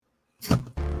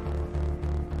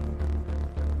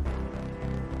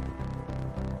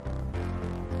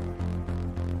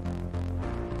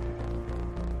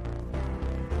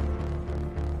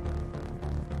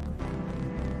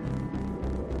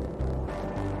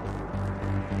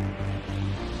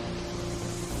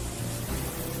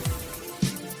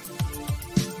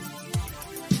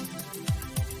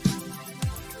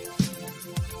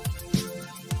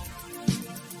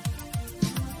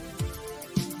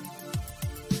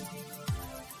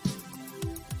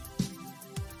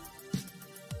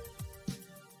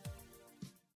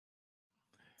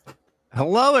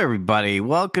Hello, everybody.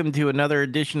 Welcome to another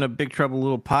edition of Big Trouble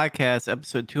Little Podcast,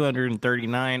 episode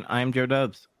 239. I'm Joe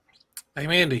Dubs.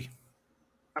 I'm Andy.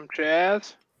 I'm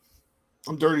Chaz.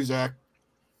 I'm Dirty Zach.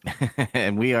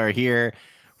 And we are here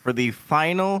for the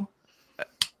final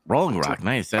Rolling Rock.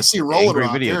 Nice. I That's see Rolling angry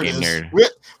Rock. video There it game is. nerd.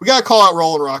 We got to call out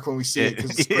Rolling Rock when we see it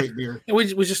because it's great beer. We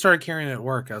just started carrying it at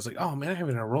work. I was like, oh man, I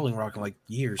haven't had a Rolling Rock in like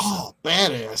years. Oh,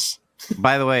 badass.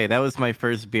 By the way, that was my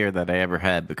first beer that I ever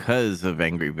had because of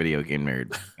Angry Video Game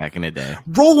Nerd back in the day.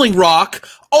 Rolling Rock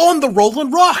on the Rolling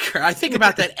Rock. I think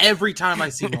about that every time I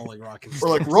see Rolling Rock. Or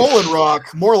like Rolling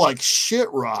Rock, more like shit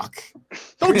rock.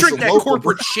 Don't It's drink a that local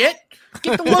corporate shit.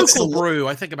 Get the It's local the- brew.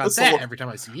 I think about it's the that lo- every time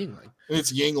I see Yingling.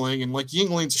 It's Yingling, and like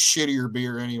Yingling's a shittier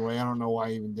beer anyway. I don't know why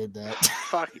I even did that.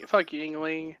 Fuck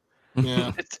Yingling.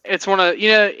 Yeah. It's one of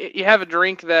you have a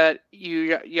drink that you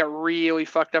got really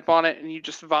fucked up on it and you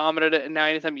just vomited it, and now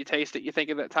anytime you taste it you think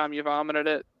of that time you vomited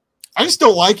it. I just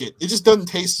don't like it. It just doesn't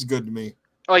taste as good to me.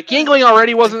 Like Yingling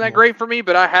already wasn't that great for me,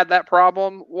 but I had that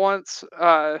problem once.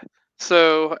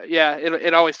 So yeah,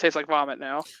 it always tastes like vomit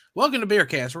now. Welcome to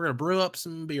Beercast. We're gonna brew up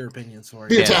some beer opinions for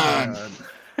you. Beer time.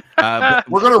 But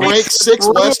We're going to rank 6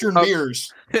 Brew Western up.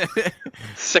 beers.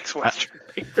 6 Western.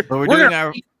 but we're We're doing gonna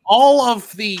our eat all of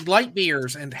the light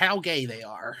beers and how gay they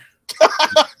are.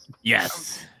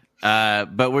 yes.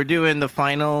 But we're doing the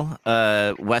final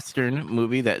Western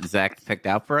movie that Zach picked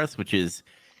out for us, which is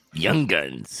Young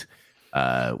Guns.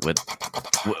 With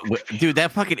dude,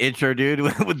 that fucking intro, dude,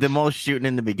 with them all shooting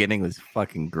in the beginning was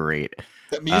fucking great.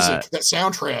 That music, that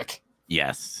soundtrack.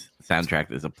 Yes,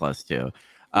 soundtrack is a plus too.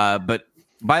 But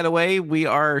by the way, we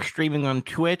are streaming on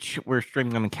Twitch. We're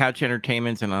streaming on Couch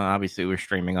Entertainment, and obviously we're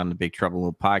streaming on the Big Trouble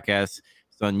Little Podcast.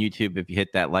 So on YouTube, if you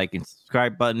hit that like and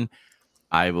subscribe button,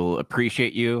 I will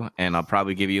appreciate you, and I'll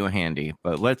probably give you a handy.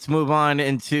 But let's move on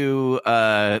into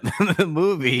the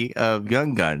movie of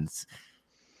Young Guns.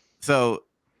 So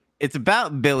it's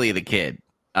about Billy the Kid,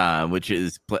 which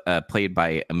is played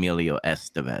by Emilio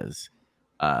Estevez.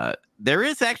 There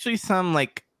is actually some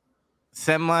like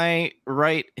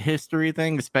semi-right history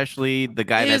thing, especially the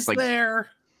guy that's like there?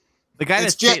 the guy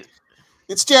It's, that's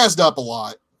it's jazzed up a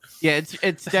lot. yeah,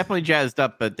 it's definitely jazzed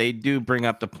up, but they do bring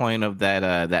up the point of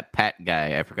that Pat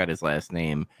guy. I forgot his last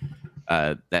name.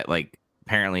 That like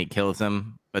apparently kills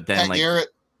him, but then Pat like Garrett.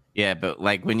 yeah, but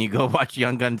like when you go watch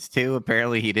Young Guns 2,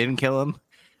 apparently he didn't kill him.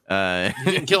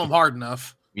 You didn't kill him hard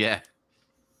enough. Yeah.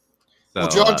 So, Well,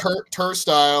 John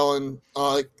Turnstile and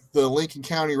like the Lincoln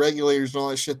County regulators and all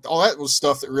that shit, all that was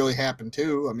stuff that really happened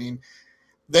too. I mean,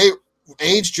 they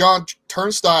aged John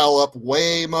Turnstile up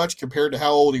way much compared to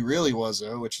how old he really was,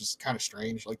 though, which is kind of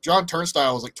strange. Like John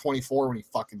Turnstile was like 24 when he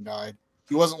fucking died.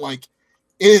 He wasn't like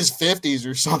in his 50s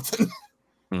or something.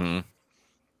 mhm.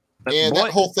 But And boy-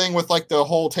 that whole thing with like the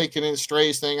whole taking in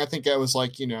strays thing, I think that was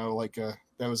like, that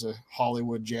was a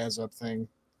Hollywood jazz up thing.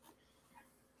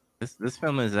 this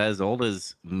film is as old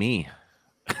as me.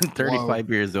 35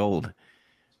 years old.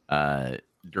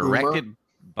 Directed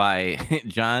by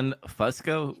John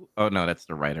Fusco. Oh no, that's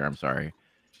the writer. I'm sorry.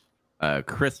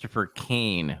 Christopher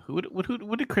Kane.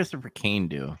 What did Christopher Kane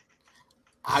do?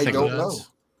 I Take don't notes.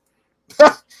 know.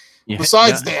 Yeah,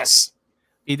 Besides yeah, this,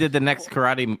 he did the next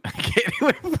Karate Kid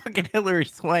with fucking Hillary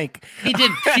Swank. He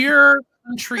did Pure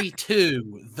Country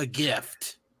 2, The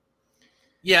Gift.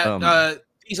 Yeah,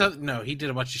 he did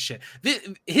a bunch of shit.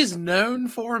 His known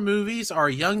for movies are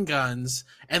Young Guns,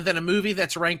 and then a movie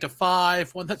that's ranked a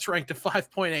 5, one that's ranked a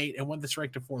 5.8, and one that's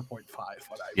ranked a 4.5.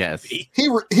 Yes. he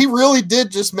really did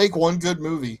just make one good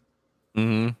movie.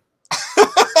 Mm-hmm.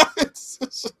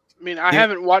 I mean, I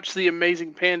haven't watched The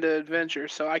Amazing Panda Adventure,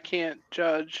 so I can't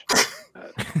judge. I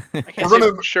can't We're say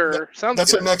gonna- for sure. Sounds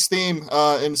That's good. our next theme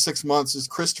in 6 months is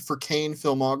Christopher Kane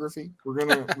filmography. We're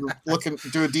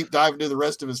do a deep dive into the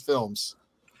rest of his films.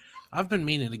 I've been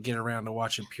meaning to get around to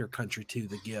watching Pure Country 2,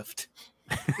 The Gift.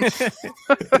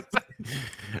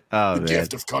 Oh, The man.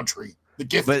 gift of country. The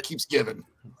gift But- that keeps giving.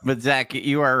 But Zach,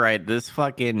 you are right. This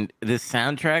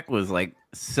soundtrack was like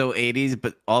so 80s,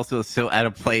 but also so out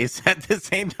of place at the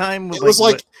same time. It was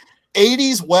like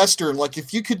 80s Western. Like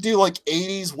if you could do like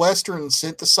 80s Western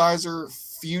synthesizer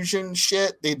fusion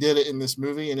shit, they did it in this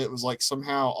movie, and it was like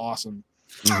somehow awesome.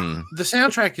 Mhm. The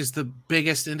soundtrack is the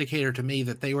biggest indicator to me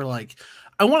that they were like,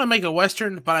 I want to make a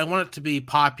Western, but I want it to be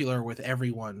popular with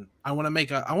everyone. I want to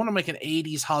make an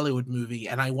 80s Hollywood movie,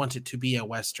 and I want it to be a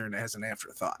Western as an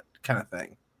afterthought kind of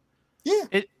thing.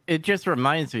 Yeah. It just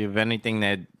reminds me of anything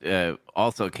that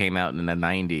also came out in the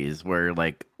 90s, where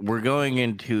like we're going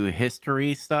into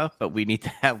history stuff, but we need to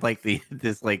have like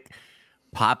this like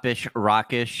popish,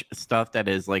 rockish stuff that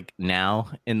is like now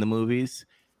in the movies.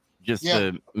 just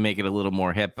to make it a little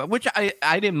more hip. Which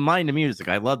I didn't mind the music.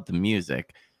 I loved the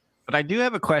music, but I do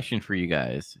have a question for you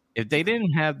guys. If they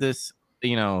didn't have this,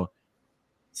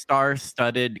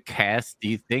 star-studded cast, do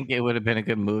you think it would have been a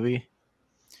good movie?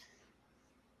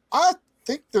 I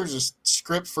think there's a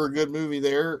script for a good movie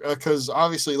there because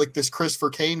obviously, like this Christopher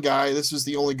Kane guy, this was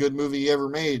the only good movie he ever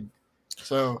made.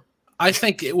 So I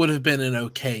think it would have been an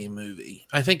okay movie.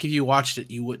 I think if you watched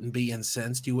it, you wouldn't be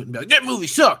incensed. You wouldn't be like, that movie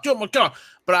sucked. Oh my God.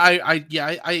 But I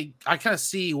kind of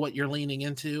see what you're leaning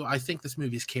into. I think this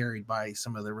movie is carried by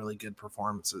some of the really good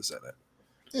performances in it.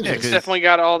 It's definitely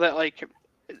got all that like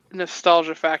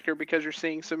nostalgia factor because you're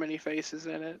seeing so many faces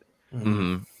in it.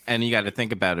 Mm-hmm. And you got to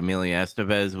think about Emilio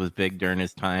Estevez was big during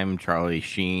his time. Charlie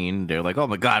Sheen. They're like, oh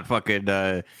my God, fucking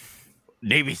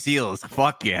Navy SEALs.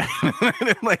 Fuck yeah.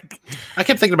 Like, I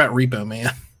kept thinking about Repo Man.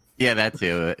 Yeah, that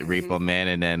too. Repo Man.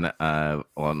 And then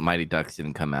Mighty Ducks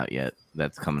didn't come out yet.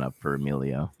 That's coming up for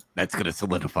Emilio. That's going to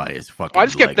solidify his fucking I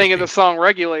just kept legacy. thinking of the song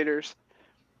Regulators.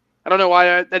 I don't know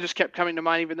why that just kept coming to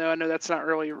mind, even though I know that's not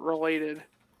really related.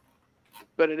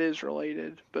 But it is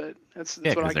related. But that's what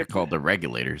I because they're called the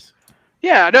Regulators.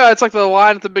 Yeah, no, it's like the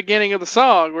line at the beginning of the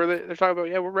song where they're talking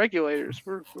about, we're regulators.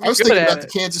 We're I was good thinking at about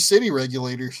it. the Kansas City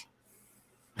Regulators.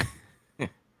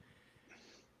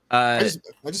 I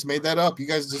just made that up. You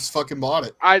guys just fucking bought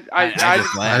it. I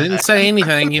didn't say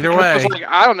anything either way. Like,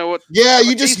 I don't know what. Yeah, what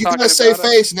you he's gotta talking save about.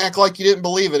 face and act like you didn't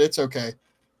believe it. It's okay.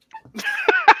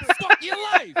 Fuck your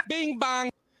life. Bing bong.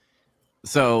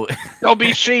 So Don't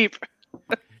be sheep.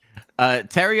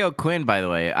 Terry O'Quinn, by the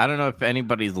way, I don't know if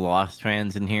anybody's Lost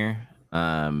fans in here,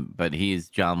 but he's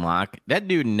John Locke. That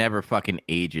dude never fucking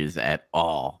ages at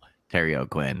all. Terry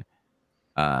O'Quinn.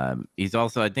 He's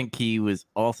also, I think he was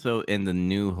also in the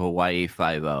new Hawaii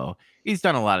Five-0. He's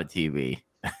done a lot of TV.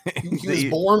 He was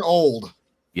born old.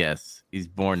 Yes, he's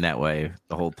born that way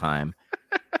the whole time.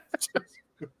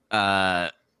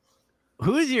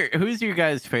 Who's your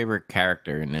guys' favorite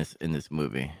character in this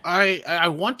movie? I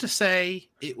want to say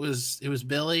it was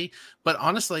Billy, but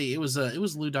honestly, it was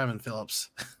Lou Diamond Phillips.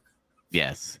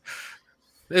 Yes.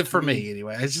 For me,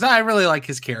 anyway. I really like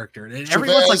his character. And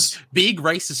everyone's like being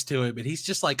racist to him, and he's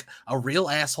just like a real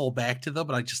asshole back to them,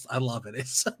 but I love it.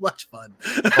 It's so much fun.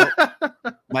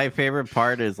 My favorite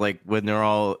part is like when they're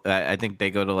all I think they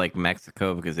go to like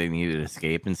Mexico because they need to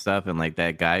escape and stuff, and like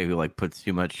that guy who like puts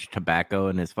too much tobacco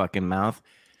in his fucking mouth.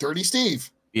 Dirty Steve.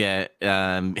 Yeah,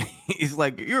 he's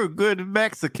like, you're a good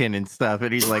Mexican and stuff,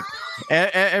 and he's like,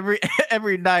 every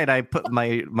night I put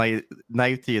my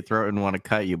knife to your throat and want to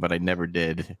cut you, but I never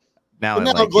did. Now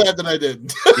I'm glad that I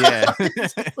didn't. Yeah,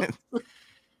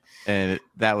 and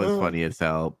that was funny as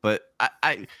hell. But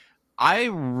I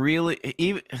really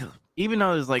even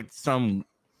though there's like some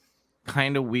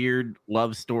kind of weird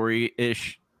love story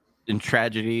ish and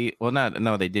tragedy. Well,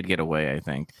 no, they did get away, I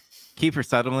think. Kiefer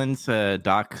Sutherland's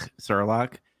Doc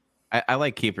Surlock. I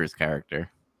like Kiefer's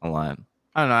character a lot.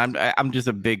 I don't know. I'm just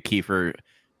a big Kiefer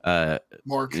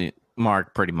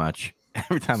Mark, pretty much.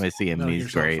 Every time I see him,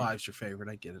 he's great. 5's your favorite.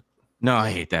 I get it. No,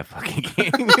 I hate that fucking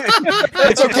game.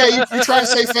 It's okay. You're trying to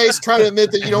save face, trying to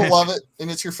admit that you don't love it and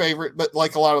it's your favorite, but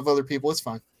like a lot of other people, it's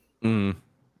fine.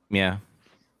 Yeah.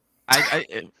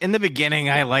 I in the beginning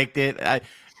I liked it.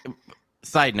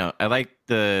 Side note, I liked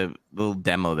the little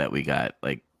demo that we got,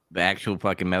 like the actual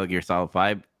fucking Metal Gear Solid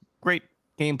 5. Great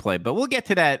gameplay, but we'll get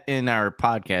to that in our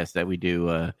podcast that we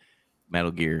do Metal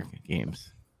Gear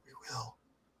games. We will.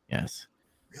 Yes.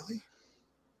 Really?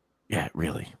 Yeah,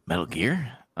 really. Metal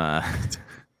Gear? No,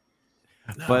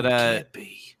 but it can't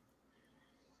be.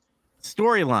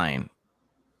 Storyline.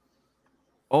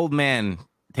 Old man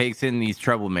takes in these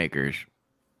troublemakers,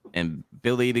 and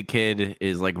Billy the Kid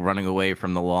is like running away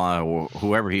from the law, or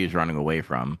whoever he's running away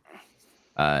from.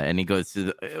 And he goes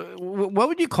to what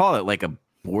would you call it? Like a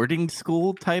boarding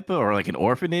school type of, or like an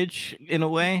orphanage in a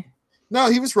way?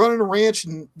 No, he was running a ranch,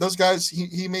 and those guys,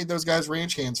 he made those guys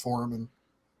ranch hands for him and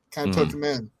kind of took him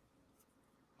in.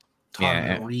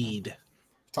 Tom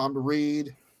to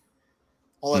read,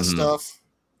 all that stuff.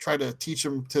 Try to teach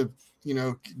him to,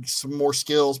 some more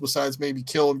skills besides maybe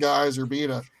killing guys or being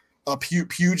a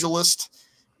pugilist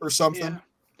or something. Yeah.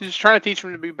 Just trying to teach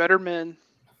them to be better men.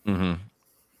 Mm-hmm.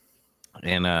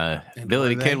 And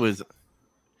Billy the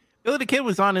Kid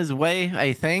was on his way,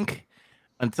 I think,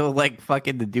 until like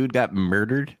fucking the dude got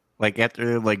murdered. Like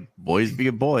after like boys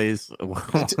being boys.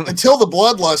 Until the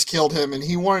bloodlust killed him and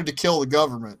he wanted to kill the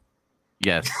government.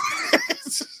 Yes.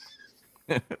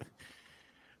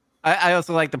 I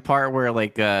also like the part where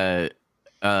like Terry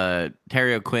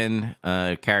O'Quinn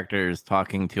character is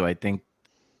talking to, I think,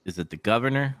 is it the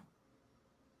governor?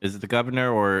 Is it the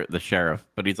governor or the sheriff?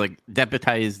 But he's like,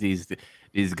 deputize these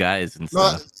these guys and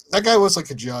No, stuff. that guy was like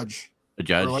a judge. A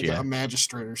judge, or like yeah. a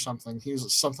magistrate or something. He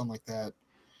was something like that.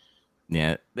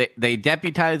 Yeah, they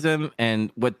deputize him,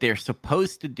 and what they're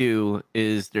supposed to do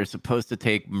is they're supposed to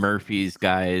take Murphy's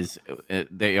guys.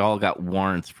 They all got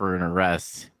warrants for an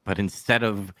arrest, but instead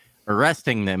of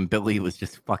arresting them, Billy was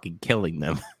just fucking killing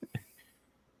them.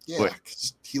 Yeah,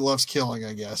 'cause he loves killing,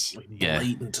 I guess. Yeah.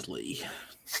 Blatantly.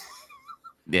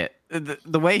 Yeah,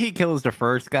 the way he kills the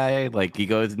first guy, like he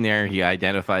goes in there, he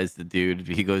identifies the dude,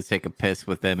 he goes take a piss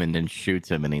with him, and then shoots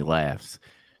him, and he laughs.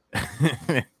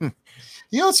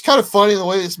 You know, it's kind of funny the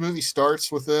way this movie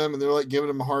starts with him, and they're like giving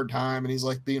him a hard time, and he's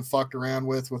like being fucked around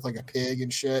with like a pig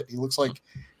and shit. He looks like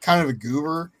kind of a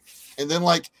goober, and then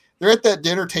like they're at that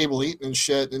dinner table eating and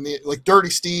shit, and like Dirty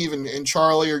Steve and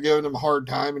Charlie are giving him a hard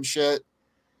time and shit,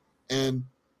 and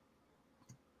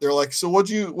they're like, "So what'd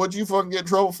you fucking get in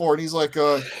trouble for?" And he's like,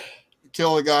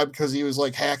 "Kill a guy because he was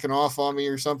like hacking off on me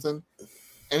or something,"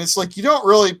 and it's like you don't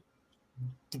really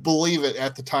believe it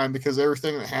at the time because of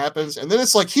everything that happens, and then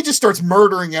it's like he just starts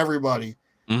murdering everybody.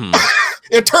 Mm-hmm.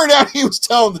 It turned out he was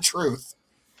telling the truth.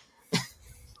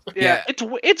 Yeah,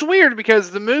 it's weird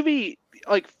because the movie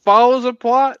like follows a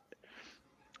plot,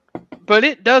 but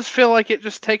it does feel like it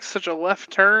just takes such a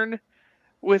left turn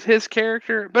with his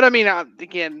character. But I mean,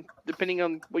 again, depending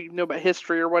on what you know about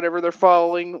history or whatever they're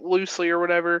following loosely or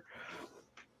whatever,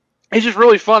 it's just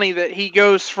really funny that he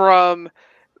goes from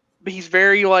he's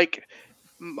very like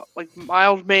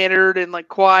mild mannered and like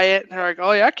quiet, and they're like,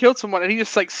 "Oh yeah, I killed someone," and he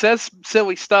just like says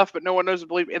silly stuff, but no one knows to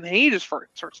believe it. And then he just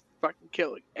starts fucking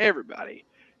killing everybody.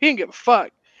 He didn't give a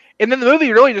fuck. And then the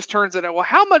movie really just turns it out. Well,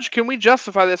 how much can we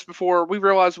justify this before we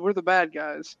realize we're the bad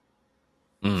guys?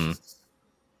 Mm.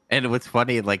 And what's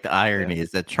funny, like the irony, is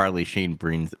that Charlie Sheen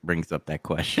brings up that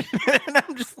question, and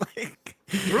I'm just like,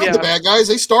 "They're not the bad guys;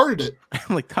 they started it."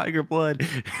 I'm like, Tiger Blood.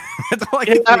 That's all I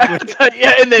can think of.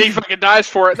 Yeah, and then he fucking dies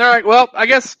for it. And they're like, "Well, I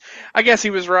guess he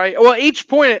was right." Well, at each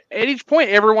point,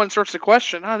 everyone starts to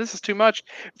question, "Oh, this is too much."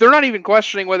 They're not even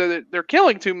questioning whether they're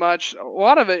killing too much. A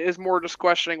lot of it is more just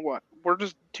questioning what we're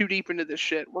just too deep into this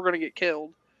shit. We're gonna get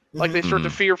killed. Like they start to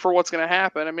fear for what's going to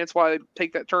happen. I mean, it's why they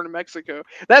take that turn to Mexico.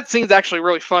 That scene's actually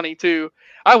really funny too.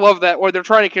 I love that where they're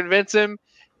trying to convince him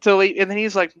to leave, and then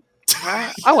he's like,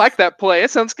 "I like that play. It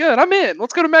sounds good. I'm in.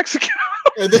 Let's go to Mexico."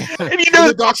 And, then, and you know,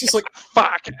 the doc's just like,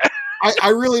 "Fuck. I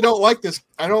really don't like this.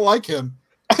 I don't like him."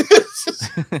 I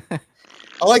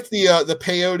like the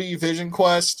peyote vision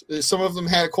quest. Some of them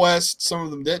had a quest, some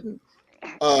of them didn't.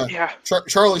 Yeah.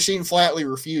 Charlie Sheen flatly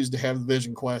refused to have the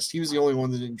vision quest. He was the only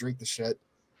one that didn't drink the shit.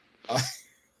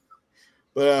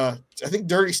 But I think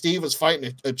Dirty Steve was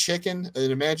fighting a chicken,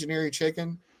 an imaginary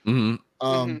chicken. Mm-hmm.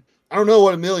 I don't know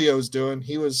what Emilio was doing.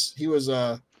 He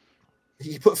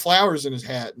put flowers in his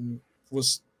hat and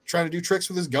was trying to do tricks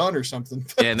with his gun or something.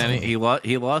 Yeah, and then he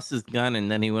lost his gun,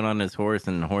 and then he went on his horse,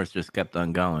 and the horse just kept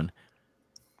on going.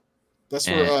 That's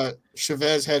where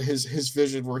Chavez had his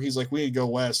vision where he's like, "We need to go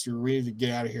west, or we need to get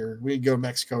out of here. We need to go to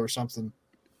Mexico or something."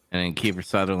 And then Kiefer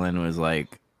Sutherland was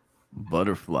like,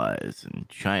 "Butterflies and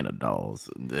China dolls."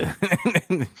 That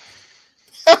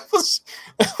was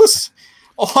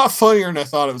a lot funnier than I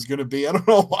thought it was going to be. I don't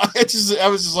know why. I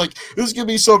was just like, this is going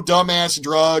to be some dumbass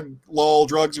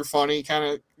drugs are funny kind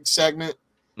of segment.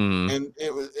 And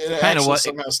it actually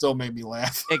somehow still made me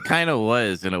laugh. It kind of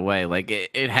was in a way. Like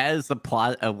it has the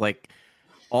plot of like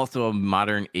also a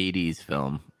modern 80s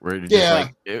film where it's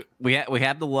just like we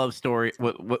have the love story.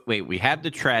 Wait, we have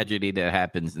the tragedy that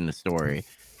happens in the story.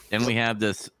 Then we have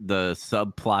the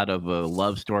subplot of a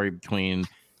love story between,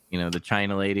 you know, the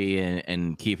China lady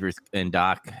and Kiefer and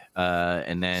Doc,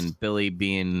 and then Billy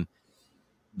being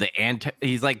the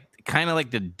he's like kind of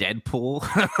like the Deadpool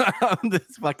of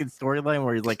this fucking storyline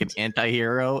where he's like an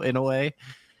anti-hero in a way.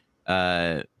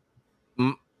 And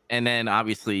then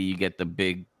obviously you get the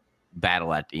big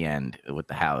battle at the end with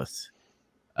the house,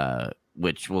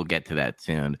 which we'll get to that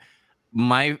soon.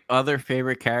 My other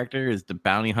favorite character is the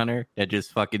bounty hunter that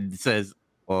just fucking says,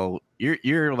 "Well,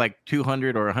 you're like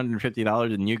 $200 or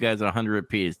 $150, and you guys are $100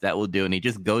 apiece. That will do." And he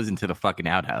just goes into the fucking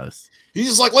outhouse. He's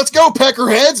just like, "Let's go,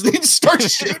 peckerheads!" And he just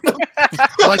starts shooting them.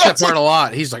 I like that part a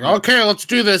lot. He's like, "Okay, let's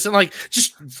do this," and like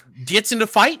just gets into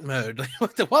fight mode.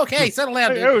 Okay, settle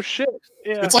down, dude. Oh shit!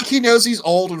 Yeah. It's like he knows he's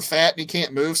old and fat and he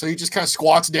can't move, so he just kind of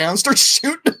squats down, and starts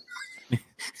shooting.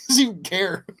 Doesn't even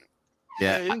care.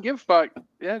 Yeah, he didn't give a fuck.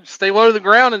 Yeah, just stay low to the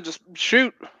ground and just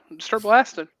shoot. And start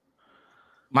blasting.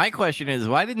 My question is,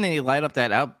 why didn't they light up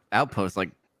that outpost? Like,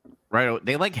 right?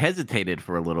 They like hesitated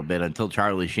for a little bit until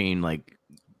Charlie Sheen like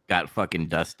got fucking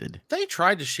dusted. They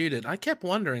tried to shoot it. I kept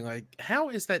wondering, like, how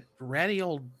is that ratty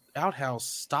old outhouse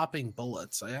stopping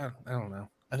bullets? I don't know.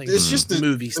 I think it's just the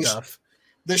movie stuff.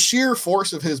 the sheer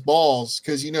force of his balls,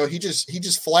 because he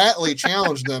just flatly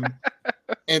challenged them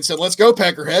and said, "Let's go,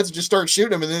 Peckerheads," and just started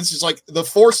shooting them. And then it's just like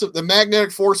the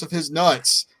magnetic force of his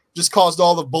nuts just caused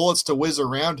all the bullets to whiz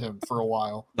around him for a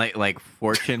while. Like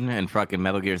Fortune and fucking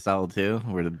Metal Gear Solid 2,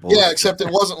 where the bullets. Yeah, except it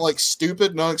wasn't like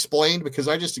stupid and unexplained, because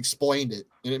I just explained it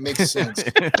and it makes sense.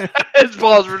 His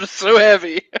balls were just so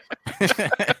heavy.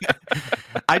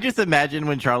 I just imagine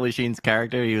when Charlie Sheen's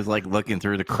character, he was like looking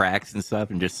through the cracks and stuff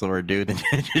and just saw a dude and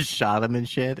just shot him and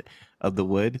shit of the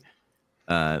wood.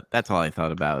 That's all I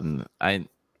thought about, and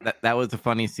that was a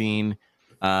funny scene.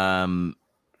 What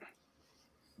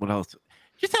else?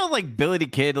 Just how like Billy the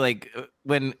Kid, like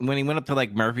when he went up to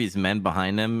like Murphy's men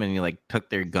behind him and he like took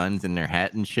their guns and their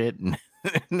hat and shit, and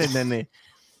then they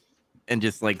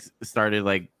just like started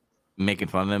like making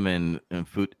fun of them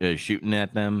and shooting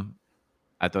at them.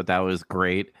 I thought that was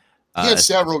great. He had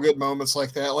several good moments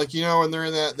like that, like when they're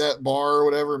in that bar or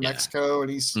whatever in Mexico,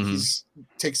 and he's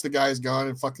takes the guy's gun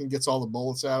and fucking gets all the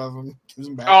bullets out of him, gives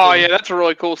him back. Oh yeah, that's a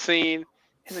really cool scene.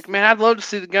 He's like, "Man, I'd love to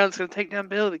see the gun that's gonna take down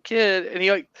Billy the Kid," and he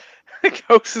like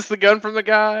coaxes the gun from the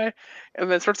guy,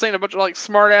 and then starts saying a bunch of like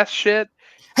smart ass shit.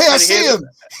 Hey, I see him.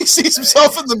 He sees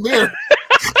himself in the mirror.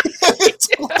 What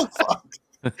the fuck?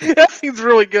 That scene's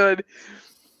really good.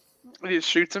 He just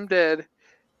shoots him dead.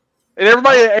 And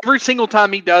every single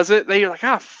time he does it, they're like,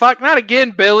 fuck, not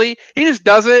again, Billy. He just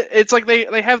does it. It's like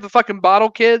they have the fucking bottle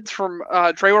kids from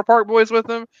Trailer Park Boys with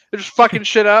them. They're just fucking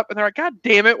shit up. And they're like, God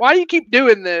damn it, why do you keep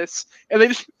doing this? And they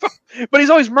just, but he's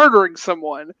always murdering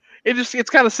someone. It's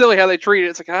kind of silly how they treat it.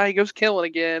 It's like, he goes killing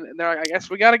again. And they're like, I guess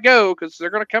we got to go because they're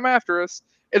going to come after us.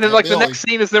 And then the next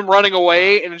scene is them running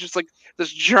away. And it's just like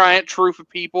this giant troop of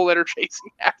people that are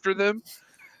chasing after them.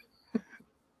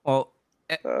 Well,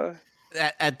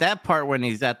 at that part when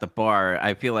he's at the bar,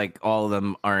 I feel like all of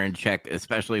them are in check,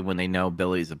 especially when they know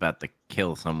Billy's about to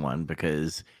kill someone,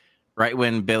 because right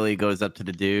when Billy goes up to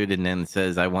the dude and then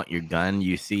says, "I want your gun,"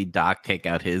 you see Doc take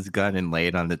out his gun and lay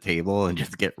it on the table and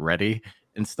just get ready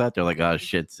and stuff. They're like, "Oh,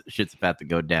 shit's about to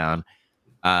go down."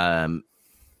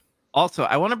 Also,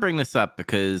 I want to bring this up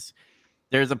because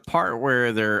there's a part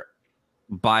where they're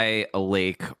by a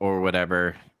lake or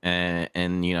whatever, and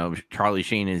Charlie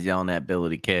Sheen is yelling at Billy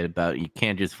the Kid about you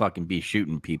can't just fucking be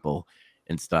shooting people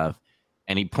and stuff,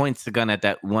 and he points the gun at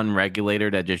that one regulator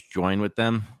that just joined with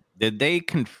them. Did they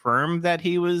confirm that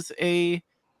he was a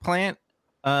plant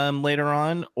later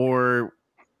on, or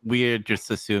we're just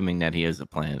assuming that he is a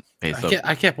plant?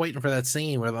 I kept waiting for that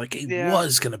scene where like he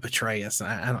was going to betray us,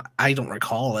 and I don't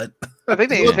recall it. I think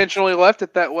they intentionally left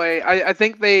it that way. I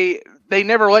think they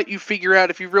never let you figure out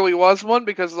if he really was one,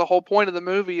 because the whole point of the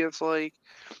movie is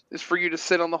for you to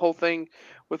sit on the whole thing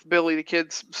with Billy the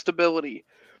Kid's stability.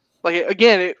 Like,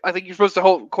 again, I think you're supposed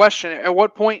to question at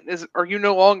what point are you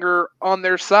no longer on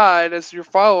their side as you're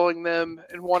following them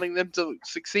and wanting them to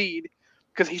succeed,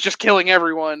 because he's just killing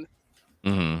everyone.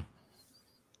 Mm-hmm.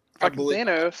 Like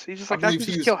Thanos, he's just like, I can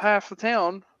just kill half the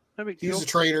town. No big deal. He was a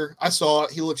traitor. I saw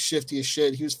it. He looked shifty as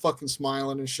shit. He was fucking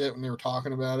smiling and shit when they were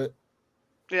talking about it.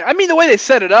 Yeah, I mean, the way they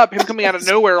set it up, him coming out of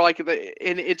nowhere, and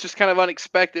it's just kind of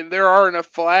unexpected. There are enough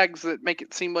flags that make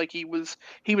it seem like he was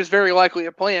very likely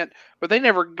a plant, but they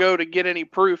never go to get any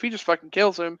proof. He just fucking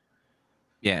kills him.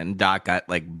 Yeah, and Doc got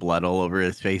like blood all over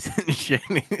his face and shit.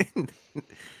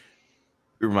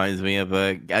 Reminds me of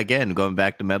again going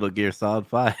back to Metal Gear Solid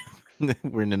 5,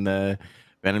 when the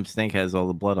Venom Snake has all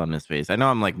the blood on his face. I know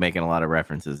I'm like making a lot of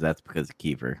references. That's because of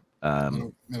Kiefer.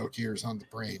 Metal Gear's on the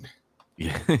brain.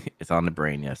 Yeah, it's on the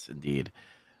brain. Yes, indeed.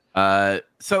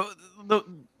 So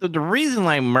the reason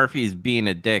like Murphy's being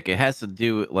a dick, it has to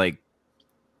do with like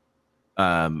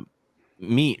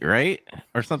meat, right,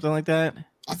 or something like that.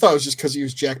 I thought it was just because he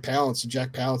was Jack Palance, and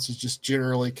Jack Palance is just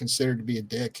generally considered to be a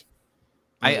dick.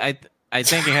 I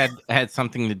think it had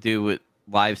something to do with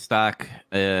livestock,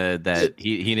 that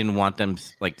he didn't want them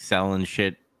like selling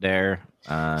shit there.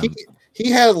 He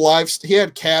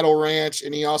had cattle ranch,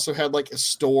 and he also had like a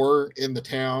store in the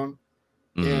town.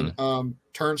 Mm-hmm. And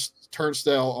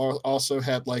Turnstile also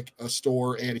had like a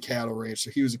store and a cattle ranch,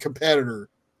 so he was a competitor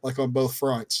like on both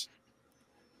fronts.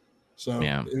 So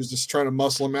it was just trying to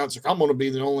muscle him out. It's like, I'm going to be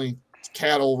the only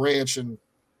cattle ranch and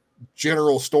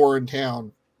general store in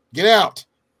town. Get out,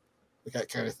 like that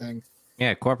kind of thing.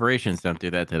 Yeah, corporations don't do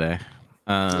that today.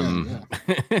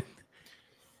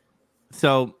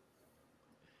 So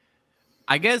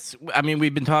I guess, I mean,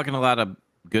 we've been talking a lot of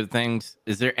good things.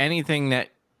 Is there anything that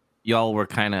y'all were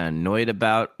kind of annoyed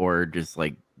about or just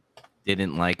like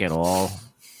didn't like at all?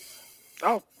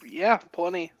 Oh, yeah,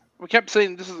 plenty. We kept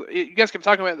saying you guys kept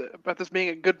talking about this being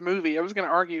a good movie. I was going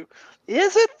to argue,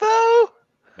 is it though?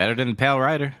 Better than Pale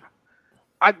Rider.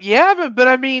 but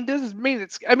I mean, doesn't mean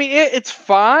it's. I mean, it's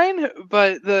fine,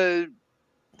 but the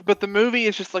movie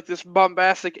is just like this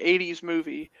bombastic '80s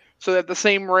movie. So at the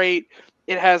same rate,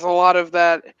 it has a lot of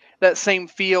that same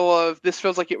feel of this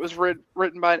feels like it was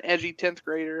written by an edgy 10th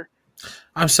grader.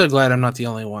 I'm so glad I'm not the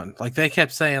only one. Like they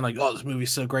kept saying, like, "Oh, this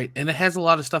movie's so great," and it has a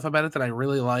lot of stuff about it that I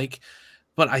really like.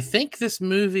 But I think this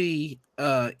movie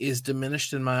is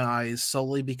diminished in my eyes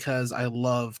solely because I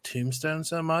love Tombstone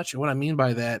so much. And what I mean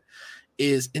by that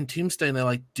is in Tombstone, they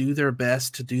like do their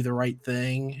best to do the right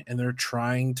thing, and they're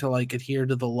trying to like adhere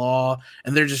to the law,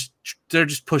 and they're just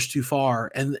pushed too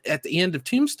far. And at the end of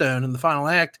Tombstone, in the final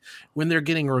act, when they're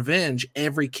getting revenge,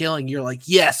 every killing, you're like,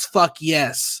 yes, fuck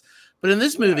yes. But in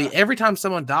this movie, every time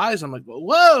someone dies, I'm like,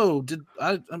 whoa,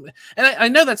 and I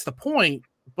know that's the point,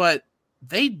 but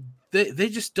they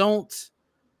just don't.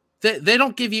 They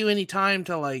don't give you any time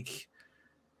to like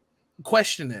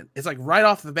question it. It's like right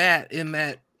off the bat in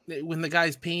that when the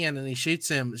guy's peeing and he shoots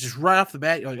him, it's just right off the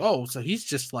bat, you're like, oh, so he's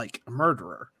just like a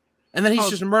murderer. And then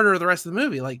he's just a murderer the rest of the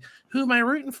movie. Like, who am I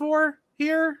rooting for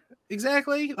here?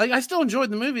 Exactly. Like, I still enjoyed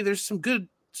the movie. There's some good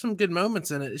moments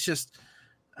in it. It's just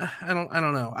I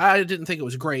don't know. I didn't think it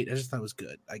was great. I just thought it was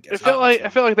good, I guess. I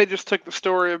felt like they just took the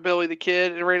story of Billy the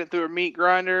Kid and ran it through a meat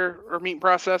grinder or meat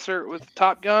processor with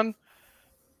Top Gun.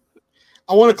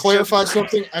 I want to clarify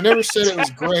something. I never said it was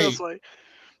great.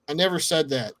 I never said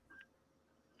that.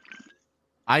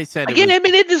 I said again. I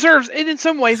mean, in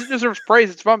some ways, it deserves praise.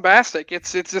 It's bombastic.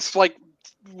 It's just like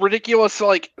ridiculous,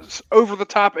 like over the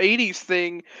top '80s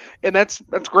thing, and that's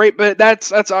great. But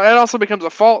that also becomes a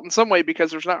fault in some way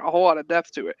because there's not a whole lot of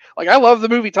depth to it. Like I love the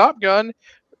movie Top Gun.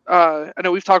 I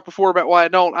know we've talked before about why I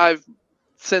don't. I've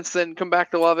since then come back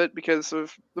to love it because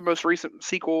of the most recent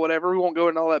sequel, whatever. We won't go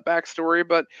into all that backstory,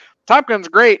 but Top Gun's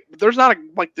great. But there's not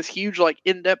like this huge like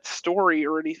in-depth story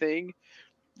or anything.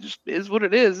 It just is what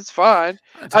it is. It's fine.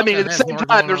 I mean, at the same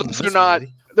time, there's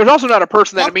also not a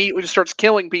person that immediately just starts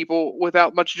killing people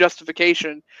without much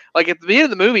justification. Like at the end of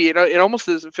the movie, it almost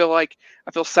doesn't feel like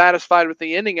I feel satisfied with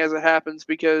the ending as it happens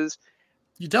because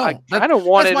you don't. I kind of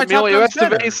wanted Emilio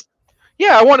Estevez.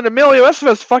 Yeah, I wanted Emilio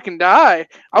Estevez to fucking die.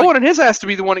 I wanted his ass to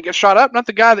be the one that gets shot up, not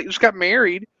the guy that just got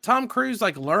married. Tom Cruise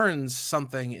like learns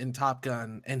something in Top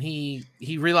Gun, and he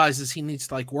realizes he needs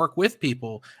to like work with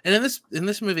people. And in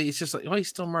this movie, it's just like, well, he's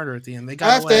still murder at the end. They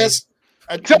got away.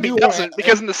 Except he doesn't,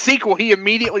 because in the sequel, he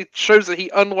immediately shows that he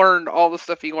unlearned all the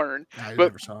stuff he learned.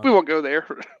 But we won't go there.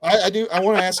 I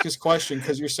want to ask his question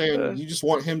because you're saying you just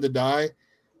want him to die,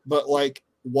 but like,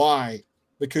 why?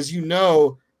 Because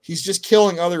he's just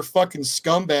killing other fucking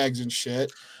scumbags and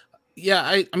shit. Yeah,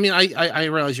 I mean, I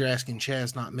realize you're asking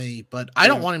Chaz, not me, but I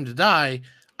don't want him to die.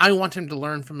 I want him to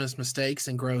learn from his mistakes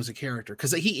and grow as a character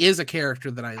because he is a character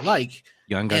that I like.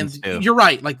 Young Guns too. You're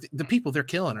right. Like the people they're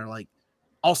killing are like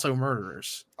also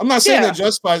murderers. I'm not saying that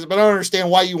justifies it, but I don't understand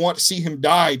why you want to see him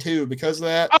die too because of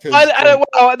that.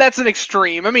 Well, that's an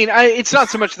extreme. I mean, it's not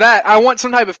so much that. I want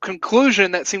some type of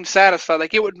conclusion that seems satisfied.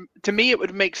 Like it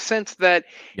would make sense that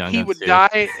he would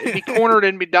die, be cornered,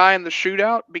 and die in the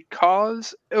shootout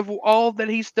because of all that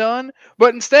he's done.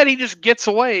 But instead, he just gets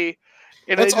away,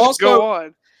 and they just go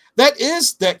on. That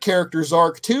is that character's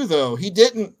arc too, though. He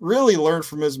didn't really learn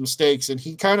from his mistakes, and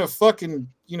he kind of fucking,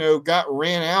 got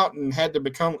ran out and had to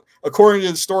become, according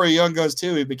to the story of Young Guns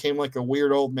 2, he became like a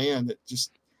weird old man that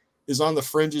just is on the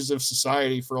fringes of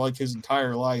society for like his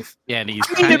entire life. Yeah,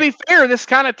 to be fair, this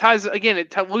kind of ties again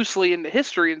loosely into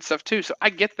history and stuff too. So I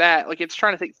get that. Like it's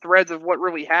trying to take threads of what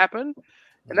really happened,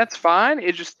 and that's fine.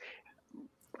 It just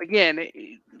again.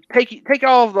 Take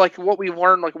all of like what we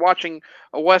learned like watching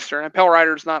a Western, and Pell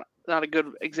Rider's not a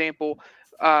good example.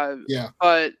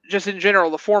 But just in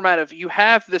general, the format of you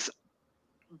have this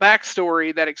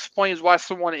backstory that explains why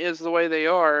someone is the way they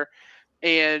are,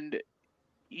 and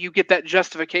you get that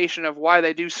justification of why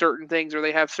they do certain things or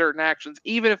they have certain actions,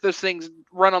 even if those things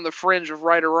run on the fringe of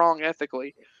right or wrong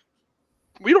ethically.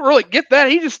 We don't really get that.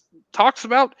 He just talks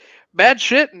about bad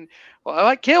shit and I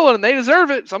like killing and they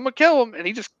deserve it, so I'm gonna kill them, and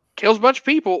he just kills a bunch of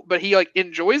people, but he like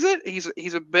enjoys it.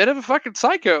 He's a bit of a fucking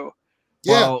psycho.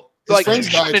 Yeah, like you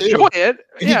should enjoy it.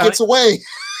 And he gets away.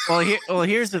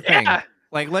 Here's the thing.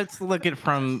 Like, let's look at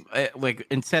from like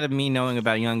instead of me knowing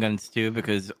about Young Guns 2,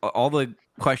 because all the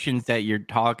questions that you're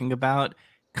talking about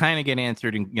kind of get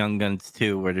answered in Young Guns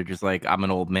 2, where they're just like, I'm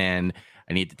an old man.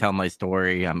 I need to tell my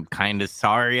story. I'm kind of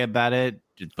sorry about it,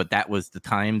 but that was the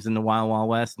times in the Wild Wild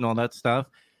West and all that stuff.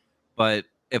 But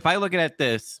if I look at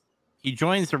this, he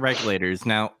joins the regulators.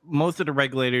 Now, most of the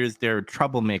regulators, they're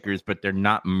troublemakers, but they're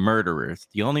not murderers.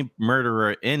 The only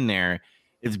murderer in there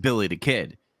is Billy the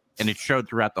Kid. And it showed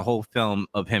throughout the whole film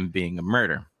of him being a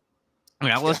murderer.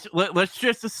 Now, let's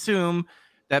just assume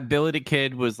that Billy the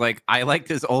Kid was like, I like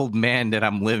this old man that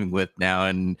I'm living with now,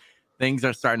 and things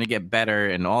are starting to get better,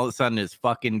 and all of a sudden this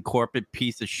fucking corporate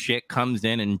piece of shit comes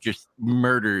in and just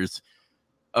murders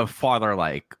a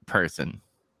father-like person.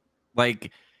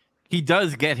 Like, he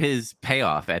does get his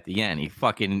payoff at the end.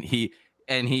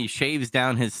 He shaves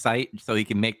down his sight so he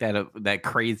can make that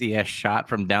crazy ass shot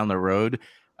from down the road.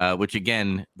 Which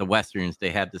again, the Westerns, they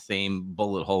have the same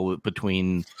bullet hole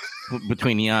between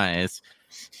the eyes.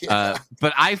 Yeah.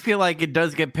 But I feel like it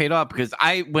does get paid off because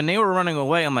when they were running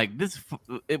away, I'm like,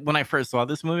 when I first saw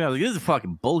this movie, I was like, this is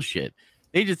fucking bullshit.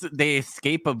 They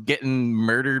escape of getting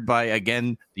murdered by,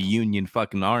 again, the Union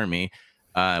fucking army,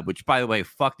 which, by the way,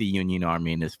 fuck the Union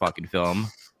army in this fucking film.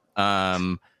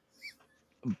 But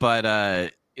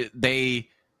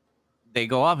they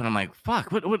go off, and I'm like,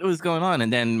 fuck, what was going on?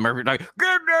 And then Murphy's like,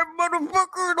 get that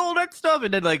motherfucker and all that stuff.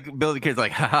 And then, like, Billy the Kid's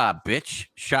like, haha, bitch,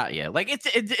 shot you. Like, it's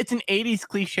an 80s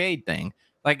cliched thing.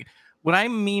 Like, what I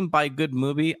mean by good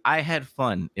movie, I had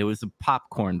fun. It was a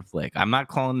popcorn flick. I'm not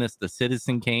calling this the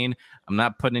Citizen Kane. I'm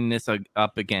not putting this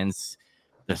up against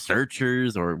The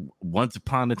Searchers or Once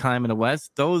Upon a Time in the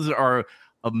West. Those are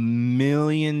a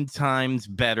million times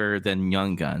better than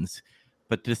Young Guns.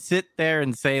 But to sit there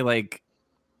and say, like,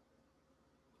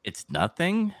 it's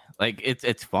nothing. Like,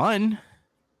 it's fun.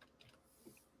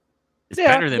 It's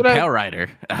better than Pale Rider.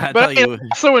 I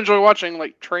also enjoy watching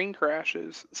like train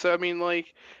crashes. So I mean,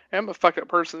 like, I'm a fucked up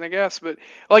person, I guess, but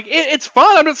like it's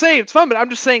fun. I'm not saying it's fun, but I'm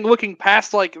just saying looking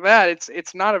past like that,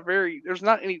 it's not there's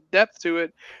not any depth to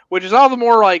it, which is all the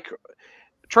more like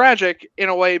tragic in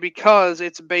a way because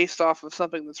it's based off of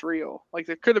something that's real. Like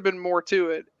there could have been more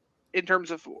to it in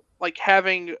terms of like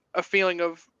having a feeling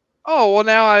of, oh, well,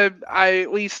 now I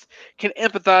at least can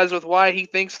empathize with why he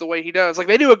thinks the way he does. Like,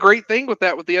 they do a great thing with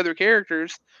that with the other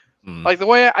characters. Like, the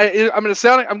way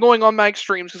I'm going on my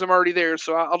extremes because I'm already there,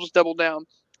 so I'll just double down.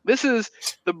 This is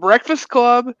the Breakfast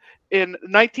Club in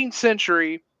 19th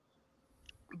century,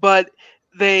 but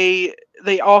they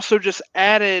also just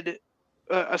added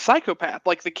a psychopath.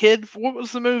 Like, the kid, what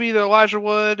was the movie that Elijah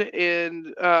Wood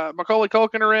and Macaulay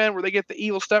Culkin are in, where they get the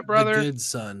evil stepbrother? The Good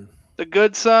Son. The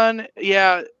Good Son,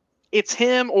 yeah. It's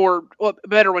him, or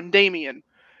better one, Damien,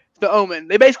 the Omen.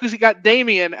 They basically got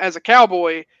Damien as a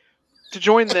cowboy to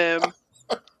join them,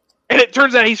 and it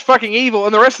turns out he's fucking evil.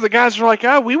 And the rest of the guys are like,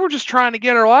 "Oh, we were just trying to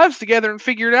get our lives together and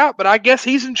figure it out, but I guess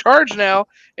he's in charge now,"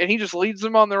 and he just leads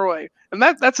them on their way. And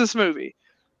that's this movie.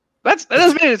 That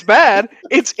doesn't mean it's bad.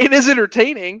 It is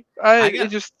entertaining.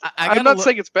 I'm not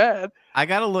saying it's bad. I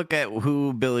gotta look at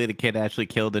who Billy the Kid actually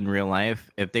killed in real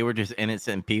life. If they were just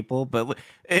innocent people, but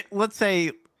let's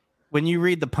say, when you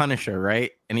read The Punisher,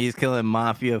 right, and he's killing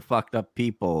mafia fucked up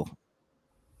people,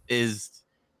 is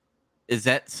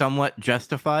that somewhat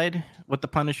justified, what The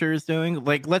Punisher is doing?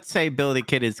 Like, let's say Billy the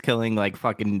Kid is killing like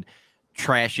fucking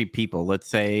trashy people. Let's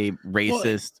say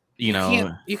racist.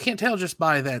 Well, you can't tell just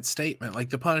by that statement. Like,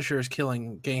 The Punisher is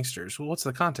killing gangsters. Well, what's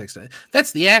the context of it?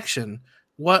 That's the action.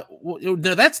 No,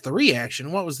 that's the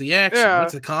reaction. What was the action? Yeah.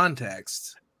 What's the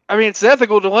context? I mean, it's an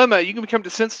ethical dilemma. You can become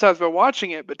desensitized by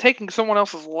watching it, but taking someone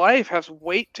else's life has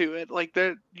weight to it. Like,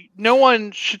 no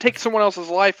one should take someone else's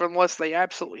life unless they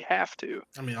absolutely have to.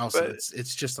 I mean, also,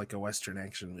 it's just like a Western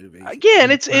action movie.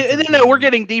 Again, we're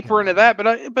getting deeper into that,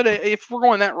 but if we're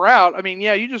going that route, I mean,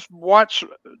 yeah, you just watch,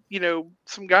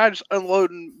 some guy just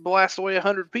unload and blast away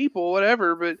 100 people,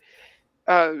 whatever. But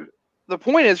the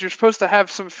point is, you're supposed to have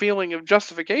some feeling of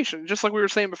justification, just like we were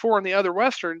saying before in the other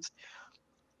Westerns.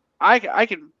 I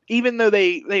can, even though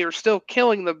they are still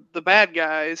killing the bad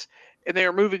guys and they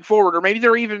are moving forward, or maybe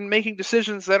they're even making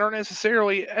decisions that aren't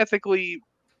necessarily ethically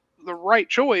the right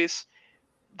choice,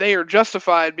 they are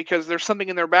justified because there's something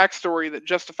in their backstory that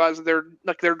justifies their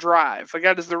drive. Like,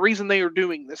 that is the reason they are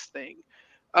doing this thing.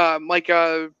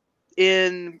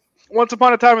 In Once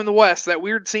Upon a Time in the West, that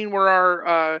weird scene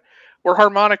where where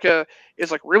Harmonica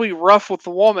is like really rough with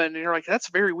the woman, and you're like, that's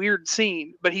a very weird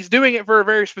scene, but he's doing it for a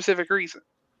very specific reason.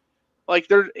 Like,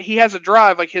 he has a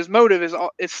drive. Like, his motive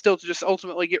is still to just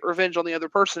ultimately get revenge on the other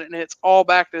person, and it's all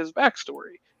back to his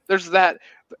backstory. There's that.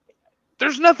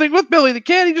 There's nothing with Billy the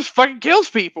Kid. He just fucking kills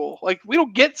people. Like, we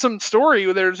don't get some story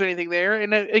where there's anything there.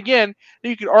 And then, again,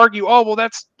 you could argue, oh, well,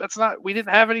 that's not. We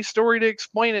didn't have any story to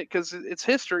explain it because it's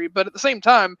history. But at the same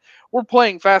time, we're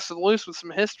playing fast and loose with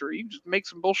some history. You just make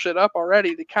some bullshit up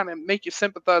already to kind of make you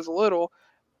sympathize a little.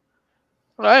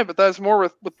 I empathize more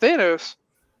with Thanos.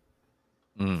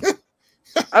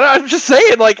 I'm just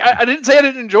saying, like, I didn't say I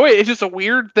didn't enjoy it. It's just a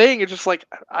weird thing. It's just like,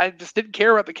 I just didn't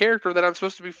care about the character that I'm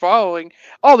supposed to be following.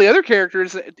 All the other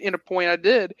characters, in a point, I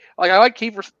did. Like, I like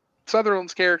Kiefer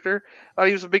Sutherland's character. I thought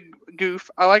he was a big goof.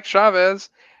 I like Chavez.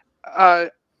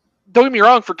 don't get me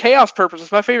wrong, for chaos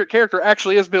purposes, my favorite character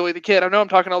actually is Billy the Kid. I know I'm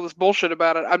talking all this bullshit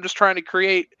about it. I'm just trying to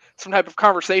create some type of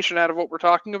conversation out of what we're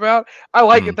talking about. I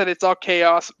like it that it's all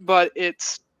chaos, but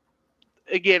it's,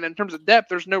 again, in terms of depth,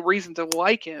 there's no reason to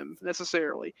like him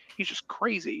necessarily. He's just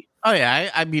crazy. Oh yeah,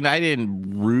 I mean, I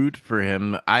didn't root for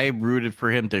him. I rooted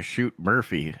for him to shoot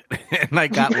Murphy, and I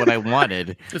got what I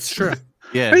wanted. It's true.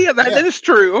 Yeah, Oh, yeah, that is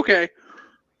true. Okay,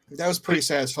 that was pretty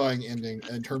satisfying ending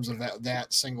in terms of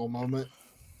that single moment.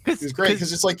 It was great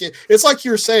because it's like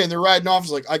you were saying, they're riding off.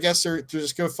 It's like, I guess they're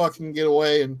just go fucking get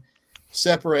away and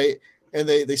separate, and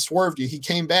they swerved you. He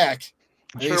came back.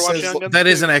 That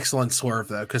is an excellent swerve,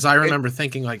 though, because I remember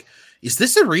thinking, like, is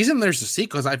this the reason there's a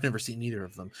sequel? Because I've never seen either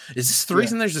of them. Is this the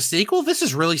reason there's a sequel? This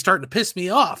is really starting to piss me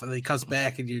off. And then he comes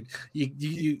back, and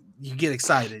you get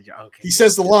excited. Okay. He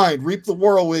says the line, "Reap the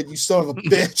whirlwind, you son of a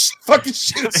bitch." Fucking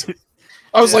shoots.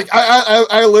 I was like,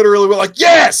 I literally went like,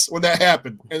 yes, when that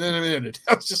happened, and then it ended.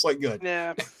 I was just like, good.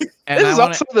 Yeah. This is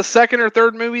also the second or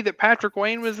third movie that Patrick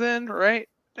Wayne was in, right?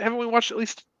 Haven't we watched at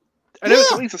least? I know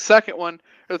it's at least the second one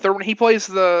or the third one. He plays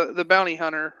the bounty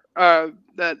hunter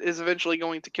that is eventually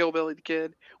going to kill Billy the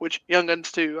Kid, which Young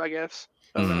Guns 2, I guess.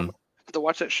 To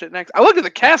watch that shit next. I looked at the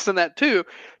cast in that too.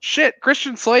 Shit,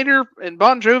 Christian Slater and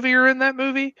Bon Jovi are in that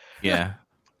movie. Yeah.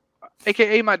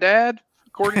 AKA my dad,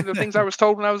 according to the things I was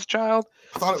told when I was a child.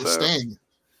 I thought it was Sting.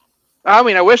 I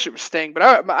mean, I wish it was Sting, but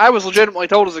I was legitimately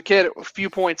told as a kid at a few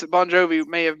points that Bon Jovi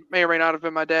may or may not have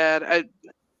been my dad.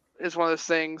 It's one of those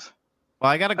things.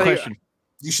 Well, I got a question.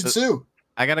 You should sue.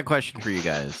 I got a question for you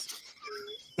guys.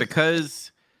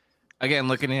 Because, again,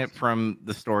 looking at it from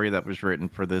the story that was written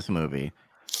for this movie,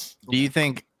 do you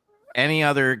think any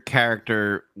other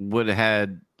character would have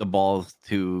had the balls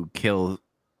to kill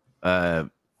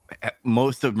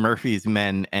most of Murphy's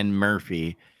men and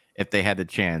Murphy if they had the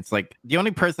chance? Like, the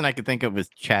only person I could think of was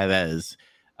Chaz,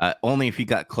 only if he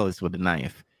got close with a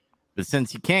knife. But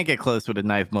since you can't get close with a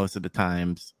knife most of the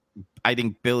times, I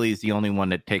think Billy's the only one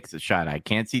that takes a shot. I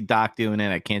can't see Doc doing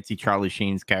it. I can't see Charlie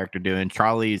Sheen's character doing it.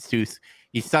 Charlie is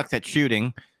he sucks at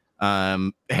shooting.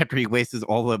 After he wastes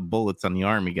all the bullets on the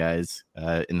army guys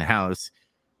in the house,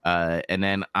 and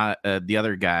then the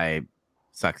other guy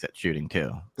sucks at shooting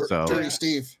too. So Dirty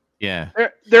Steve. Yeah,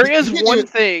 there is one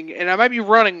thing, and I might be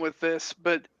running with this,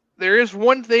 but there is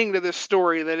one thing to this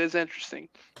story that is interesting.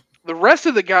 The rest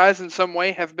of the guys in some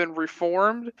way have been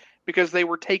reformed because they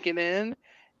were taken in,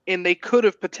 and they could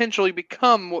have potentially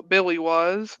become what Billy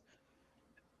was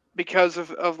because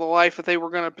of the life that they were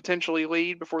going to potentially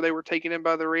lead before they were taken in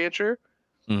by the rancher.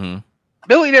 Mm-hmm.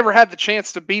 Billy never had the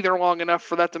chance to be there long enough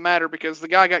for that to matter because the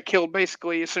guy got killed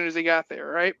basically as soon as he got there,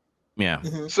 right? Yeah.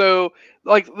 Mm-hmm. So,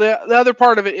 like, the other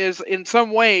part of it is, in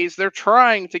some ways, they're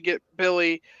trying to get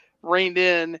Billy reined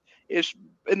in,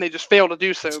 and they just fail to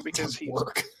do so because he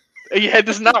work. Yeah, it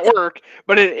does not work,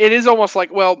 but it is almost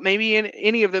like, well, maybe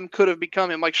any of them could have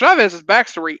become him. Like Chavez's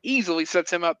backstory easily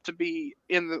sets him up to be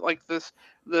in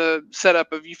the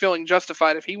setup of you feeling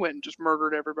justified if he went and just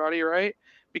murdered everybody, right?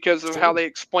 Because of how they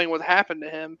explain what happened to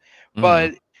him.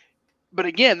 Mm-hmm. But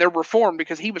again, they're reformed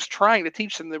because he was trying to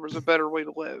teach them there was a better way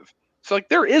to live. So like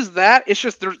there is that. It's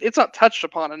just it's not touched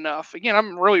upon enough. Again,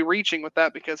 I'm really reaching with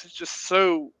that because it's just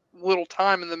so little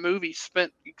time in the movie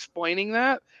spent explaining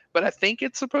that. But I think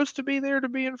it's supposed to be there to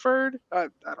be inferred. I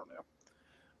don't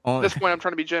know. At this point, I'm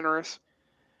trying to be generous.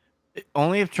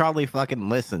 Only if Charlie fucking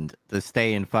listened to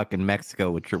stay in fucking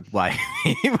Mexico with your wife.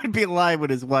 He would be alive with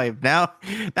his wife. Now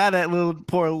that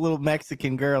poor little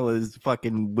Mexican girl is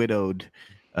fucking widowed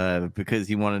because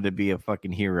he wanted to be a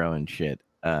fucking hero and shit.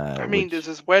 I mean, does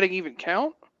his wedding even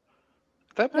count?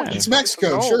 At that point, it's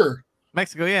Mexico, sure.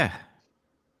 Mexico, yeah.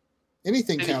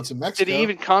 Anything counts in Mexico. Did he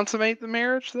even consummate the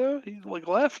marriage, though? He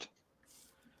left?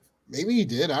 Maybe he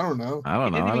did. I don't know.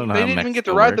 They didn't even get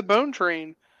to ride the bone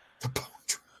train. The bone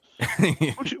train.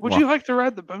 Would you like to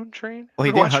ride the bone train? Well,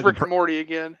 he did watch Rick and Morty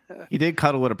again. He did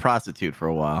cuddle with a prostitute for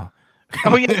a while.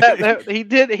 Oh yeah, he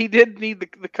did. He did need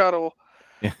the cuddle.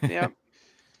 Yeah.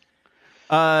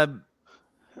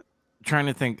 Trying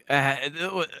to think.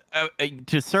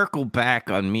 To circle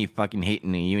back on me fucking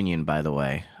hating the Union, by the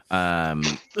way.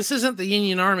 This isn't the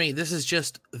Union Army. This is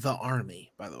just the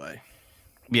Army, by the way.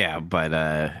 Yeah,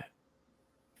 but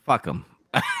fuck them.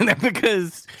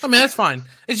 Because I mean that's fine.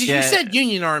 You said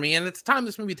Union Army, and at the time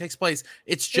this movie takes place,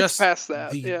 it's just past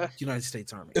that. The United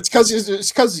States Army. It's because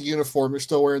the uniform. They're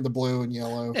still wearing the blue and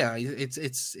yellow. Yeah,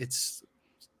 it's.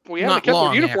 Well, yeah, they kept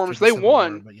their uniforms. They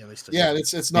won. But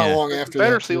it's not long after that.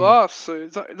 Confederacy lost, so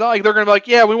it's not like they're going to be like,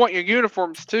 yeah, we want your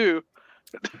uniforms too.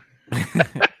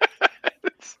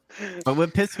 But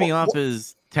what pissed me off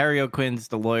is Terry O'Quinn's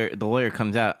the lawyer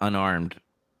comes out unarmed,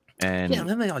 And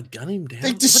then they like gun him down.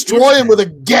 They destroy him with a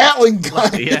Gatling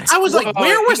gun. Yeah. I was like,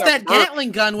 where was that burnt.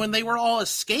 Gatling gun when they were all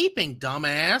escaping,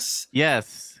 dumbass?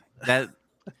 Yes, that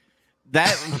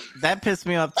pissed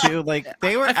me off too. Like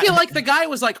they were. I feel like the guy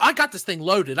was like, I got this thing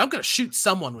loaded. I'm gonna shoot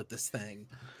someone with this thing.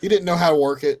 He didn't know how to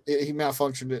work it. He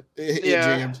malfunctioned it. It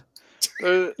jammed.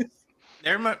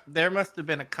 There must have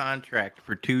been a contract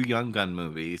for 2 Young Gun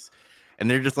movies, and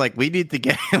they're just like, we need to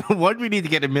get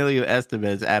Emilio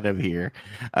Estevez out of here,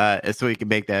 so he can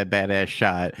make that badass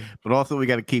shot. But also, we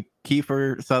got to keep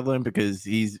Kiefer Sutherland because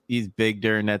he's big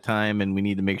during that time, and we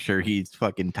need to make sure he's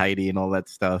fucking tidy and all that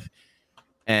stuff.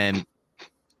 And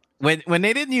when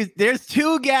they didn't use, there's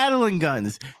 2 Gatling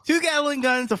guns,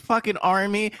 a fucking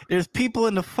army. There's people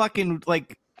in the fucking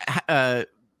like the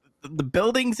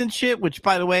buildings and shit. Which,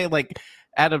 by the way, like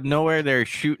out of nowhere, they're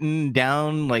shooting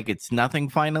down like it's nothing.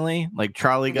 Finally, like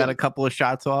Charlie got a couple of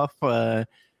shots off.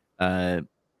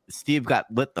 Steve got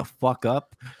lit the fuck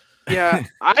up. Yeah,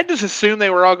 I just assumed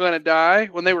they were all going to die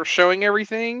when they were showing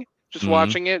everything. Just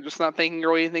watching it, just not thinking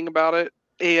really anything about it.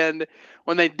 And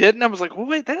when they didn't, I was like, well,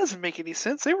 wait, that doesn't make any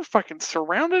sense. They were fucking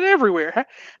surrounded everywhere.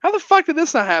 How the fuck did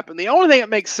this not happen? The only thing that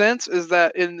makes sense is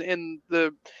that in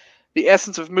the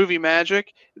essence of movie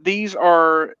magic, these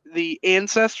are the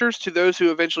ancestors to those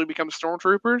who eventually become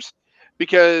stormtroopers,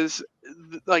 because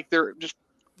like their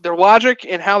logic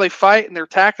and how they fight and their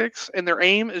tactics and their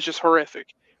aim is just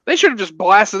horrific. They should have just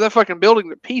blasted that fucking building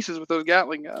to pieces with those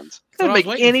Gatling guns. That doesn't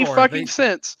make any fucking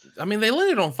sense. I mean, they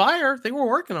lit it on fire. They were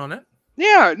working on it.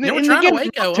 Yeah, they were trying to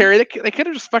Waco. They could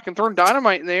have just fucking thrown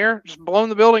dynamite in there, just blown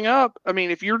the building up. I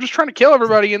mean, if you're just trying to kill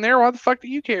everybody in there, why the fuck do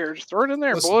you care? Just throw it in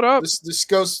there, blow it up. This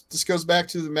goes back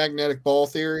to the magnetic ball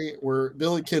theory, where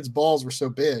Billy Kid's balls were so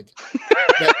big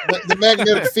that the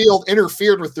magnetic field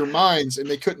interfered with their minds, and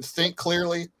they couldn't think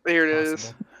clearly. There it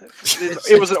is.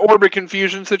 It was an orbit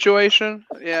confusion situation.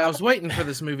 Yeah, I was waiting for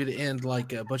this movie to end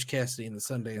like Butch Cassidy and the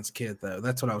Sundance Kid, though.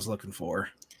 That's what I was looking for.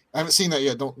 I haven't seen that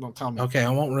yet. Don't tell me. Okay, I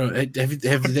won't ruin it.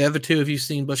 Have the other two of you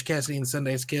seen Butch Cassidy and the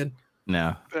Sundance Kid?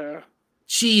 No.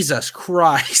 Jesus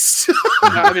Christ.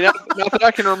 I mean, not that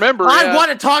I can remember. I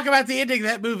want to talk about the ending of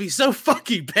that movie so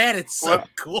fucking bad. It's so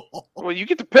cool. Well, you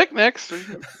get to pick next.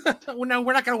 Well, no,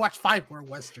 we're not going to watch 5 more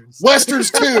Westerns.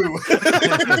 Westerns 2.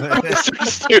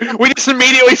 We just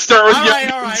immediately start with all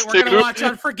right. We're going to watch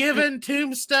Unforgiven,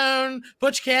 Tombstone,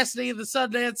 Butch Cassidy and the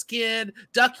Sundance Kid,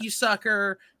 Duck You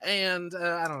Sucker, and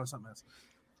I don't know, something else.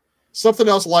 Something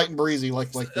else light and breezy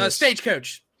like this.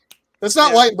 Stagecoach. That's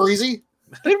not light and breezy.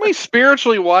 Didn't we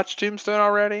spiritually watch Tombstone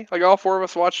already? Like all 4 of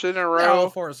us watched it in a row. Yeah, all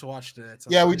 4 of us watched it.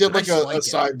 Yeah, we did like a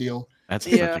side deal. That's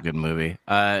such a good movie.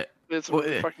 It's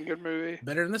a fucking good movie.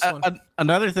 Better than this one.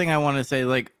 Another thing I want to say,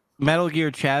 like Metal Gear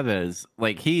Chavez,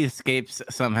 like he escapes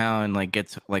somehow and like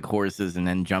gets like horses and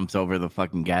then jumps over the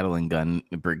fucking Gatling gun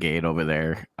brigade over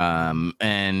there.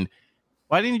 And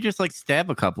why didn't you just like stab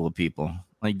a couple of people?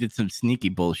 Like did some sneaky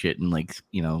bullshit and like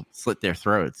slit their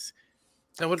throats.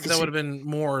 That would have been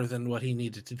more than what he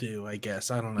needed to do, I guess.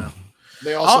 I don't know.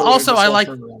 They also I like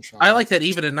that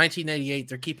even in 1988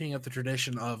 they're keeping up the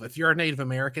tradition of if you're a Native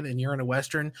American and you're in a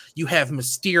Western, you have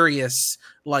mysterious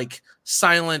like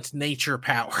silent nature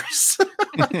powers.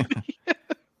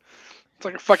 It's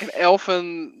like a fucking elf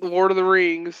in Lord of the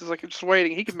Rings. It's like just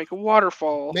waiting. He can make a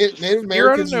waterfall. Native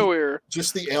Americans out of nowhere.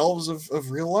 Just the elves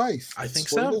of real life. I think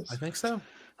so.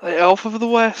 The elf of the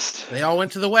West. They all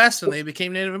went to the West and they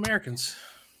became Native Americans.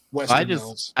 I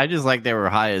just like they were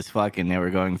high as fuck and they were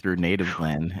going through native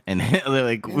land and they're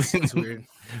like, it's weird.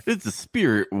 It's a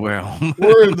spirit realm.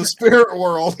 We're in the spirit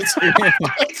world.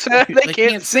 They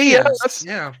can't see us.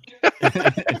 Yeah.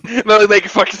 No, they can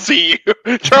fucking see you.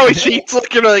 Charlie Sheen's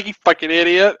looking like you fucking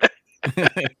idiot.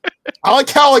 I like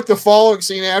how like the following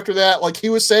scene after that, like he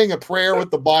was saying a prayer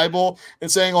with the Bible and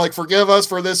saying like, forgive us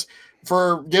for this,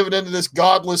 for giving into this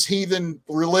godless heathen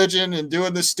religion and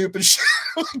doing this stupid shit.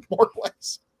 Like, more or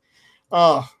less.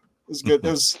 Oh, it was good.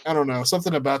 There was, I don't know,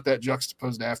 something about that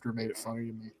juxtaposed after made it funny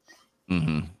to me.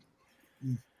 Mm-hmm.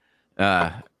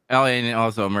 And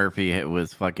also Murphy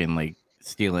was fucking like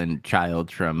stealing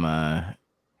child from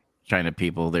China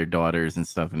people, their daughters and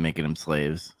stuff, and making them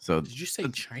slaves. So did you say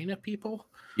China people?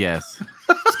 Yes.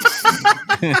 I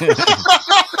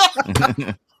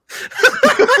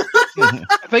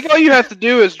think all you have to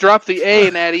do is drop the A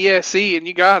and add ESE, and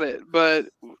you got it. But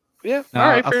yeah, all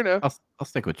right, fair enough. I'll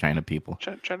stick with China people.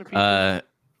 China people.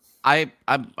 I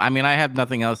mean, I have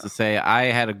nothing else to say. I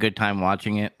had a good time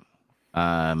watching it.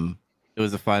 It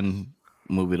was a fun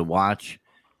movie to watch.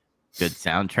 Good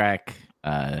soundtrack.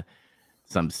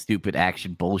 Some stupid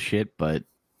action bullshit, but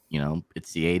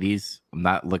it's the 80s. I'm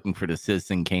not looking for the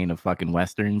Citizen Kane of fucking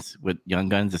westerns with Young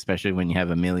Guns, especially when you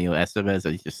have Emilio Estevez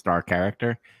as your star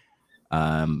character.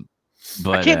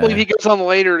 But I can't believe he goes on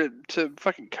later to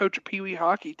fucking coach a Pee Wee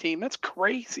hockey team. That's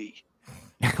crazy.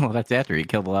 Well, that's after he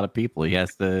killed a lot of people. He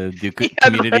has to do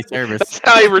community service. That's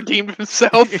how he redeemed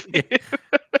himself. He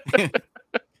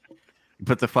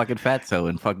puts a fucking fatso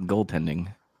in fucking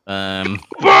goaltending.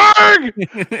 Berg!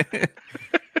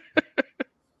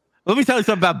 Let me tell you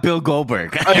something about Bill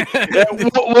Goldberg.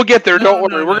 We'll get there. Don't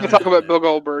worry. We're going to talk about Bill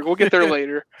Goldberg. We'll get there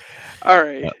later. All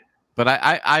right. But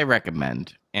I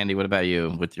recommend. Andy, what about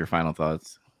you with your final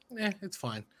thoughts? Yeah, it's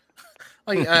fine.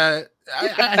 Like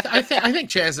I think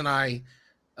Chaz and I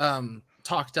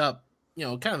talked up,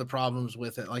 kind of the problems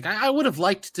with it. Like I would have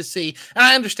liked to see, and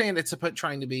I understand it's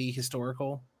trying to be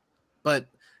historical, but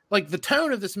like the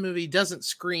tone of this movie doesn't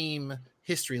scream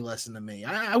history lesson to me.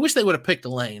 I wish they would have picked a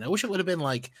lane. I wish it would have been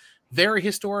like very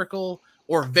historical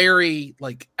or very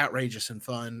like outrageous and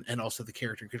fun, and also the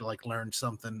character could have like learned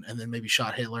something and then maybe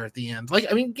shot Hitler at the end. Like,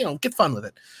 I mean, get fun with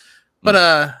it. But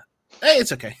hey,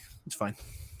 it's okay. It's fine.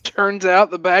 Turns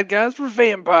out the bad guys were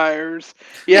vampires.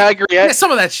 Yeah, I agree. Yeah,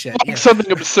 some of that shit. Yeah.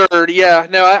 Something absurd. Yeah,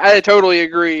 no, I totally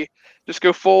agree. Just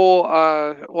go full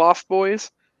Lost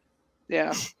Boys.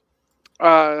 Yeah.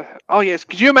 Oh yes.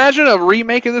 Could you imagine a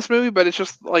remake of this movie, but it's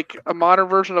just like a modern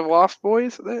version of Lost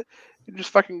Boys? That just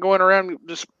fucking going around,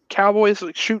 just cowboys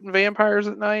like shooting vampires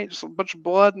at night, just a bunch of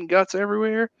blood and guts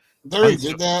everywhere. They already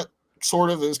did that.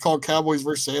 Sort of. It was called Cowboys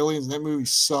vs. Aliens, and that movie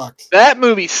sucked. That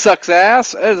movie sucks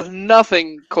ass. It is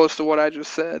nothing close to what I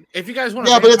just said. If you guys want,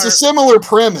 but it's a similar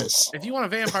premise. If you want a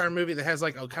vampire movie that has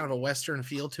like a kind of a western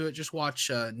feel to it, just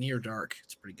watch Near Dark.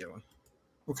 It's a pretty good one.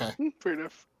 Okay, fair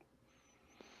enough.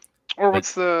 Or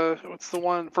what's the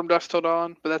one From Dusk Till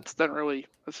Dawn? But that's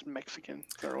Mexican.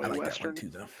 It's not really I like western. that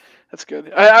one too, though. That's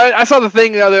good. I saw the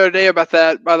thing the other day about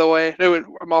that. By the way,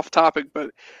 I'm off topic, but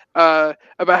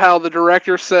about how the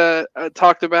director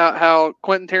talked about how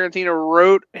Quentin Tarantino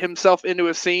wrote himself into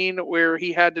a scene where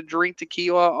he had to drink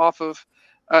tequila off of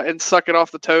and suck it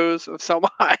off the toes of Selma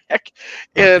Hayek,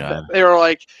 and they were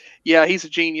like, "Yeah, he's a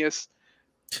genius."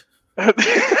 Yeah,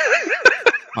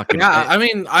 I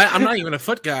mean, I'm not even a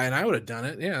foot guy, and I would have done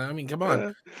it. Yeah, I mean, come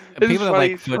on. People that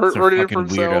like foots are fucking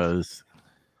weirdos.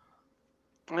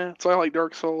 Yeah, that's why I like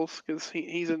Dark Souls, because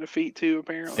he's into feet too,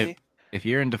 apparently. If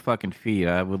you're into fucking feet,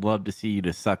 I would love to see you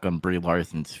to suck on Brie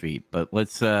Larson's feet. But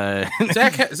let's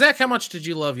Zach, how much did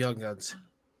you love Young Guns?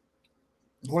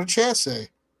 What did Chaz say?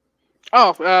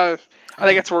 Oh, I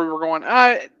think that's where we were going.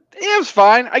 It was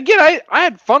fine. Again, I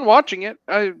had fun watching it.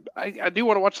 I do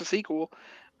want to watch the sequel.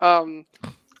 I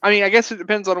mean, I guess it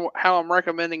depends on how I'm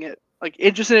recommending it. Like,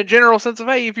 it just in a general sense of,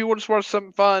 hey, if you want to watch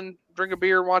something fun, drink a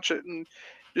beer and watch it, and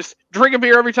just drink a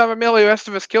beer every time Emilio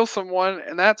Estevez kills someone,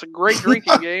 and that's a great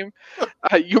drinking game.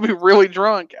 You'll be really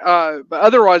drunk. But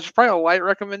otherwise, it's probably a light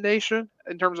recommendation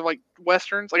in terms of like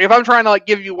westerns. Like, if I'm trying to like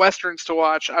give you westerns to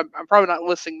watch, I'm probably not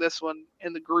listing this one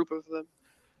in the group of them.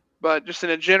 But just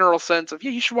in a general sense of, yeah,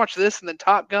 you should watch this, and then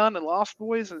Top Gun and Lost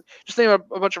Boys, and just name a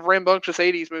bunch of rambunctious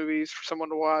 80s movies for someone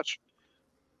to watch.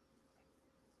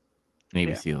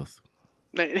 Navy SEALs.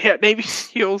 Yeah, Navy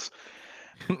SEAls.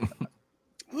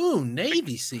 Ooh,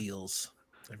 Navy SEAls.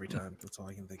 Every time. That's all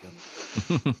I can think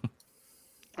of.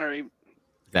 All right.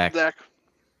 Zach.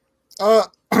 I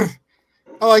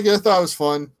like it. I thought it was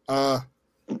fun.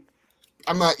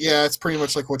 It's pretty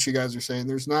much like what you guys are saying.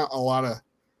 There's not a lot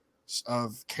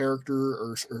of character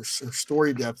or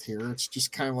story depth here. It's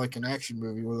just kind of like an action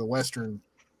movie with a Western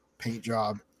paint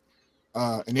job.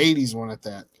 An 80s one at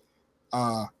that.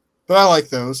 But I like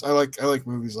those. I like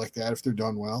movies like that if they're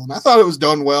done well. And I thought it was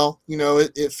done well.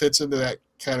 It fits into that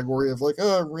category of like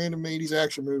a random 80s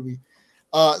action movie.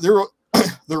 The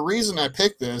reason I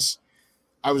picked this,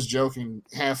 I was joking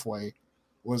halfway,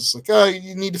 was like,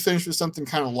 you need to finish with something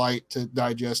kind of light to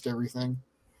digest everything.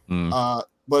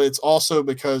 But it's also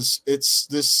because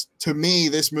to me,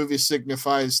 this movie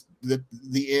signifies that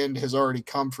the end has already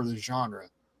come for the genre.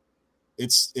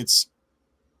 It's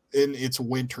in its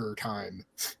winter time.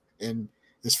 And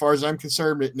as far as I'm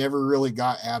concerned, it never really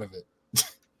got out of it.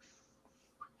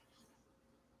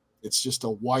 It's just a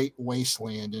white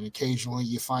wasteland, and occasionally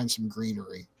you find some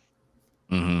greenery.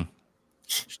 Mm-hmm.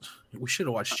 We should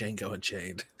have watched Django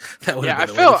Unchained. That would way have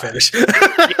been to finish. Wow.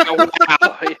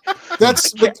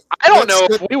 I don't know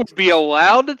if we would be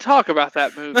allowed to talk about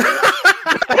that movie.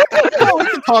 Well, we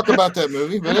can talk about that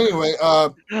movie, but anyway,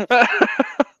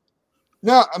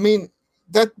 no, I mean,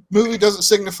 that movie doesn't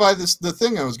signify the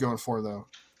thing I was going for, though.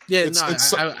 Yeah,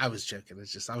 I was joking.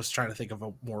 It's just I was trying to think of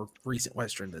a more recent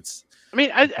Western that's. I mean,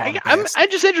 I'm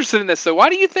just interested in this though. Why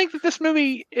do you think that this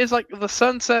movie is like the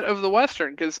sunset of the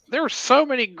Western? Because there were so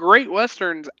many great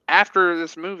Westerns after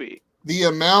this movie. The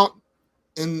amount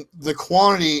and the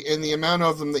quantity and the amount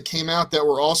of them that came out that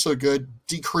were also good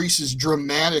decreases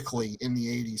dramatically in the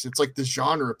 80s. It's like the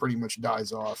genre pretty much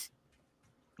dies off.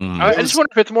 I just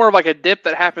wonder if it's more of like a dip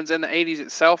that happens in the 80s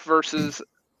itself versus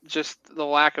just the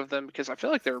lack of them, because I feel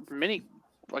like there are many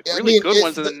really good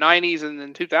ones in the 90s and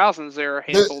then 2000s. There are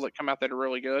a handful that come out that are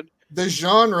really good. The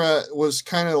genre was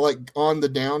kind of like on the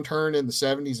downturn in the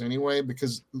 70s anyway,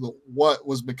 because what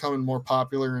was becoming more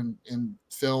popular in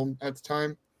film at the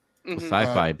time.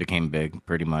 Sci-fi became big,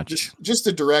 pretty much. Just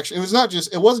the direction. It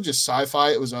wasn't just sci-fi.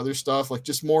 It was other stuff, like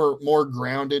just more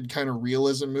grounded kind of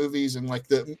realism movies, and like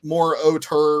the more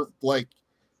auteur, like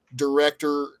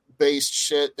director based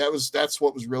shit. That's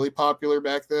what was really popular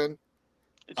back then.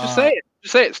 Just say it.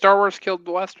 Just say it. Star Wars killed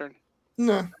the Western.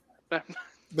 No. But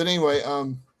anyway,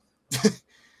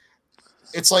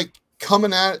 it's like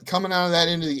coming out of that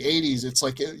into the 80s. It's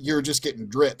like you're just getting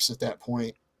drips at that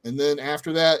point, and then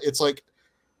after that, it's like.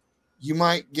 You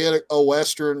might get a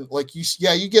Western, like you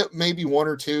get maybe one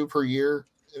or two per year,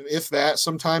 if that.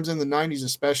 Sometimes in the 90s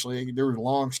especially, there were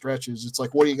long stretches. It's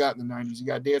like, what do you got in the 90s? You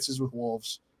got Dances with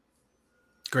Wolves.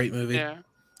 Great movie. Yeah.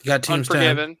 You got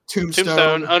Tombstone.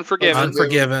 Tombstone,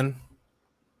 Unforgiven.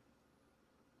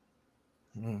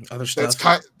 Other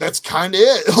stuff. That's kind of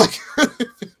it. Like,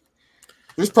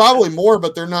 there's probably more,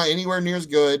 but they're not anywhere near as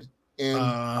good.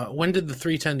 And when did the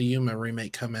 310 to Yuma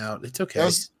remake come out? It's okay.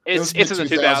 It's in the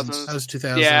 2000s. That was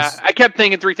 2000s. Yeah, I kept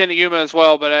thinking 310 to Yuma as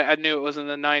well, but I knew it was in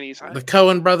the 90s. The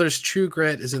Coen Brothers True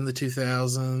Grit is in the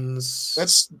 2000s.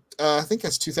 That's I think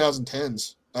that's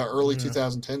 2010s, early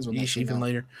 2010s. When even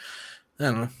later. I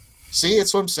don't know. See,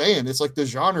 it's what I'm saying. It's like the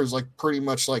genre is like pretty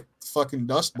much like fucking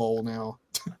Dust Bowl now.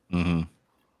 Mm-hmm.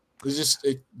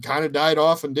 It kind of died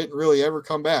off and didn't really ever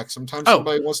come back. Sometimes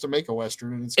somebody wants to make a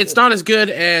Western, and it's not as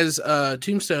good as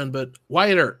Tombstone, but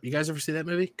Wyatt Earp. You guys ever see that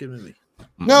movie? Good movie.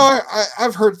 No,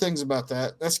 I've heard things about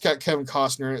that. That's got Kevin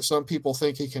Costner in it. Some people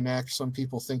think he can act. Some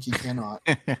people think he cannot.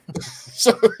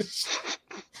 So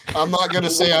I'm not going to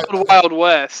say Wild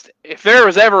West. If there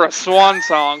was ever a swan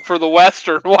song for the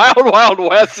Western, Wild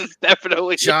West is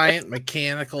definitely giant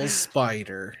mechanical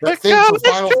spider. That thing from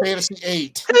Final Fantasy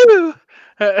VIII.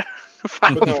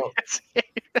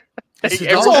 Is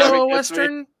Hidalgo a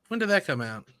Western? When did that come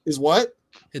out? Is what?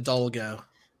 Hidalgo.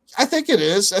 I think it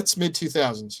is. That's mid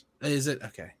 2000s. Is it?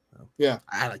 Okay. Well, yeah.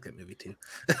 I like that movie too.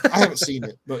 I haven't seen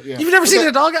it, but yeah. You've never seen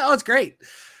Hidalgo? Oh, it's great.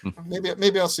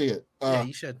 Maybe I'll see it. Yeah,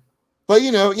 you should. But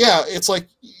it's like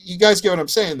you guys get what I'm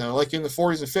saying though. Like in the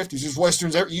 40s and 50s, there's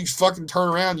westerns. You fucking turn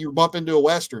around, you bump into a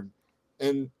western,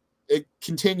 and it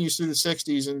continues through the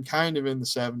 60s and kind of in the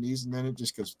 70s, and then it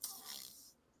just goes.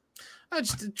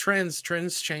 Just trends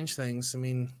change things. I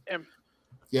mean,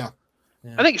 yeah.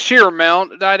 I think sheer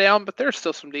amount died down, but there's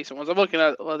still some decent ones. I'm looking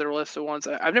at other lists of ones.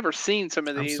 I've never seen some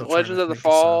of these. Legends of the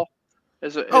Fall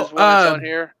is one that's on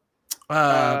here.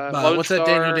 What's that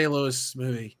Daniel Day-Lewis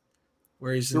movie?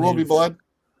 Where he's There Will Be Blood?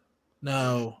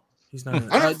 No, he's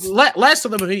not. Last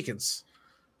of the Mohicans.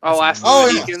 Last of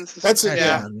the Mohicans. Yeah. That's it.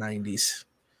 Yeah, 90s.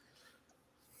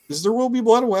 Is There Will Be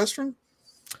Blood a Western?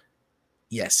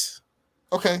 Yes.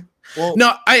 Okay. Well,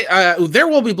 no, There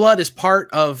Will Be Blood is part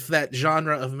of that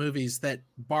genre of movies that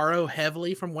borrow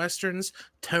heavily from Westerns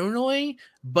tonally,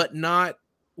 but not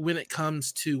when it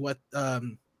comes to what,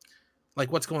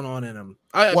 what's going on in them.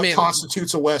 What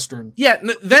constitutes a Western? Yeah,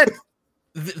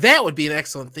 that would be an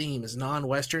excellent theme as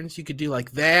non-Westerns. You could do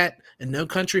like that and No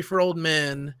Country for Old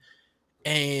Men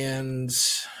and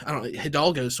I don't know,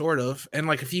 Hidalgo sort of, and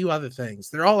like a few other things.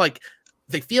 They're all like,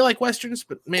 they feel like Westerns,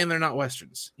 but man, they're not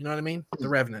Westerns. You know what I mean? The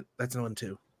Revenant, that's one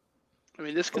too. I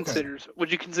mean,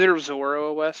 would you consider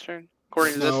Zorro a Western?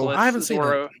 According to this list, I haven't seen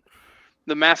Zorro.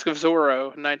 The Mask of Zorro,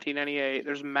 1998.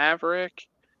 There's Maverick,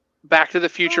 Back to the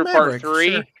Future Part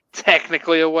 3, sure.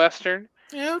 Technically a Western.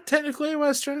 Yeah, technically a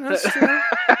Western. That's true.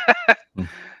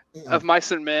 Of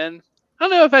Mice and Men. I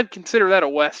don't know if I'd consider that a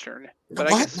Western.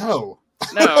 But what? I guess,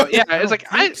 no, yeah, it's like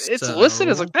it's listed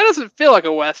as like that doesn't feel like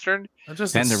a Western. That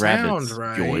doesn't sound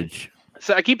right. George.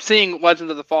 So I keep seeing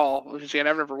Legend of the Fall, which again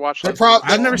I've never watched.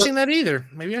 I've never seen that either.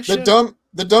 Maybe I should.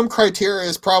 The dumb criteria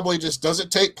is probably just, does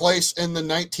it take place in the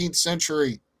 19th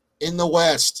century in the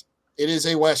West? It is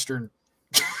a Western.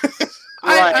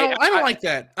 I don't like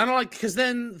that. I don't like, because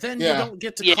then you don't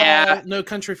get to call No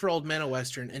Country for Old Men a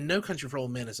Western, and No Country for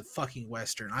Old Men is a fucking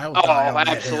Western. I will die on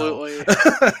absolutely.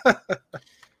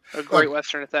 A great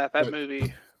Western at that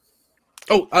movie.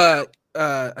 Oh,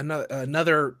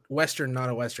 another Western, not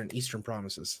a Western, Eastern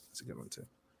Promises. It's a good one too.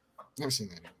 Never seen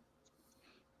that.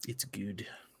 It's good.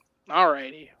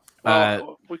 Alrighty.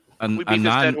 Well, we beat this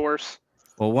dead horse.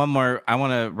 Well, one more. I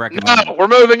want to recommend. No, we're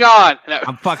moving on. No.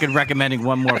 I'm fucking recommending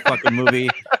one more fucking movie.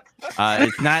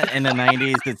 It's not in the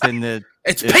 90s.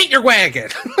 It's Paint Your Wagon.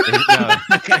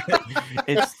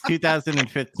 It's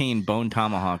 2015 Bone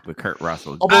Tomahawk with Kurt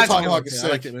Russell. Oh, Bone Tomahawk is I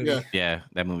sick. like that movie. Yeah,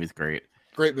 that movie's great.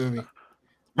 Great movie.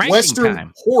 Ranking Western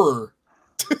time. horror.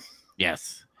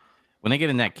 Yes. When they get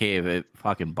in that cave, it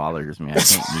fucking bothers me. I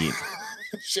can't eat.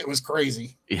 Shit was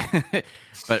crazy.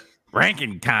 But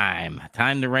ranking time.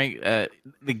 Time to rank.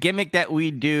 The gimmick that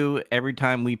we do every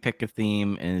time we pick a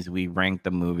theme is we rank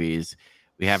the movies.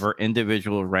 We have our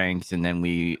individual ranks, and then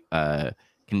we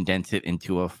condense it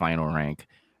into a final rank.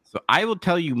 So I will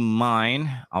tell you mine.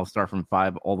 I'll start from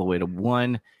 5 all the way to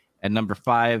 1. At number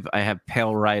 5, I have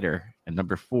Pale Rider. At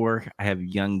number 4, I have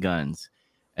Young Guns.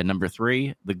 At number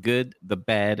 3, The Good, the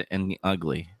Bad, and the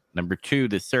Ugly. Number 2,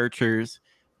 The Searchers.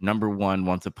 Number 1,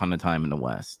 Once Upon a Time in the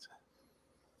West.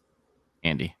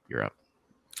 Andy, you're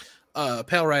up.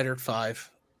 Pale Rider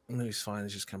 5. Movie's fine.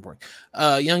 It's just kind of boring.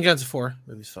 Young Guns 4.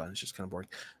 Movie's fine. It's just kind of boring.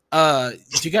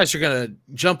 You guys are gonna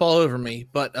jump all over me,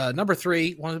 but number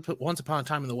 3, Once Upon a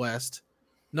Time in the West.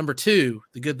 Number 2,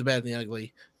 The Good, the Bad, and the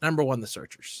Ugly. Number 1, The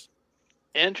Searchers.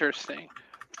 Interesting.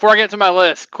 Before I get to my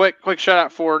list, quick shout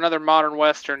out for another modern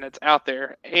Western that's out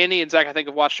there. Andy and Zach, I think,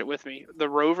 have watched it with me. The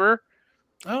Rover.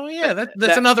 Oh yeah,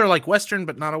 that's another like Western,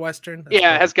 but not a Western. That's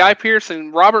yeah, cool. It has Guy Pearce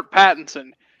and Robert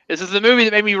Pattinson. This is the movie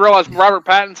that made me realize Robert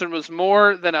Pattinson was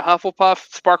more than a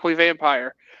Hufflepuff sparkly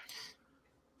vampire.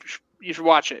 You should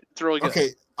watch it. It's really good. Okay,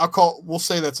 we'll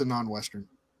say that's a non-Western.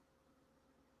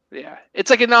 Yeah, it's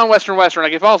like a non-Western Western.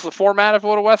 Like it follows the format of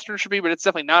what a Western should be, but it's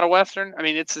definitely not a Western. I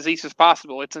mean, it's as east as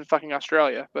possible. It's in fucking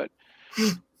Australia, but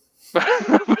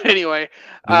anyway.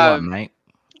 Mate.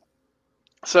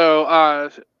 So,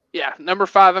 yeah, number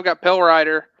 5, I've got Pale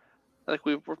Rider. I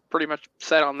think we're pretty much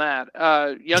set on that.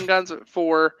 Young Guns at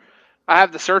 4. I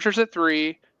have The Searchers at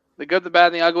 3. The Good, the Bad,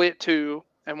 and the Ugly at 2.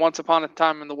 And Once Upon a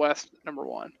Time in the West, number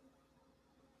 1.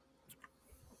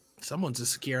 Someone's a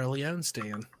Sierra Leone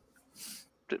stan.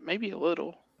 Maybe a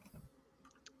little.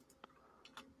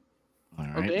 All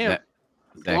right. Oh, damn.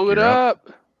 Zach, Blow it you're up.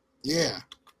 Yeah.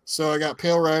 So I got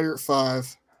Pale Rider at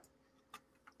 5.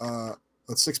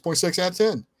 That's 6.6 out of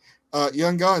 10.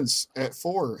 Young Guns at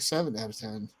 4, 7 out of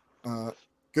 10.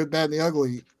 Good, Bad, and the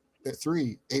Ugly at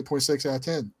 3, 8.6 out of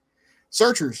 10.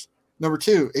 Searchers, number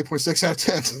 2, 8.6 out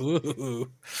of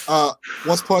 10.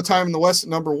 Once Upon a Time in the West at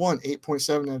number 1,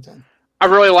 8.7 out of 10. I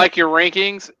really like your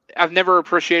rankings. I've never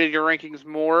appreciated your rankings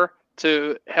more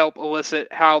to help elicit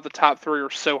how the top 3 are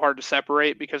so hard to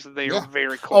separate because they are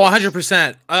very close. Oh,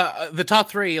 100%. The top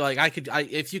 3, like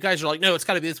if you guys are like, no, it's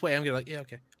got to be this way, I'm gonna be like, yeah,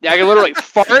 okay. Yeah, I could literally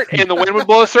fart and the wind would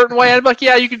blow a certain way. I'd be like,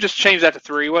 yeah, you can just change that to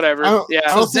 3, whatever.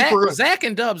 So Zach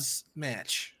and Dubs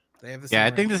match. They have the same I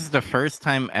think this is the first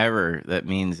time ever that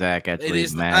me and Zach actually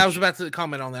matched. I was about to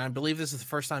comment on that. I believe this is the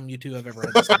first time you two have ever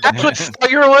had this. I actually saw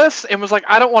your list and was like,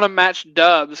 I don't want to match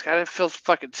Dubs. It feels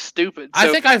fucking stupid. So,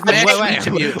 I think I've matched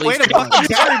you at least. Wait a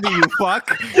minute, you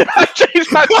fuck. I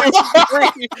changed my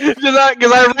 2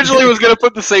 because I originally was going to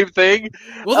put the same thing.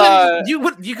 Well,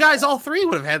 then you guys all 3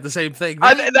 would have had the same thing.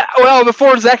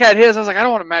 Before Zach had his, I was like, I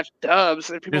don't want to match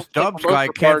Dubs. And This Dubs guy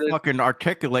can't fucking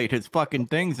articulate his fucking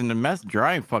things in the messenger.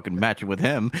 I ain't fucking matching with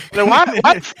him. Now,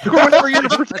 whenever you're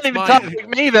pretending to talk like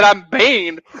me that I'm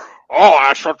Bane,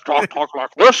 I should talk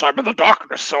like this. I'm in the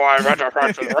darkness, so I read it.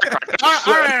 All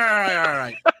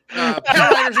right.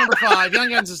 Pale Rider's number 5. Young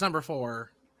Guns is number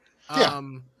 4.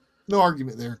 No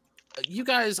argument there. You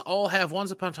guys all have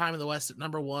Once Upon a Time in the West at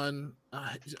number 1.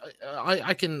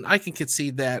 I can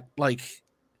concede that. Like,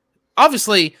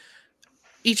 obviously,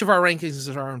 each of our rankings is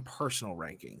our own personal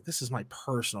ranking. This is my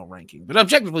personal ranking, but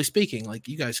objectively speaking, like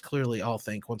you guys clearly all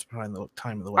think Once Upon a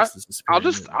Time in the West is the superior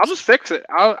movie. I'll just fix it.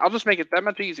 I'll just make it that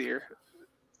much easier.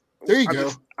 There you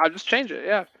go. I'll just change it.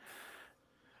 Yeah.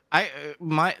 I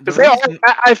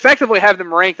effectively have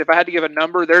them ranked. If I had to give a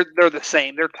number, they're the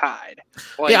same. They're tied.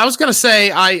 Like, I was gonna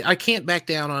say I can't back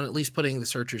down on at least putting The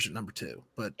Searchers at number 2.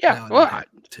 But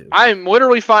I'm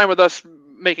literally fine with us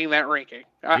making that ranking.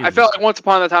 I felt like Once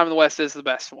Upon a Time in the West is the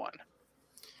best one.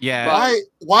 Yeah.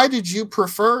 Why did you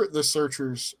prefer The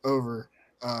Searchers over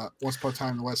Once Upon a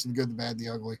Time in the West and The Good, the Bad, the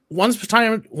Ugly? Once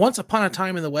Upon a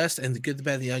Time in the West and The Good, the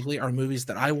Bad, the Ugly are movies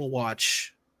that I will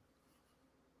watch.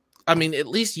 I mean, at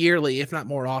least yearly, if not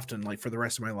more often, like for the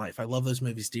rest of my life. I love those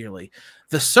movies dearly.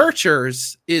 The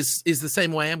Searchers is the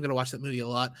same way. I'm going to watch that movie a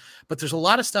lot, but there's a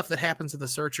lot of stuff that happens in The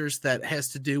Searchers that has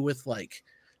to do with like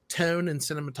tone and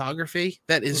cinematography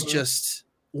that is just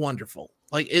wonderful.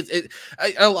 Like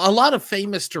a lot of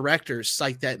famous directors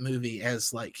cite that movie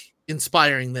as like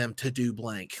inspiring them to do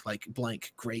blank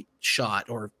great shot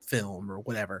or film or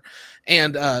whatever.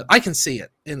 And I can see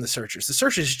it in The Searchers. The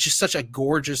Searchers is just such a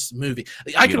gorgeous movie.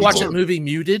 I could watch that movie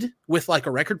muted with like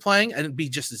a record playing and be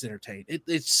just as entertained.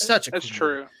 It's such a That's cool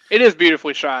true. movie. It is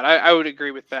beautifully shot. I would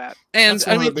agree with that. And that's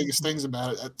one of the biggest things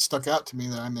about it that stuck out to me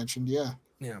that I mentioned.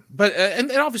 Yeah, but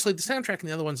and obviously the soundtrack and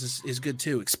the other ones is good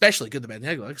too, especially Good, the Bad, and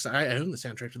the Ugly. Because I own the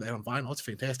soundtrack to that on vinyl; it's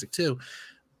fantastic too.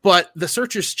 But The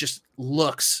Searchers just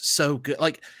looks so good,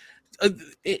 like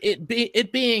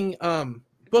it being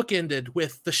bookended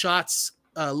with the shots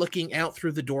looking out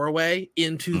through the doorway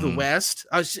into the west.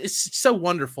 It's so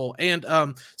wonderful, and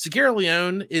Segura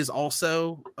Leone is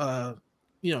also a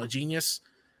genius,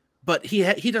 but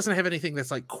he doesn't have anything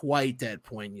that's like quite that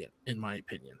poignant, in my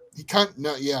opinion. He can't.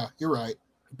 No, yeah, you're right.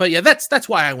 But yeah, that's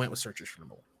why I went with Searchers for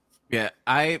number one. Yeah,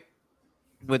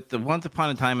 with the Once Upon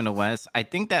a Time in the West, I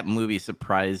think that movie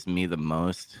surprised me the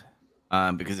most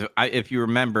because if you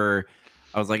remember,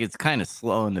 I was like, it's kind of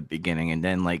slow in the beginning, and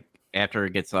then like after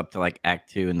it gets up to like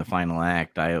Act 2 in the final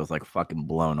act, I was like fucking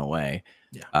blown away.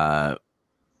 Yeah,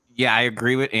 yeah, I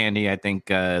agree with Andy. I think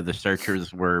The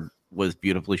Searchers was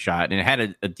beautifully shot, and it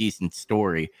had a decent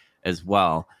story as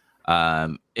well.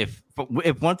 If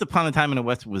Once Upon a Time in the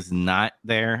West was not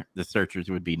there, The Searchers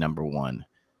would be number one.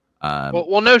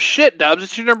 Well, no shit, Dubs.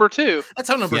 It's your number 2. that's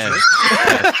how number yes.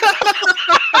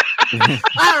 3.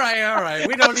 All right.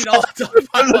 We don't need all the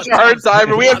time. It's a hard time,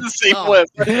 but we have the same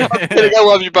list. I'm kidding. I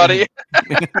love you, buddy.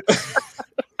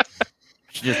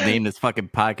 Should just name this fucking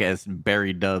podcast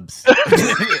Barry Dubs.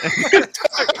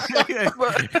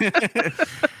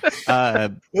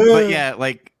 But yeah,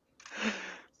 like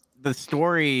the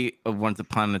story of Once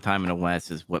Upon a Time in the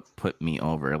West is what put me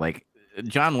over. Like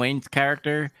John Wayne's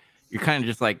character, you're kind of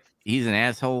just like, he's an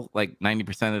asshole like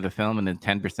 90% of the film, and then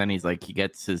 10% he's like, he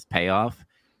gets his payoff.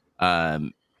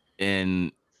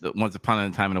 In Once Upon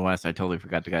a Time in the West, I totally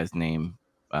forgot the guy's name.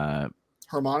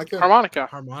 Harmonica. Yeah, Harmonica.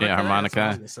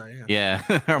 Yeah,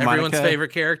 Harmonica. Everyone's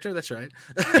favorite character. That's right.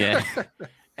 Yeah,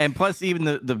 and plus even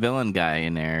the villain guy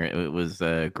in there, it was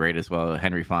great as well,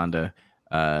 Henry Fonda.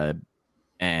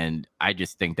 And I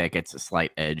just think that gets a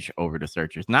slight edge over The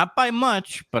Searchers, not by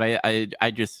much, but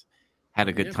I just had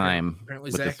a good time. Apparently,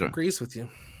 Zach agrees with you.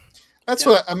 That's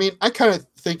what I mean. I kind of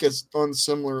think it's on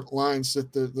similar lines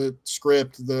that the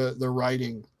script, the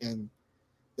writing in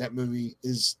that movie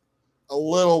is a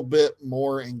little bit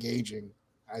more engaging.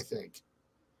 I think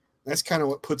that's kind of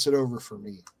what puts it over for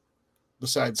me.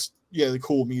 Besides, the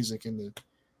cool music and the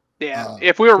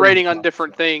if we were rating on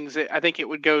different things, I think it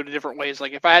would go to different ways.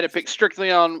 Like if I had to pick strictly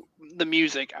on the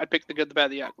music, I'd pick The Good, the Bad,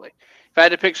 the Ugly. If I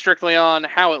had to pick strictly on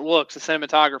how it looks, the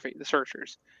cinematography, The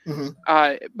Searchers.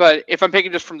 But if I'm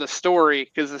picking just from the story,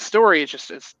 because the story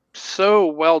is so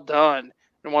well done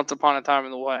in Once Upon a Time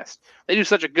in the West. They do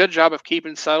such a good job of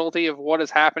keeping subtlety of what is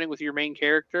happening with your main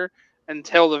character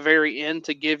until the very end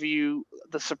to give you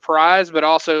the surprise, but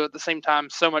also at the same time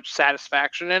so much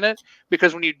satisfaction in it,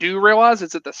 because when you do realize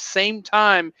it's at the same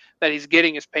time that he's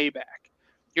getting his payback.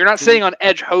 You're not sitting on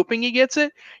edge hoping he gets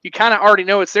it. You kind of already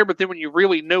know it's there, but then when you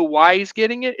really know why he's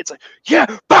getting it, it's like, yeah,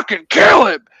 fucking kill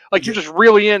him. Like you're just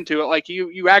really into it. Like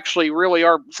you actually really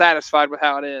are satisfied with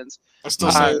how it ends. I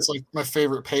still say it's like my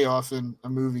favorite payoff in a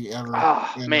movie ever.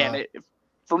 Oh, man.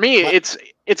 For me, it's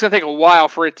going to take a while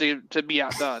for it to be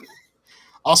outdone.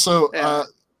 Also,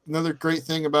 another great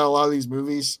thing about a lot of these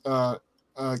movies,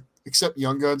 except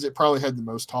Young Guns, it probably had the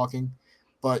most talking.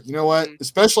 But you know what?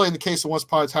 Especially in the case of Once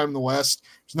Upon a Time in the West,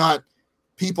 it's not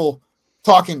people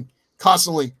talking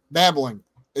constantly, babbling.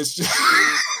 It's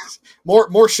just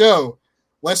more show,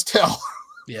 less tell.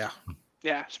 Yeah.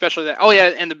 Yeah, especially that. Oh,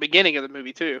 yeah, and the beginning of the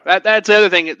movie, too. That's the other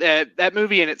thing. That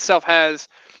movie in itself has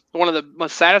one of the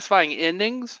most satisfying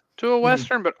endings to a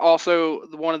Western, but also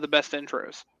one of the best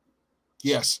intros.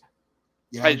 Yes.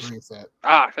 Yeah, I agree with that.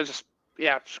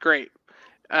 It's great.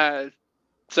 Again,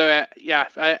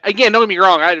 don't get me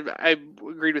wrong. I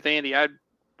agreed with Andy. I'd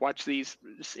watch these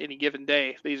any given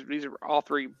day. These are all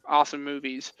 3 awesome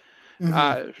movies.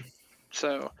 The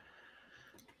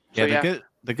Good,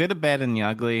 the Bad, and the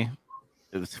Ugly,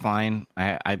 it was fine.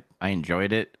 I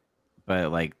enjoyed it,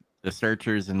 but like The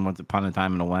Searchers and Once Upon a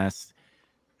Time in the West,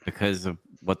 because of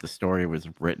what the story was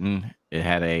written, it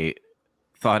had a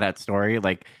thought out story.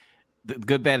 Like The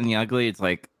Good, Bad, and the Ugly, it's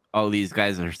like, oh, these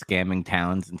guys are scamming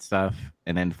towns and stuff,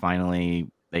 and then finally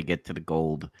they get to the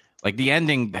gold. Like the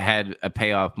ending had a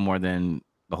payoff more than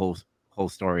the whole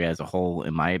story as a whole,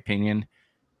 in my opinion.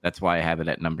 That's why I have it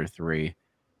at number 3.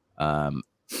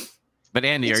 But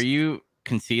Andy, are you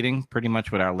conceding pretty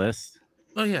much with our list?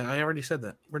 Oh yeah, I already said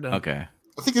that. We're done. Okay.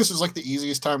 I think this is like the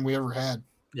easiest time we ever had.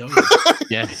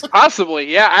 Yes.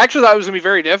 Possibly, yeah. I actually thought it was gonna be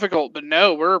very difficult, but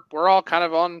no, we're all kind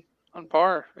of on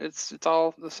par. It's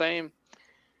all the same.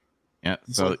 Yeah.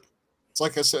 It's So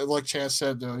like I said, like Chaz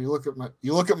said, though, you look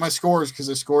at my scores because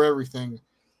I score everything.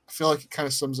 I feel like it kind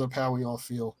of sums up how we all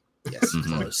feel. Yes,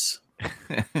 Mhm. close.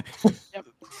 Yep.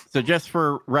 So just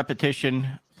for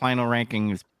repetition, final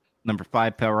ranking is number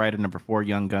 5, Pale Rider, number 4,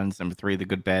 Young Guns, number 3, The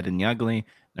Good, Bad, and the Ugly,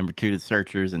 number 2, The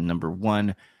Searchers, and number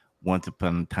 1, Once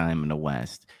Upon a Time in the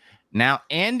West. Now,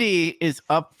 Andy is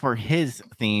up for his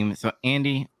theme. So,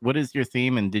 Andy, what is your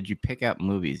theme, and did you pick out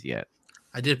movies yet?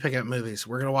 I did pick out movies.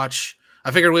 We're gonna watch.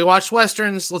 I figured we watched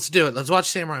westerns. Let's do it. Let's watch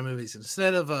samurai movies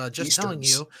instead of just Easterns. telling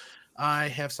you. I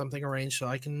have something arranged so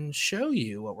I can show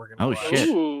you what we're gonna. Oh, watch. shit.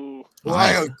 Ooh. Well, I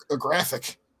have a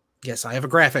graphic. Yes, I have a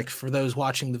graphic for those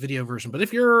watching the video version. But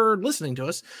if you're listening to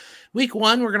us, week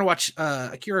 1, we're gonna watch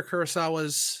Akira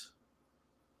Kurosawa's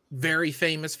very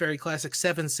famous, very classic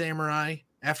Seven Samurai.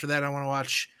 After that, I want to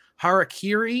watch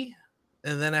Harakiri,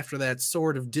 and then after that,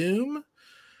 Sword of Doom.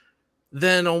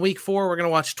 Then on week 4, we're going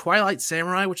to watch Twilight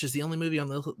Samurai, which is the only movie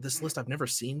on this list I've never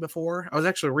seen before. I was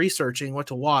actually researching what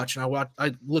to watch, and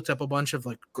I looked up a bunch of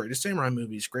like greatest samurai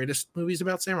movies, greatest movies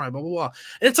about samurai, blah, blah, blah.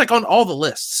 And it's like on all the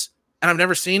lists, and I've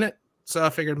never seen it, so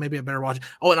I figured maybe I better watch it.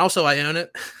 Oh, and also I own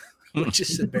it, which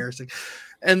is embarrassing.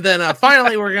 And then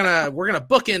finally, we're gonna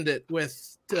bookend it with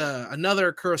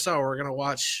another Kurosawa. We're gonna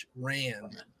watch Ran.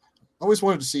 I always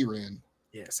wanted to see Ran.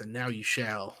 Yes, and now you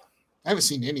shall. I haven't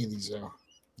seen any of these though.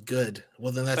 Good.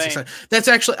 Well, then that's Same. exciting. That's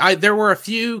actually there were a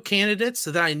few candidates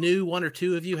that I knew 1 or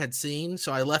 2 of you had seen,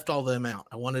 so I left all them out.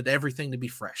 I wanted everything to be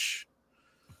fresh.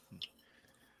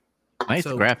 Nice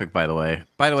So- graphic, by the way.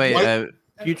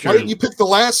 Future. Why didn't you pick the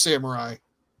last samurai?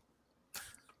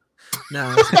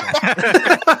 No, it's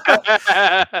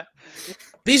okay.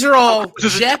 These are all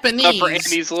This is Japanese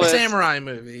Andy's list. samurai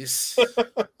movies.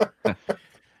 All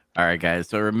right, guys.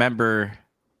 So remember,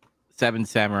 Seven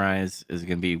Samurais is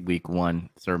going to be week 1.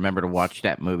 So remember to watch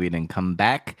that movie, then come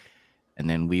back, and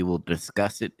then we will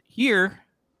discuss it here.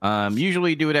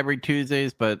 Usually do it every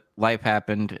Tuesdays, but life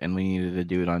happened, and we needed to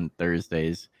do it on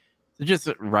Thursdays. So just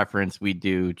a reference, we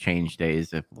do change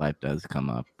days if life does come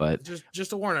up. But just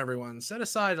to warn everyone, set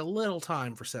aside a little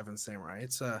time for Seven Samurai.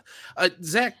 It's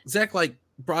Zach like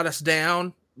brought us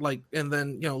down, like, and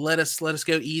then let us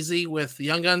go easy with the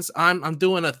Young Guns. I'm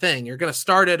doing a thing. You're gonna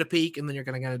start at a peak, and then you're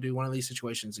gonna do one of these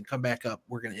situations and come back up.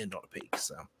 We're gonna end on a peak.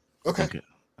 So Okay.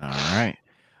 all right.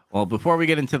 Well, before we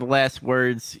get into the last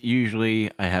words,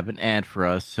 usually I have an ad for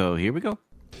us. So here we go.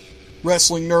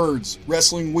 Wrestling nerds,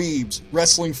 wrestling weebs,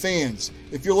 wrestling fans.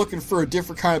 If you're looking for a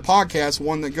different kind of podcast,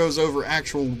 one that goes over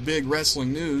actual big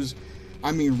wrestling news,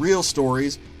 I mean real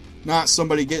stories, not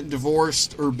somebody getting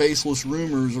divorced or baseless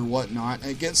rumors or whatnot,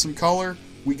 and get some color,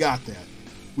 we got that.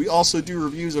 We also do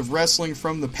reviews of wrestling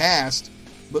from the past,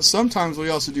 but sometimes we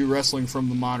also do wrestling from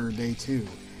the modern day too,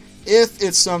 if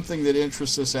it's something that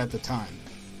interests us at the time.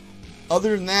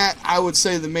 Other than that, I would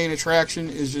say the main attraction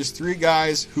is just 3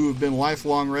 guys who have been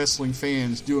lifelong wrestling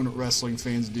fans doing what wrestling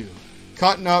fans do.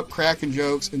 Cutting up, cracking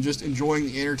jokes, and just enjoying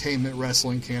the entertainment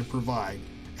wrestling can provide.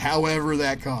 However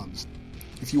that comes.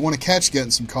 If you want to catch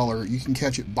Getting Some Color, you can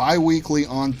catch it bi-weekly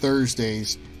on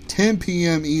Thursdays, 10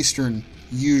 p.m. Eastern,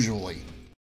 usually.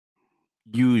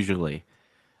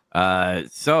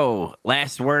 So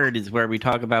last word is where we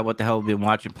talk about what the hell we've been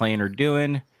watching, playing, or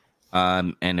doing.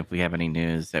 And if we have any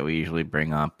news that we usually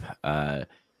bring up. I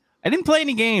didn't play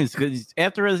any games because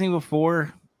after Resident Evil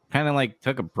 4, kind of like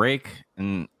took a break,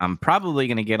 and I'm probably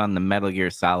going to get on the Metal Gear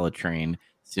Solid train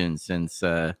soon, since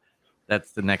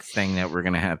that's the next thing that we're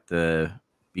going to have to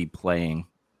be playing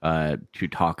to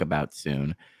talk about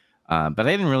soon. But I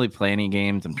didn't really play any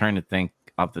games. I'm trying to think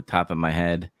off the top of my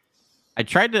head. I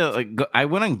tried to I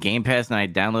went on Game Pass and I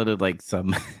downloaded like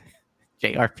some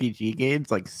JRPG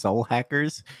games like Soul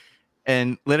Hackers.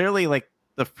 And literally, like,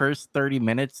 the first 30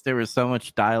 minutes, there was so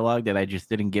much dialogue that I just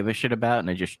didn't give a shit about, and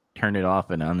I just turned it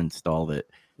off and uninstalled it.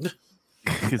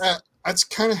 That's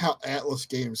kind of how Atlas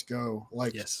games go.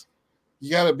 Like, yes,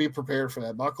 you got to be prepared for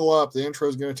that. Buckle up. The intro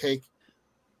is going to take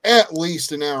at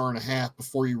least an hour and a half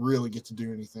before you really get to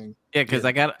do anything. Yeah, because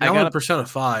I got Persona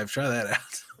 5. Try that out.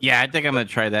 Yeah, I think I'm gonna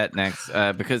try that next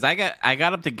because I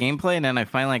got up to gameplay and then I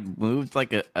finally like moved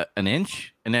like an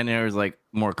inch and then there was like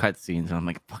more cutscenes and I'm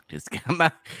like, fuck this game.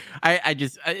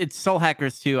 It's Soul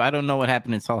Hackers 2. I don't know what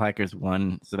happened in Soul Hackers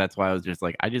 1, so that's why I was just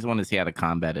like, I just want to see how the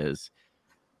combat is.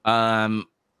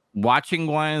 Watching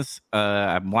wise,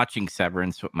 I'm watching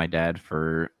Severance with my dad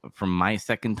from my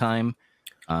second time.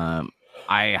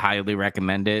 I highly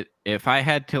recommend it. If I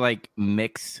had to like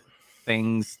mix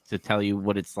things to tell you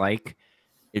what it's like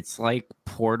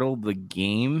Portal the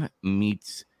game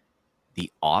meets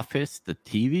The Office the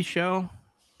TV show,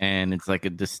 and it's like a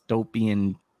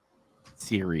dystopian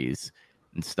series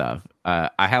and stuff. I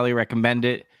highly recommend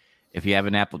it. If you have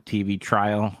an Apple TV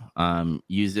trial,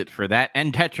 use it for that,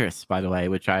 and Tetris, by the way,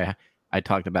 which I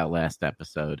talked about last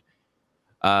episode.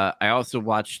 I also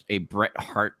watched a Bret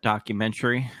Hart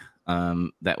documentary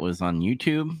that was on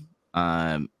YouTube.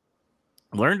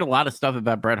 Learned a lot of stuff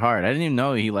about Bret Hart. I didn't even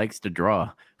know he likes to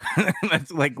draw.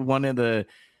 That's like one of the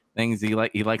things he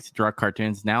likes to draw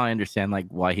cartoons. Now I understand like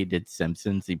why he did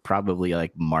Simpsons. He probably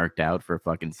like marked out for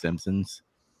fucking Simpsons.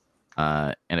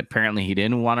 And apparently he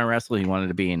didn't want to wrestle. He wanted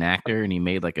to be an actor, and he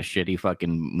made like a shitty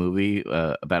fucking movie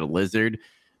about a lizard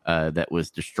that was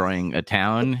destroying a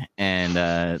town, and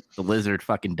the lizard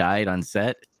fucking died on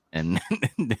set, and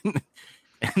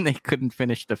and they couldn't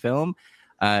finish the film.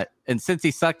 And since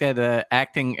he sucked at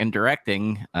acting and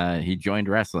directing, he joined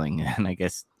wrestling, and I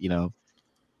guess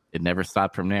it never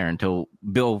stopped from there until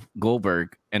Bill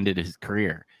Goldberg ended his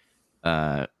career.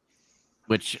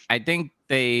 Which I think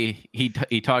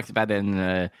he talks about it in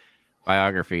the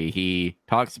biography. He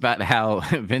talks about how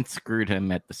Vince screwed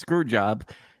him at the screw job,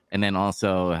 and then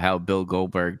also how Bill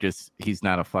Goldberg he's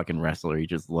not a fucking wrestler. He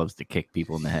just loves to kick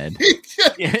people in the head.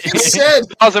 He said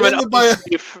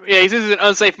he's an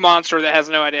unsafe monster that has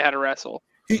no idea how to wrestle.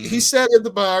 He said in the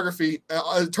biography,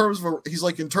 in terms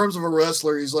of a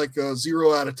wrestler, he's like a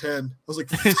 0 out of 10. I was like,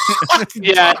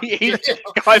 yeah, he's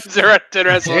 0 out of 10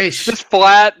 wrestler. Just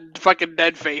flat, fucking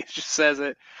dead face. Just says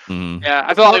it. Mm-hmm. Yeah,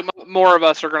 I feel like more of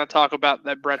us are going to talk about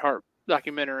that Bret Hart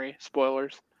documentary.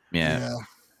 Spoilers. Yeah.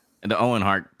 And the Owen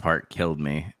Hart part killed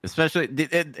me. Especially,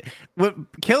 what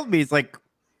killed me is like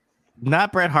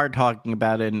not Bret Hart talking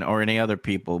about it or any other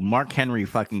people. Mark Henry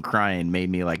fucking crying made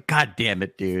me like, God damn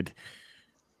it, dude.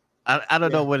 I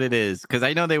don't know what it is, because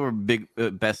I know they were big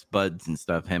best buds and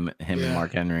stuff. Him and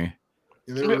Mark Henry.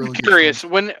 Yeah, really I'm curious.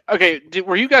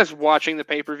 Were you guys watching the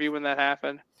pay-per-view when that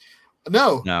happened?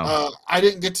 No. I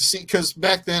didn't get to see, because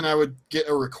back then I would get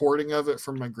a recording of it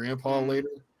from my grandpa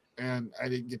later, and I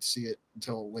didn't get to see it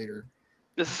until later.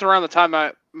 This is around the time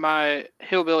my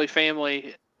hillbilly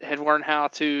family had learned how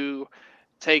to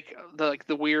take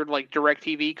the weird like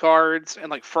DirecTV cards and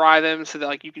like fry them so that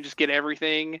like you can just get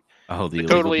everything. Oh,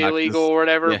 totally illegal or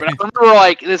whatever. Yeah. But I remember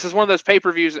like this is one of those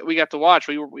pay-per-views that we got to watch.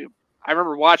 I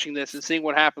remember watching this and seeing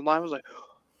what happened live. I was like,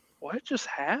 what just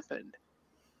happened?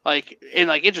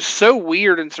 It's just so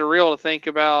weird and surreal to think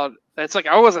about. It's like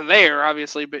I wasn't there,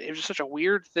 obviously, but it was just such a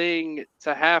weird thing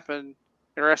to happen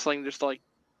in wrestling, just like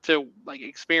to like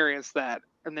experience that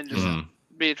and then just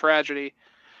be a tragedy.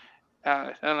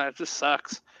 I don't know, it just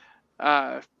sucks.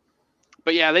 But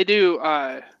yeah, they do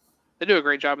a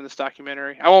great job in this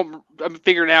documentary. I'm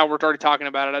figuring out we're already talking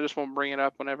about it. I just won't bring it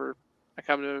up whenever I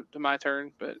come to my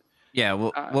turn. But yeah,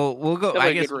 we'll go.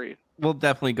 I guess read. We'll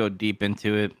definitely go deep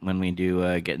into it when we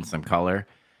do get in some color.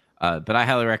 But I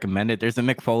highly recommend it. There's a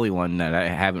Mick Foley one that I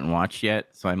haven't watched yet,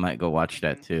 so I might go watch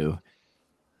that too.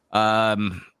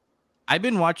 I've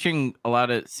been watching a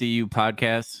lot of CU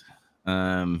podcasts,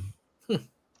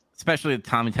 especially the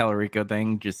Tommy Tallarico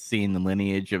thing, just seeing the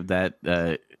lineage of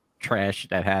that trash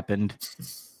that happened.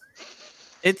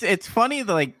 It's funny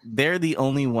that like they're the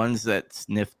only ones that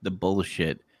sniff the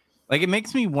bullshit. Like it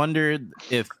makes me wonder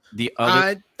if the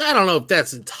other I don't know if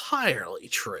that's entirely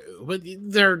true, but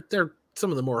they're some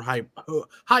of the more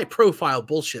high profile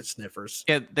bullshit sniffers.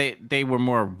 Yeah, they were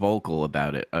more vocal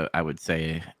about it, I would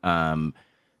say.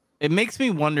 It makes me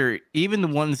wonder, even the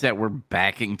ones that were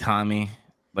backing Tommy,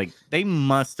 like they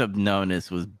must have known this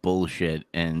was bullshit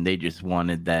and they just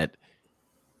wanted that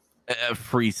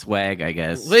free swag, I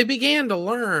guess. They began to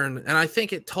learn, and I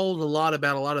think it told a lot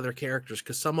about a lot of their characters,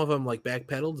 because some of them like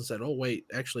backpedaled and said, oh wait,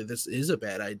 actually this is a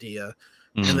bad idea.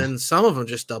 And then some of them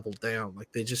just doubled down. Like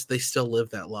they still live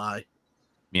that lie.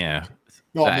 Yeah.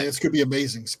 Oh man, it's gonna be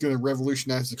amazing. It's gonna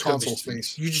revolutionize the console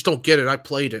space. You just don't get it. I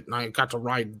played it and I got to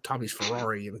ride Tommy's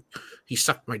Ferrari and he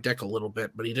sucked my dick a little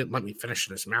bit, but he didn't let me finish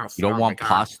in his mouth. You don't want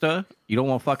pasta? You don't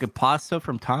want fucking pasta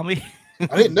from Tommy?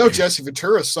 I didn't know Jesse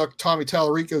Ventura sucked Tommy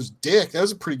Tallarico's dick. That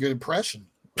was a pretty good impression.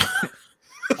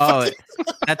 Oh,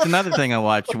 that's another thing I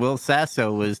watched. Will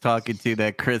Sasso was talking to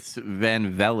that Chris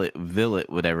Van Vliet,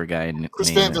 whatever guy. Chris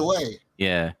Van Vliet.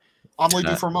 Yeah. Omelette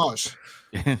du fromage.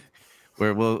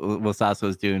 Where Will Sasso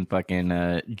was doing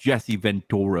fucking Jesse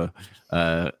Ventura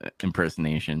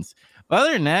impersonations. But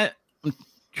other than that, I'm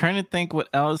trying to think what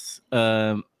else.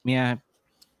 Yeah,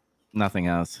 nothing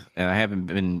else. And I haven't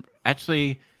been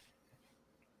actually.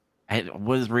 I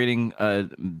was reading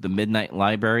the Midnight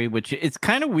Library, which it's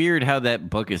kind of weird how that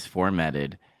book is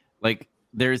formatted. Like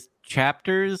there's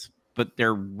chapters, but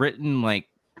they're written like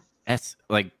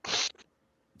like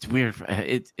it's weird.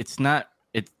 It's not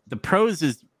the prose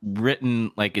is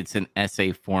written like it's an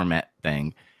essay format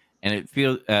thing, and it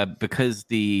feels because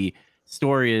the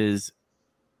story is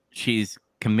she's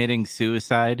committing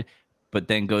suicide, but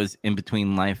then goes in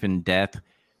between life and death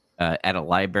at a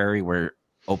library where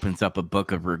opens up a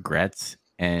book of regrets,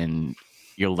 and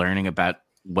you're learning about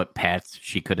what paths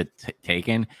she could have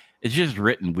taken. It's just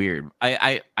written weird.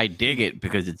 I dig it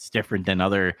because it's different than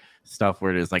other stuff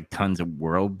where there's like tons of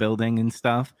world building and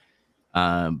stuff.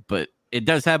 But it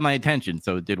does have my attention,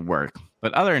 so it did work.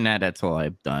 But other than that, that's all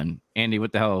I've done. Andy,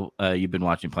 what the hell you've been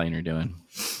watching, playing, or doing?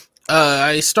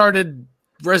 I started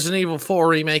Resident Evil 4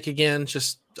 remake again.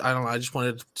 I don't know. I just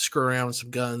wanted to screw around with some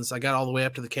guns. I got all the way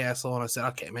up to the castle, and I said,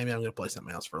 okay, maybe I'm going to play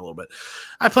something else for a little bit.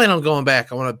 I plan on going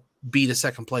back. I want to beat a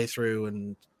second playthrough,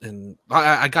 and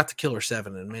I got to Killer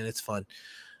 7, and man, it's fun.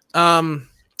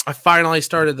 I finally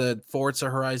started the Forza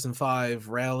Horizon 5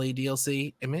 Rally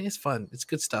DLC. I mean, it's fun. It's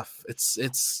good stuff.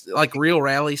 It's like real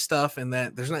rally stuff, and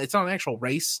that it's not an actual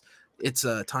race. It's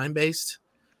time based.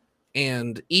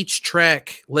 And each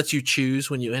track lets you choose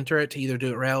when you enter it to either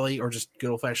do it rally or just good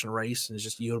old-fashioned race, and it's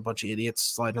just you and a bunch of idiots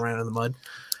sliding around in the mud.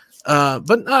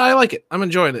 But I like it. I'm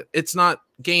enjoying it. It's not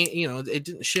game, it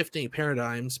didn't shift any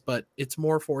paradigms, but it's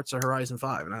more Forza Horizon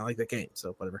 5, and I like that game,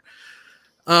 so whatever.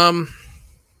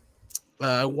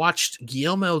 I watched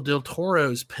Guillermo del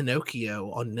Toro's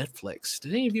Pinocchio on Netflix.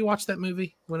 Did any of you watch that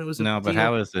movie when it was? No, but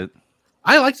how is it?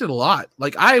 I liked it a lot.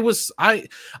 Like I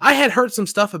had heard some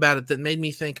stuff about it that made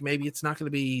me think maybe it's not going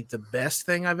to be the best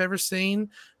thing I've ever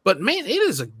seen, but man, it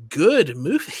is a good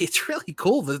movie. It's really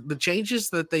cool. The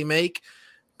changes that they make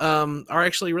are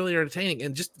actually really entertaining,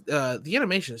 and just the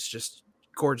animation is just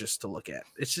gorgeous to look at.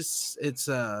 It's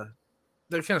that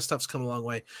kind of stuff's come a long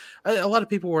way. A lot of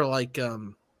people were like,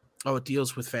 oh, it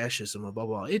deals with fascism and blah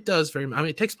blah. It does very much. I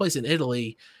mean, it takes place in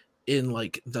Italy in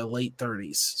like the late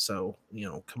 30s, so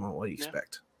come on, what do you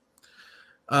expect?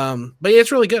 But yeah,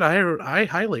 it's really good. I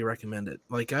highly recommend it.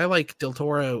 Like, I like Del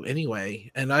Toro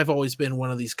anyway, and I've always been one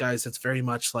of these guys that's very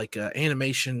much like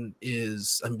animation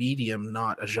is a medium,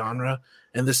 not a genre,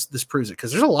 and this proves it,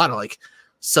 because there's a lot of like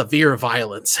severe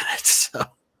violence in it, so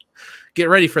get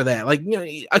ready for that. Like,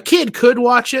 a kid could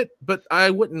watch it, but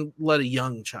I wouldn't let a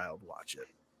young child watch it.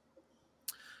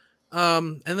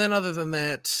 And then other than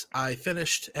that, I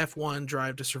finished F1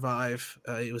 Drive to Survive.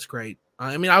 It was great.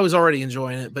 I mean, I was already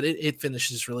enjoying it, but it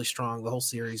finishes really strong. The whole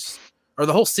series, or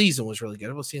the whole season, was really good.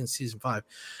 I was seeing season 5.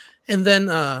 And then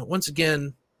once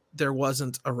again, there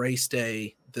wasn't a race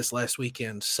day this last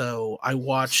weekend, so I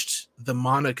watched the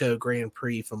Monaco Grand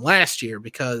Prix from last year,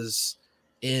 because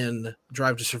in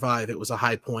Drive to Survive, it was a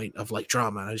high point of like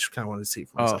drama. I just kind of wanted to see it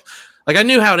for myself. Like, I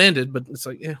knew how it ended, but it's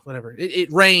like, yeah, whatever.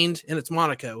 It rained, and it's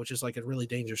Monaco, which is like a really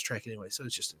dangerous track anyway. So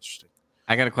it's just interesting.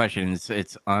 I got a question.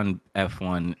 It's on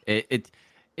F1.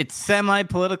 It's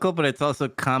semi-political, but it's also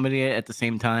comedy at the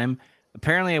same time.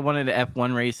 Apparently, at one of the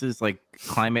F1 races, like,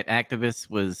 climate activists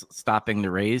was stopping the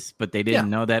race, but they didn't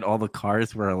know that all the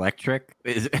cars were electric.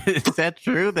 Is that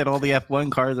true, that all the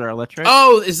F1 cars are electric?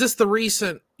 Oh, is this the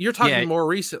recent? You're talking more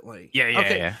recently. Yeah.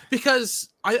 Okay. Yeah. Because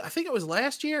I think it was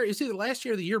last year. It's either last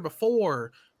year or the year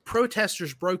before.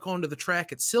 Protesters broke onto the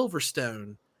track at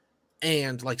Silverstone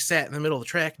and like sat in the middle of the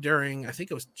track during, I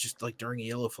think it was just like during a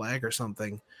yellow flag or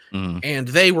something. And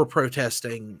they were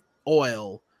protesting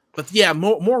oil. But yeah,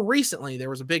 more recently, there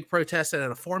was a big protest at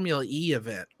a Formula E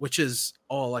event, which is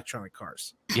all electronic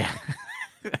cars. Yeah.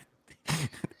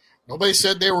 Nobody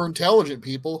said they were intelligent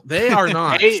people. They are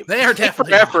not. They are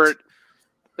definitely effort. Not.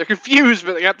 They're confused,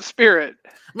 but they got the spirit.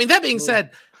 I mean, that being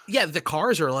said, yeah, the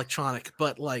cars are electronic,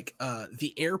 but like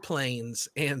the airplanes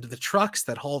and the trucks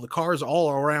that haul the cars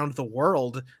all around the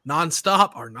world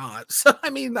nonstop are not. So, I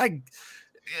mean,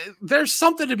 there's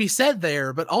something to be said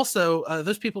there, but also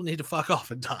those people need to fuck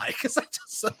off and die, because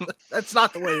that's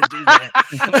not the way to do that.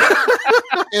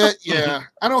 Yeah,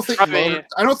 I don't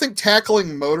think tackling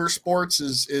motorsports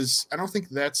is. I don't think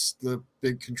that's the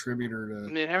big contributor to.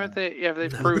 I mean, have they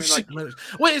proven like?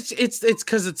 Well, it's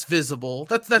because it's visible.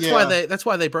 That's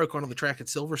why they broke onto the track at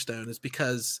Silverstone, is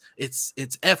because it's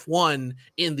F1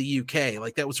 in the UK.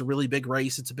 Like, that was a really big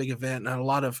race. It's a big event, and a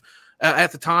lot of.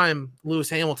 At the time, Lewis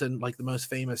Hamilton, like the most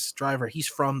famous driver, he's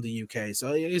from the UK.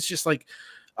 So it's just like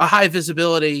a high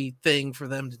visibility thing for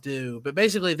them to do. But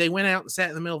basically, they went out and sat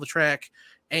in the middle of the track,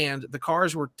 and the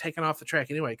cars were taken off the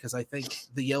track anyway, because I think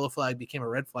the yellow flag became a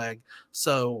red flag.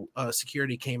 So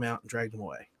security came out and dragged them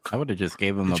away. I would have just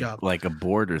gave them like a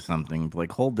board or something,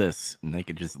 like hold this, and they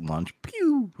could just launch.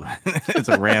 Pew! It's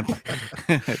a ramp.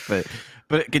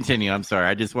 but continue. I'm sorry.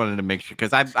 I just wanted to make sure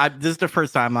because I this is the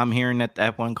first time I'm hearing that the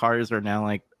F1 cars are now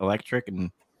like electric,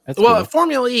 and that's cool.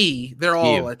 Formula E, they're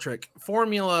all electric.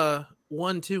 Formula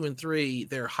 1, 2, and 3,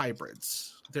 they're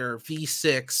hybrids. They're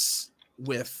V6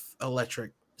 with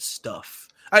electric stuff.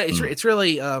 It's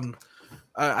really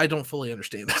I don't fully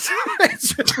understand that.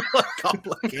 It's really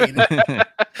complicated.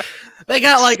 They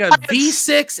got like a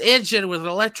V6 engine with an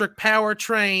electric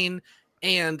powertrain,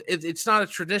 and it's not a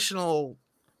traditional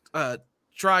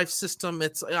drive system.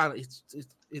 It's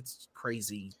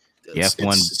crazy. Yeah,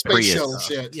 F1 space shuttle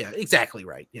shit. Yeah, exactly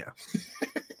right. Yeah.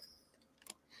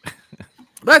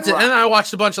 That's it. And I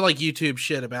watched a bunch of like YouTube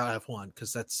shit about F1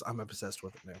 because I'm obsessed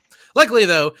with it now. Luckily,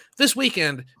 though, this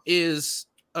weekend is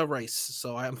a race,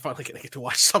 so I'm finally gonna get to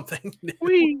watch something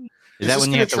new. Is that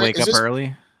when you have to wake up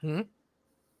early?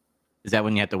 Is that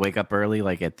when you have to wake up early,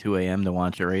 like at 2 a.m. to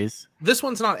watch a race? This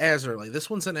one's not as early. This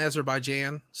one's in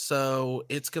Azerbaijan, so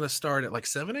it's gonna start at like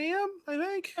 7 a.m. I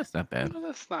think. That's not bad. No,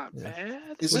 that's not bad.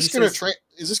 Is this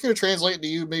gonna translate to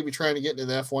you maybe trying to get into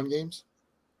the F1 games?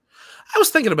 I was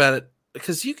thinking about it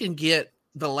because you can get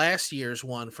the last year's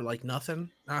one for like nothing.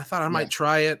 And I thought I might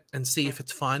try it and see if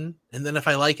it's fun. And then if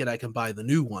I like it, I can buy the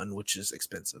new one, which is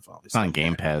expensive, obviously. It's on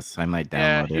Game Pass. I might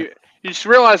download it. You just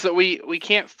realize that we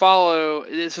can't follow.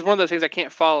 This is one of those things I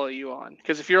can't follow you on.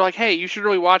 Because if you're like, hey, you should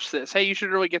really watch this. Hey, you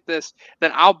should really get this.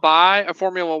 Then I'll buy a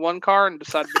Formula One car and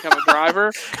decide to become a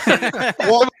driver.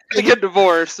 Well, to get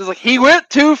divorced. It's like, he went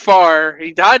too far.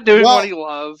 He died doing what he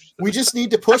loved. We just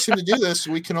need to push him to do this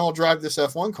so we can all drive this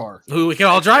F1 car. Ooh, we can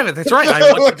all drive it. That's right.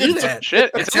 I want to do that.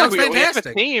 Shit. It sounds fantastic. We have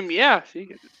a team. Yeah.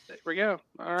 There we go.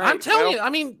 All right. I'm telling you, I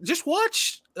mean, just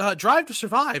watch Drive to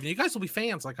Survive, and you guys will be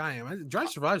fans like I am. Drive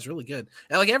to Survive is really good.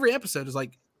 And like every episode is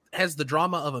like has the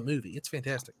drama of a movie. It's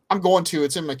fantastic. I'm going to.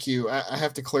 It's in my queue. I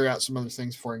have to clear out some other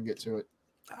things before I can get to it.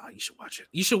 Oh, you should watch it.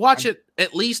 You should watch it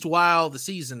at least while the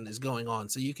season is going on,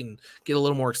 so you can get a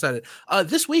little more excited.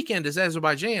 This weekend is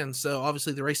Azerbaijan, so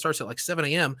obviously the race starts at like 7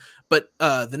 a.m. But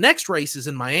the next race is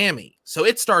in Miami, so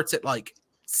it starts at like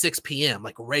 6 p.m.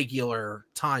 like regular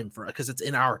time because it's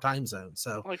in our time zone.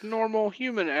 So like normal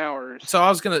human hours. So I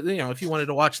was gonna, if you wanted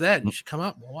to watch that, you should come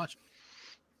up and we'll watch it.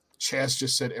 Chaz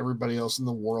just said everybody else in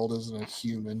the world isn't a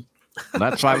human.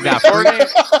 That's why we got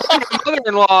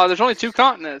mother-in-law. There's only 2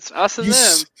 continents, us and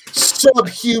them.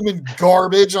 Subhuman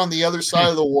garbage on the other side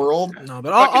of the world. No,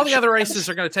 but all the other races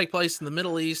are going to take place in the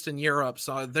Middle East and Europe,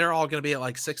 so they're all going to be at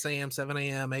like 6 a.m., 7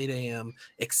 a.m., 8 a.m.,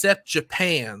 except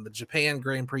Japan. The Japan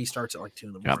Grand Prix starts at like 2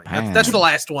 in the morning. That's the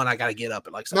last one I got to get up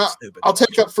at like something stupid. I'll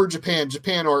take up for Japan.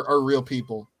 Japan are real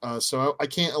people, so I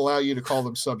can't allow you to call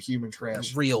them subhuman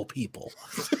trash. Real people.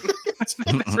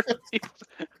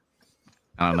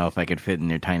 I don't know if I could fit in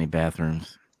your tiny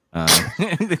bathrooms.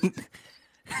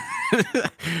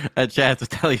 Chaz, to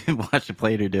tell you what the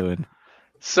plate are doing.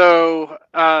 So,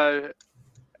 I'll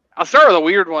start with a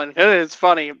weird one. It's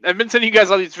funny. I've been sending you guys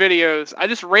all these videos. I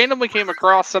just randomly came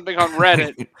across something on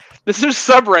Reddit. This is a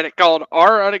subreddit called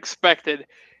R Unexpected.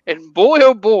 And boy,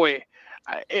 oh boy,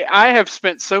 I have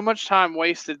spent so much time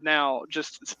wasted now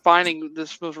just finding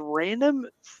this most random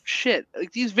shit.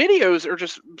 Like, these videos are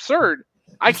just absurd.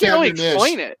 I can't really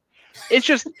explain it. It's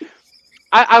just,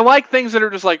 I like things that are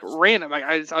just like random. Like,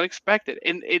 it's unexpected,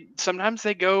 and sometimes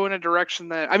they go in a direction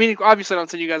that, I mean, obviously I don't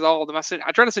send you guys all of them.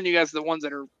 I try to send you guys the ones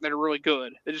that are really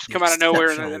good. They just come out of nowhere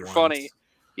and they're funny.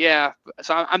 Yeah,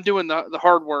 so I'm doing the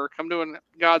hard work. I'm doing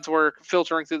God's work,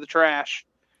 filtering through the trash.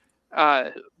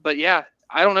 But yeah.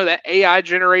 I don't know, that AI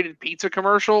generated pizza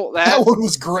commercial. That one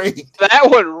was great.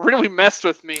 That one really messed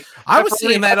with me. I was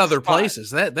seeing that other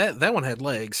places. That one had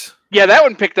legs. Yeah, that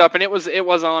one picked up, and it was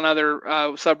on other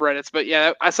subreddits. But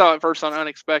yeah, I saw it first on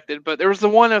Unexpected. But there was the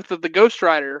one of the Ghost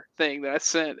Rider thing that I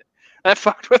sent. That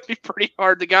fucked with me pretty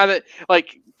hard. The guy that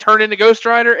like turned into Ghost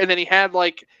Rider, and then he had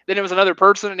then it was another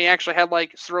person, and he actually had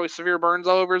like really severe burns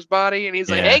all over his body, and he's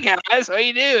like, "Hey guys, how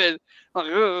you doing?" I'm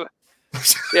like, ugh.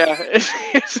 Yeah,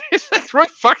 it's really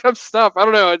fucked up stuff. I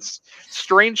don't know. It's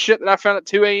strange shit that I found at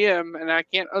 2 a.m. and I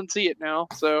can't unsee it now.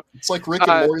 So it's like Rick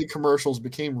and Morty commercials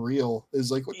became real. Is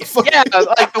like, what the fuck? Yeah,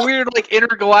 like the weird like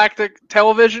intergalactic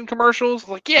television commercials.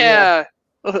 Like,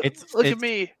 look at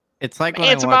me. It's like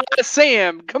when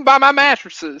Sam, come buy my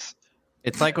mattresses.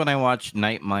 It's like when I watch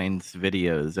Night Minds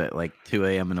videos at like 2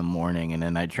 a.m. in the morning, and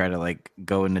then I try to like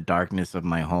go in the darkness of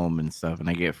my home and stuff, and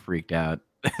I get freaked out.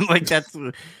 Like that's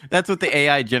what the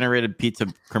AI generated pizza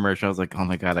commercial. I was like, oh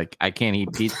my god, I can't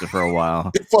eat pizza for a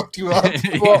while. It fucked you up.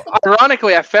 Well,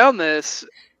 ironically, I found this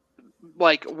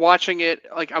like watching it,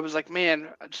 like I was like, man,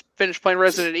 I just finished playing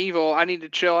Resident Evil. I need to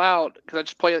chill out because I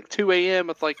just play at 2 a.m.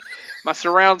 with like my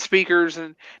surround speakers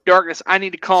and darkness. I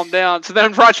need to calm down. So then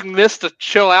I'm watching this to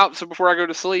chill out. So before I go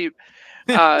to sleep,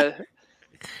 yeah,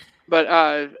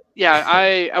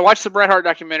 I watched the Bret Hart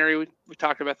documentary. We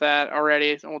talked about that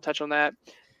already, and we'll touch on that.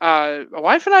 My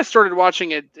wife and I started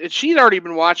watching it. She'd already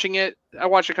been watching it. I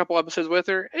watched a couple episodes with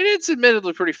her, and it's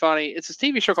admittedly pretty funny. It's this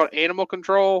TV show called Animal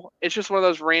Control. It's just one of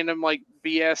those random like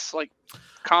BS like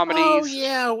comedies. Oh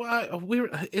yeah,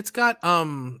 it's got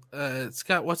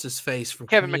what's his face from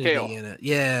Kevin Community McHale in it.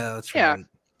 Yeah, that's Yeah. right.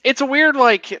 It's a weird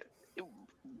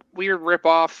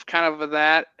ripoff kind of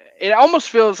that. It almost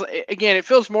feels, again, it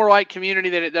feels more like Community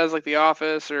than it does like The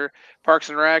Office or Parks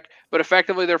and Rec. But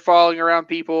effectively, they're following around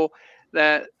people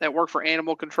that work for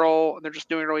animal control, and they're just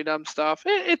doing really dumb stuff.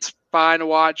 It's fine to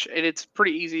watch, and it's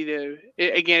pretty easy to.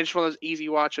 Again, it's one of those easy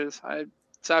watches.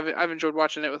 I've enjoyed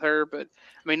watching it with her, but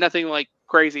I mean nothing like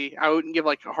crazy. I wouldn't give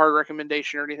like a hard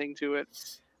recommendation or anything to it.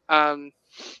 But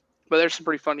there's some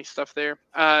pretty funny stuff there.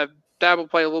 Dabble,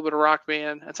 play a little bit of Rock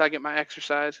Band. That's how I get my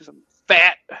exercise because I'm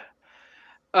fat.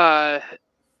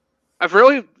 I've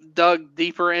really dug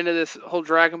deeper into this whole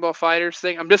Dragon Ball Fighters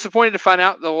thing. I'm disappointed to find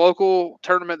out the local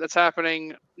tournament that's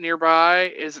happening nearby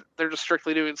is they're just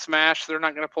strictly doing Smash. So they're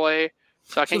not going to play.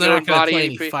 So I can't they're not go going to play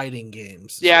any AP. fighting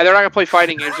games. Yeah, they're not going to play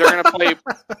fighting games. They're going to play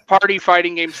Party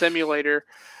Fighting Game Simulator.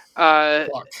 But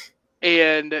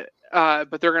they're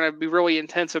going to be really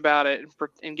intense about it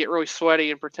and get really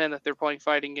sweaty and pretend that they're playing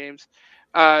fighting games.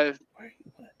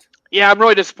 Yeah, I'm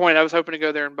really disappointed. I was hoping to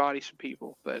go there and body some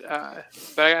people, but I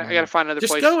got to find another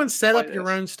place. Just go and set up your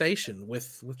own station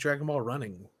with Dragon Ball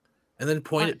running, and then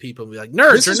point at people and be like,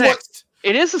 "Nerds are next."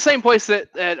 It is the same place that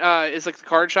is like the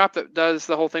card shop that does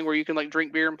the whole thing where you can like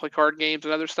drink beer and play card games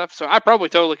and other stuff. So I probably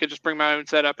totally could just bring my own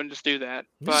setup and just do that.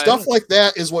 But stuff like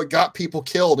that is what got people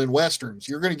killed in westerns.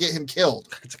 You're going to get him killed.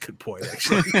 That's a good point,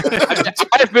 actually.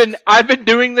 I've been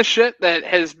doing the shit that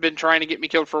has been trying to get me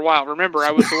killed for a while. Remember, I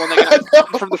was the one that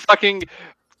got from the fucking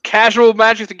casual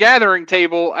Magic the Gathering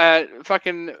table at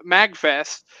fucking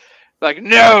MagFest. Like,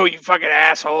 no, you fucking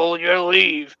asshole, you gotta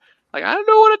leave. Like, I don't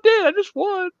know what I did. I just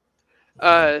won.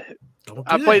 I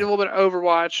played a little bit of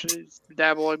Overwatch,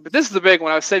 dabbling, but this is the big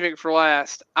one. I was saving it for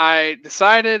last. I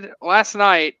decided last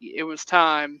night it was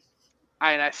time,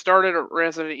 and I started a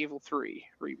Resident Evil 3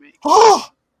 remake.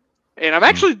 And I'm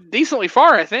actually decently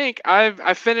far. I think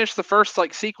I finished the first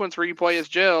like sequence where you play as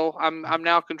Jill. I'm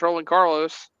now controlling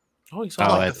Carlos. Oh, he's on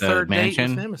like the third mansion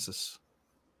date with Nemesis.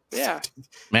 Yeah,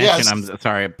 mansion. Yes. I'm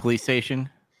sorry, police station.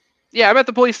 Yeah, I'm at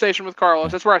the police station with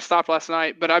Carlos. That's where I stopped last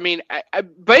night. But I mean, I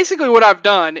basically what I've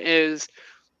done is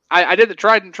I did the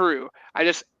tried and true. I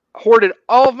just hoarded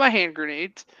all of my hand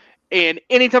grenades, and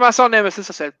anytime I saw Nemesis,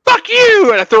 I said, "Fuck you!"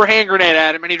 and I threw a hand grenade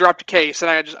at him, and he dropped a case,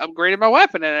 and I just upgraded my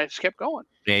weapon, and I just kept going.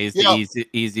 Yeah, he's the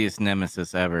easiest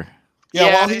Nemesis ever.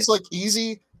 Yeah, while he's like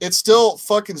easy, it's still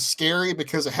fucking scary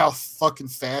because of how fucking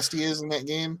fast he is in that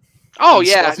game. Oh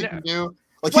yeah, he can do.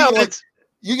 Like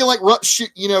you can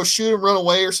shoot him, run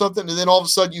away or something, and then all of a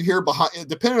sudden you hear behind,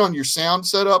 depending on your sound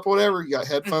setup, whatever, you got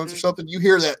headphones or something, you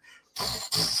hear that,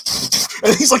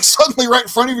 and he's like suddenly right in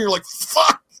front of you. You're like,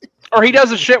 fuck. Or he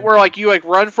does a shit where like you like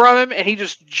run from him, and he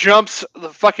just jumps the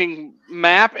fucking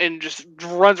map and just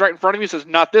runs right in front of you. Says,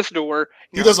 "Not this door."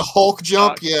 He does a Hulk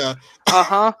jump, yeah.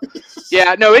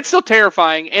 Yeah, no, it's still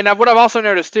terrifying. And what I've also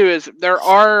noticed too is there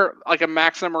are like a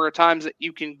max number of times that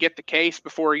you can get the case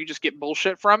before you just get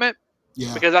bullshit from it.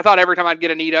 Yeah. Because I thought every time I'd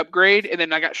get a neat upgrade, and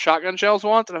then I got shotgun shells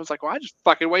once, and I was like, well, I just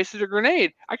fucking wasted a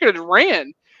grenade. I could have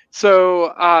ran.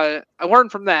 So I learned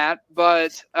from that.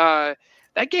 But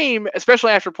that game,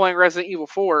 especially after playing Resident Evil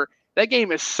 4, that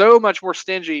game is so much more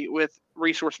stingy with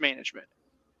resource management.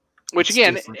 Which,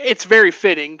 again, it's very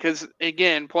fitting because,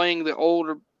 again, playing the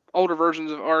older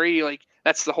versions of RE, like,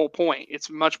 that's the whole point. It's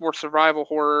much more survival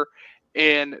horror,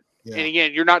 and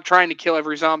again, you're not trying to kill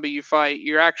every zombie you fight.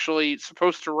 You're actually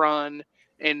supposed to run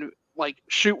and like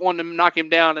shoot one to knock him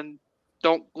down and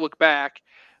don't look back.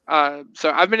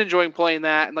 So I've been enjoying playing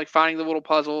that and like finding the little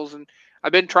puzzles, and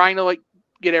I've been trying to like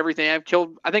get everything.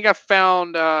 I think I've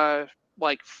found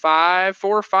like 4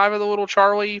 or 5 of the little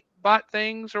Charlie bot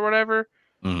things or whatever.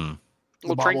 Mm.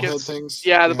 Little trinkets. Things.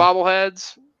 Yeah, the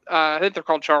bobbleheads. I think they're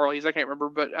called Charlies. I can't remember,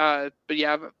 but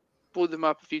yeah, I've blew them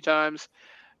up a few times.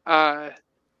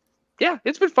 Yeah,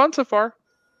 it's been fun so far.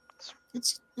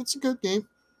 It's a good game.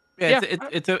 Yeah,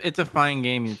 it's a fine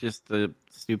game. It's just the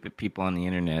stupid people on the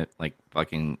internet like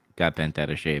fucking got bent out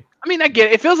of shape. I mean, I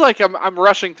get it. It feels like I'm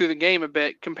rushing through the game a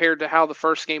bit compared to how the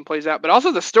first game plays out, but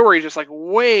also the story is just like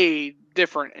way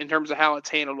different in terms of how it's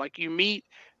handled. Like you meet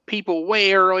people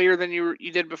way earlier than you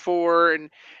did before, and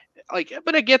like,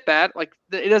 but I get that. Like,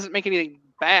 it doesn't make anything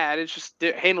bad. It's just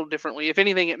handled differently. If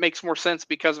anything, it makes more sense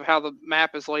because of how the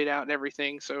map is laid out and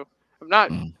everything. So I'm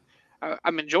not.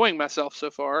 I'm enjoying myself so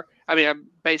far. I mean, I'm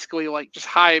basically like just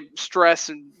high stress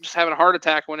and just having a heart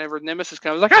attack whenever Nemesis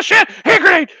comes. Like, oh shit, hand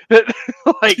grenade!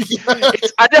 Like,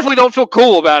 I definitely don't feel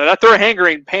cool about it. I throw a hand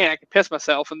grenade and panic and piss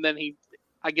myself, and then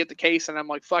I get the case and I'm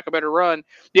like, fuck, I better run.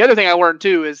 The other thing I learned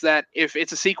too is that if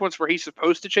it's a sequence where he's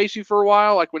supposed to chase you for a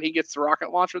while, like when he gets the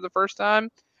rocket launcher the first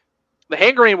time, the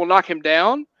hand grenade will knock him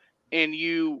down and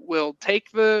you will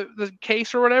take the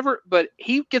case or whatever, but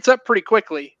he gets up pretty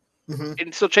quickly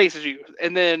and still chases you.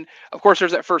 And then, of course,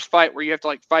 there's that first fight where you have to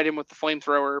like fight him with the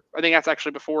flamethrower. I think that's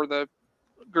actually before the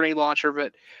grenade launcher,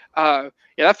 but yeah,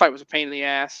 that fight was a pain in the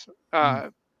ass.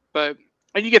 But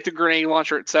and you get the grenade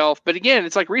launcher itself. But again,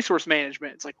 it's like resource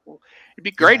management. It's like, well, it'd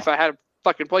be great if I had a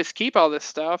fucking place to keep all this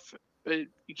stuff, but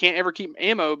you can't ever keep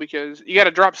ammo because you got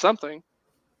to drop something.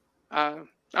 I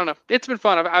don't know. It's been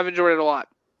fun. I've enjoyed it a lot.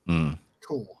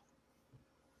 Cool.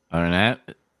 Other than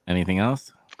that, anything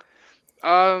else?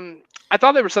 I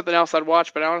thought there was something else I'd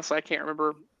watch, but honestly, I can't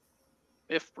remember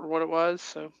if or what it was.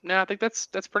 So no, I think that's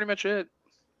pretty much it.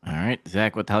 All right,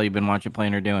 Zach, what the hell you been watching,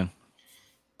 playing, or doing?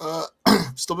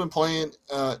 Still been playing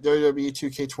WWE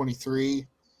 2K23.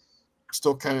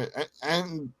 Still kind of,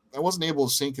 I wasn't able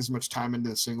to sink as much time into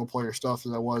the single player stuff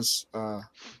as I was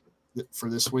for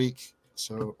this week.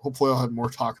 So hopefully I'll have more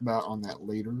to talk about on that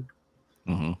later.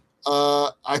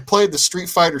 I played the Street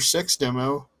Fighter 6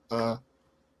 demo a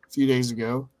few days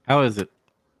ago. How is it?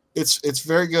 It's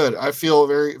very good. I feel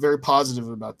very, very positive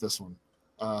about this one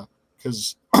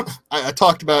because I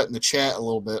talked about it in the chat a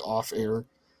little bit off air,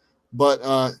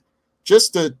 but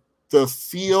just the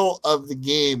feel of the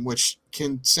game, which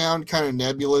can sound kind of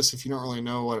nebulous if you don't really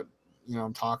know what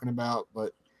I'm talking about,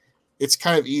 but it's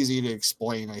kind of easy to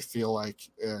explain. I feel like,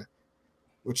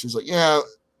 which is like,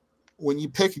 when you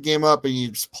pick a game up and you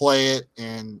just play it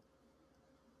and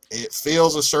it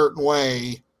feels a certain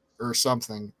way or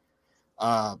something.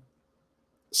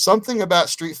 Something about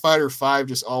Street Fighter V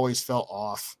just always felt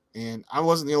off, and I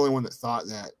wasn't the only one that thought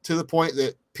that, to the point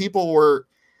that people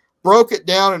broke it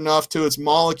down enough to its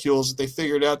molecules that they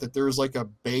figured out that there was like a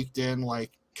baked in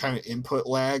like kind of input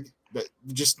lag that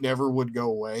just never would go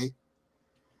away,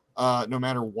 no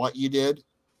matter what you did.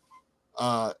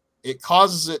 It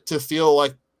causes it to feel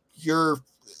like your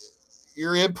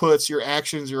inputs, your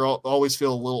actions, always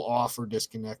feel a little off or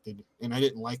disconnected, and I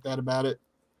didn't like that about it.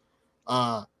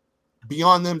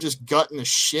 Beyond them just gutting the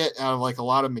shit out of like a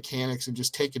lot of mechanics and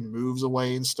just taking moves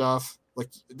away and stuff like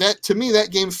that, to me,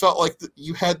 that game felt like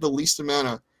you had the least amount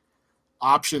of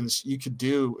options you could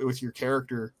do with your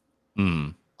character.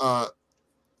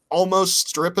 Almost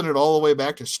stripping it all the way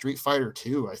back to Street Fighter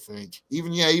 2, I think.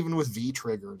 Even with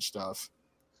V-Trigger and stuff.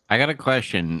 I got a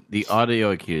question. The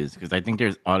audio cues, because I think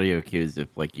there's audio cues if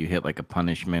like you hit like a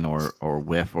punishment or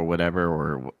whiff or whatever,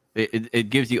 or it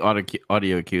gives you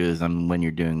audio cues on when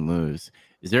you're doing moves.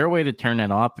 Is there a way to turn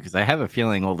that off? Because I have a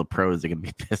feeling all the pros are gonna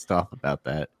be pissed off about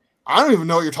that. I don't even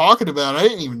know what you're talking about. I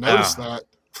didn't even notice that.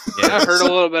 Yeah, I heard a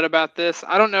little bit about this.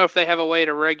 I don't know if they have a way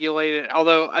to regulate it,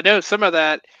 although I know some of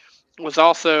that was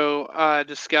also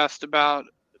discussed about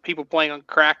people playing on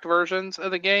cracked versions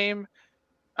of the game.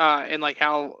 And like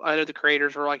how I know the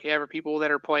creators were like, yeah, people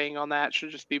that are playing on that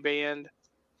should just be banned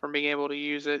from being able to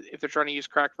use it if they're trying to use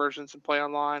cracked versions and play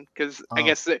online. Because I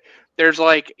guess there's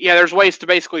like, there's ways to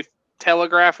basically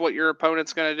telegraph what your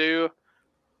opponent's going to do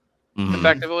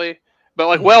effectively. But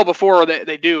like well before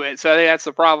they do it. So I think that's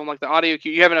the problem. Like the audio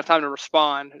cue, you have enough time to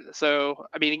respond. So,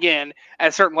 I mean, again, at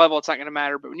a certain level, it's not going to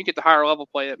matter. But when you get the higher level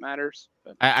play, it matters.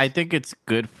 I think it's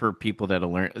good for people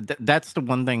that'll learn. That's the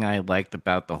one thing I liked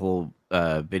about the whole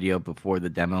video before the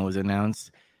demo was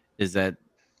announced, is that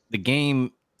the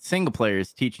game single player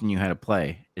is teaching you how to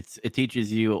play. It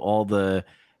teaches you all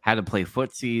how to play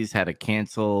footsies, how to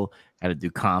cancel, how to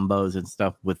do combos and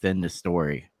stuff within the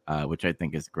story, which I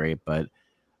think is great. But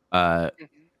I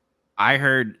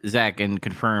heard Zach and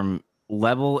confirm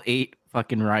level 8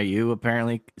 fucking Ryu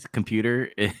apparently computer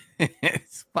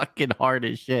it's fucking hard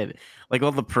as shit. Like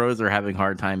all the pros are having a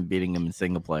hard time beating him in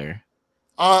single player.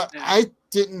 I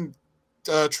didn't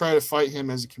try to fight him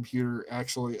as a computer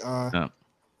actually. I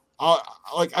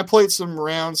played some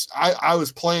rounds. I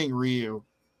was playing Ryu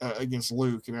against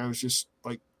Luke, and I was just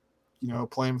like,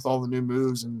 playing with all the new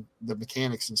moves and the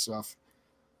mechanics and stuff.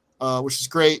 Which is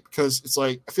great because it's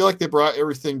like I feel like they brought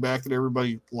everything back that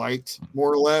everybody liked,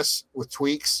 more or less, with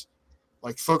tweaks,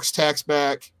 like focus attacks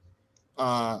back,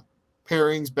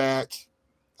 pairings back.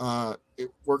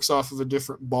 It works off of a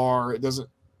different bar. It doesn't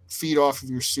feed off of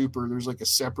your super, there's like a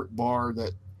separate bar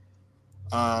that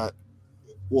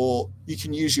you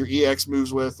can use your EX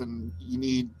moves with, and you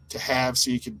need to have so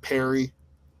you can parry.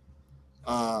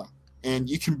 And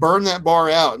you can burn that bar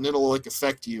out, and it'll like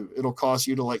affect you. It'll cause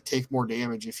you to like take more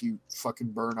damage if you fucking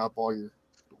burn up all your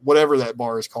whatever that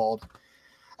bar is called.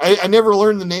 I never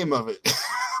learned the name of it,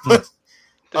 but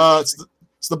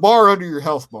it's the bar under your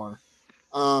health bar.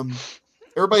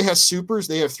 Everybody has supers.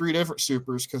 They have 3 different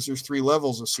supers because there's 3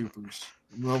 levels of supers.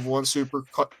 Level 1 super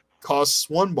costs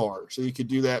 1 bar, so you could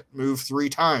do that move 3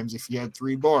 times if you had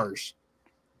 3 bars.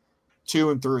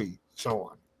 2 and 3,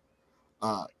 so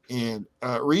on. And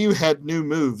Ryu had new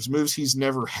moves he's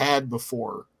never had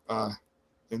before,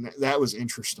 and that was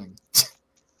interesting.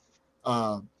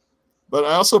 But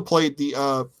I also played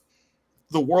the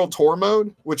World Tour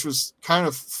mode, which was kind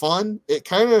of fun.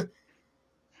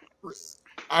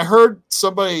 I heard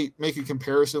somebody make a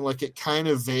comparison, like it kind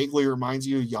of vaguely reminds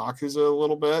you of Yakuza a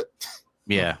little bit.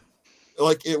 Yeah.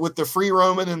 Like it with the free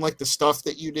roaming and like the stuff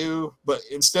that you do, but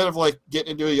instead of like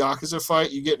getting into a Yakuza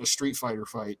fight, you get in a Street Fighter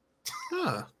fight.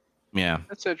 Huh. Yeah.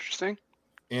 That's interesting.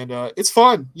 And it's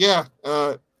fun. Yeah.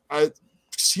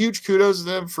 Huge kudos to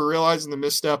them for realizing the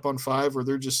misstep on 5, where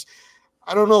they're just,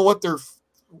 I don't know what their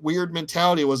weird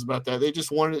mentality was about that. They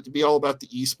just wanted it to be all about the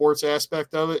esports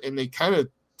aspect of it, and they kind of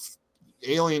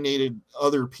alienated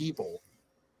other people.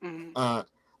 Mm-hmm.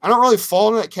 I don't really fall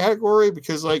in that category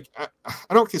because like I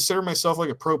don't consider myself like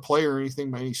a pro player or anything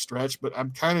by any stretch, but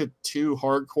I'm kind of too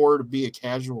hardcore to be a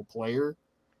casual player.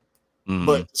 Mm-hmm.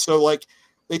 But so like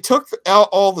they took out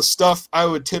all the stuff I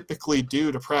would typically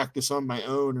do to practice on my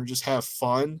own or just have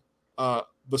fun,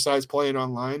 besides playing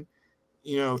online.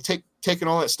 You know, taking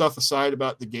all that stuff aside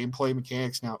about the gameplay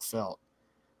mechanics and how it felt.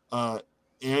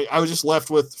 And I was just left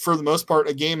with, for the most part,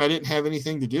 a game I didn't have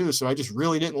anything to do, so I just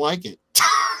really didn't like it.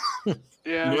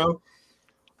 Yeah. You know?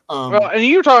 Well, and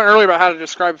you were talking earlier about how to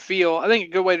describe feel. I think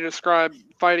a good way to describe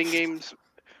fighting games,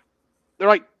 they're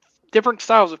like different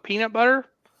styles of peanut butter.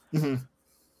 Mm-hmm.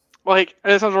 Like,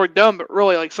 and it sounds really dumb, but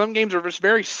really, like, some games are just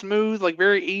very smooth, like,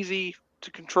 very easy to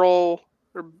control,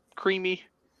 or creamy.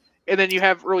 And then you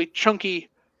have really chunky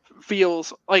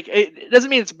feels. Like, it doesn't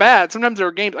mean it's bad. Sometimes there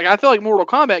are games, like, I feel like Mortal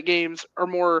Kombat games are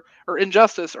more, or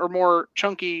Injustice are more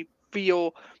chunky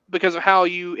feel because of how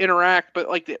you interact, but,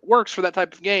 like, it works for that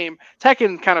type of game.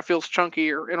 Tekken kind of feels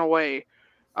chunkier in a way.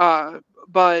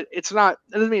 But it's not,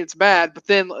 it doesn't mean it's bad, but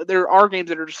then there are games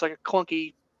that are just like a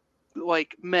clunky,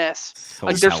 like, mess. So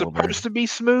like, they're caliber. supposed to be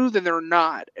smooth and they're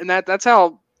not. And that's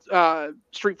how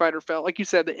Street Fighter felt. Like you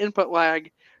said, the input lag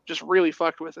just really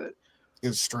fucked with it. It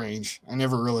was strange. I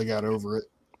never really got over it.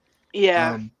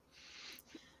 Yeah.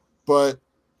 But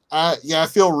I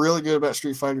feel really good about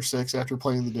Street Fighter 6 after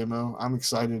playing the demo. I'm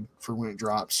excited for when it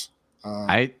drops.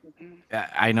 I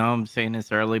know I'm saying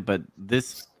this early, but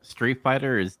this Street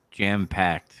Fighter is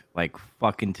jam-packed, like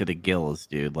fucking to the gills,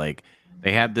 dude. Like,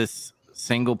 they have this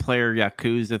single-player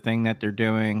Yakuza thing that they're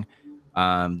doing.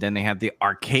 Then they have the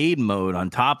arcade mode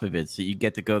on top of it, so you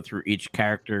get to go through each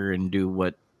character and do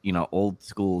what, you know, old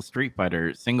school Street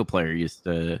Fighter single player used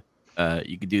to.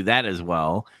 You could do that as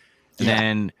well. And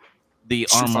then the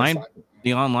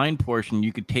online portion,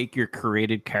 you could take your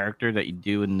created character that you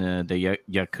do in the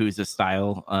Yakuza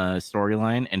style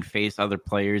storyline and face other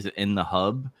players in the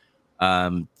hub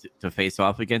to face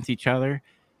off against each other.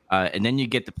 And then you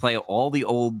get to play all the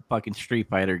old fucking Street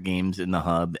Fighter games in the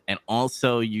hub. And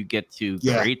also you get to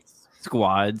create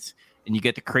squads, and you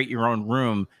get to create your own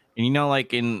room. And, you know,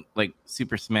 like in like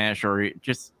Super Smash or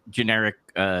just generic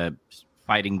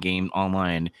fighting game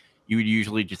online, you would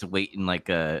usually just wait in like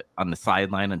on the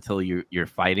sideline until you're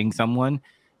fighting someone.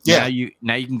 Yeah.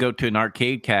 Now you can go to an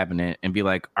arcade cabinet and be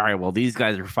like, all right, well, these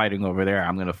guys are fighting over there.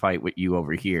 I'm going to fight with you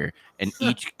over here. And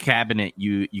each cabinet,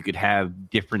 you could have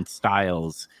different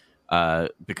styles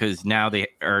because now they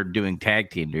are doing tag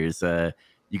team. There's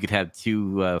you could have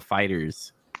 2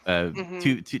 fighters,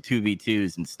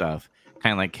 2v2s and stuff,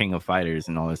 kind of like King of Fighters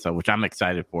and all this stuff, which I'm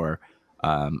excited for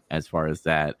as far as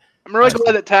that. I'm really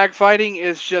glad that tag fighting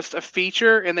is just a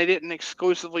feature and they didn't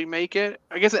exclusively make it.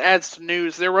 I guess it adds to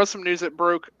news. There was some news that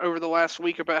broke over the last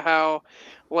week about how,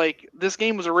 like, this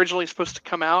game was originally supposed to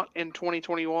come out in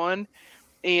 2021,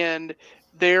 and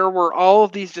there were all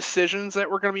of these decisions that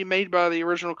were going to be made by the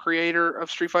original creator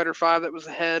of Street Fighter V that was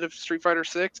the head of Street Fighter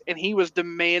 6, and he was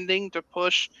demanding to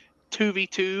push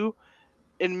 2v2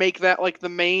 and make that like the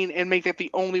main and make that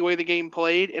the only way the game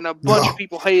played, and a bunch of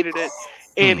people hated it.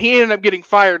 And he ended up getting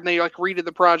fired, and they like redid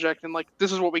the project, and like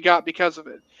this is what we got because of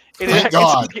it. And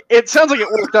it sounds like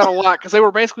it worked out a lot because they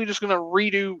were basically just going to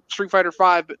redo Street Fighter V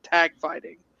but tag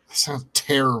fighting. sounds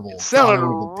terrible. It sounded God, I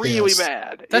would've been really pissed.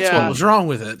 bad. That's yeah. what was wrong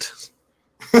with it.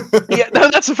 Yeah,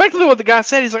 no, that's effectively what the guy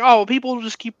said. He's like, "Oh, well, people will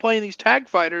just keep playing these tag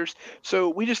fighters, so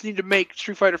we just need to make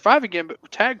Street Fighter V again, but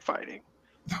with tag fighting."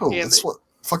 No, And that's what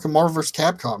fucking Marvel vs.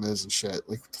 Capcom is and shit.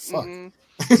 Like, what the fuck? Mm.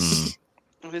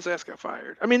 And his ass got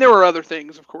fired. I mean, there were other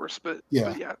things, of course, but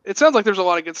yeah, it sounds like there's a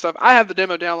lot of good stuff. I have the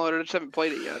demo downloaded, I just haven't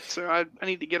played it yet, so I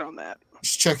need to get on that.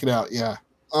 Just check it out. Yeah.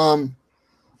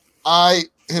 I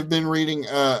have been reading.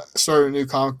 Started a new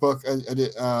comic book. I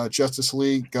did Justice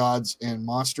League: Gods and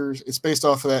Monsters. It's based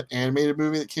off of that animated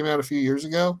movie that came out a few years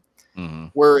ago,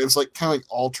 where it was like kind of like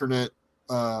alternate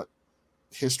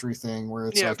history thing, where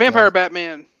it's like Vampire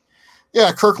Batman.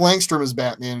 Yeah, Kirk Langstrom is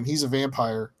Batman, and he's a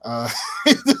vampire.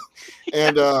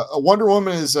 And Wonder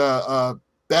Woman is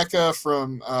Becca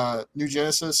from New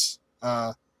Genesis,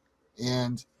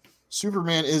 and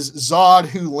Superman is Zod,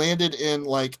 who landed in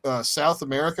like South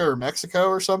America or Mexico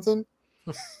or something.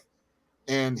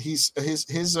 And his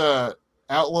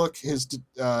outlook is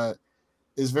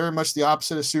very much the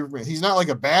opposite of Superman. He's not like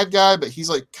a bad guy, but he's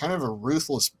like kind of a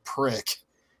ruthless prick.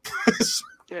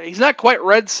 Yeah, he's not quite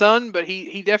Red Sun, but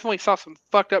he definitely saw some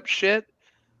fucked up shit.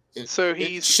 It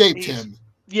he's shaped him.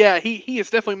 Yeah, he is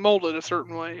definitely molded a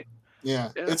certain way. Yeah.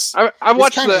 I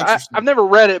watched I've never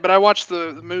read it, but I watched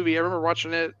the movie. I remember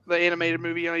watching it, the animated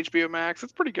movie on HBO Max.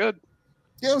 It's pretty good.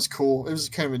 Yeah, it was cool. It was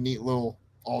kind of a neat little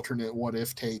alternate what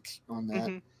if take on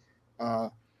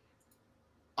that.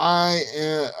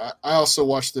 I also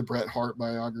watched the Bret Hart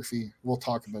biography. We'll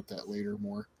talk about that later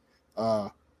more.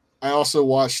 I also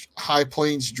watched High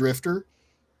Plains Drifter.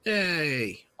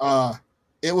 Yay!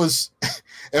 It was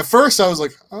at first I was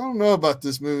like, I don't know about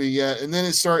this movie yet, and then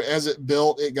as it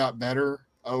built, it got better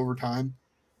over time.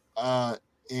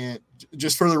 And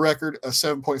just for the record, a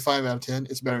 7.5 out of 10.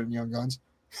 It's better than Young Guns.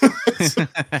 But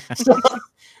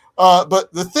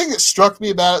the thing that struck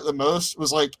me about it the most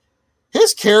was like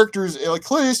his characters, like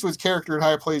Clint Eastwood's character in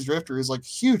High Plains Drifter is like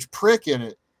huge prick in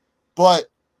it, but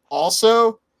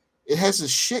also it has this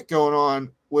shit going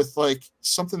on with like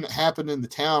something that happened in the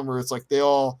town where it's like they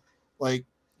all like.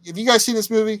 Have you guys seen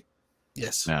this movie?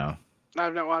 Yes. No.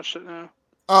 I've not watched it. No.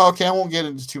 Oh, okay. I won't get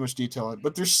into too much detail on it,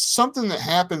 but there's something that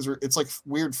happens where it's like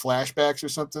weird flashbacks or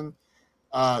something.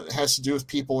 It has to do with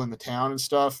people in the town and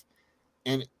stuff,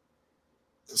 and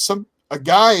a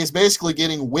guy is basically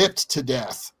getting whipped to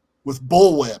death with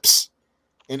bull whips,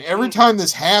 and every time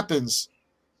this happens,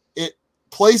 it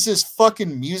plays this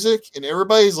fucking music, and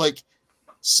everybody's like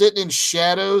sitting in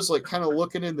shadows, like kind of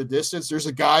looking in the distance. There's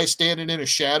a guy standing in a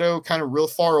shadow, kind of real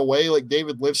far away, like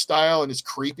David Lynch style, and it's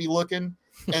creepy looking.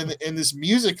 And this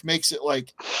music makes it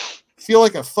like feel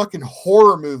like a fucking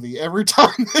horror movie every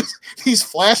time these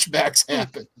flashbacks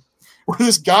happen, where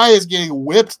this guy is getting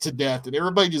whipped to death, and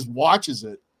everybody just watches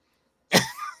it.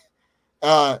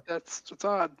 That's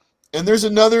odd. And there's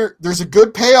a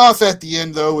good payoff at the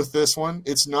end though with this one.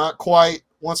 It's not quite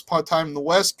Once Upon a Time in the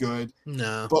West good.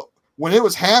 No. But when it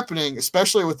was happening,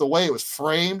 especially with the way it was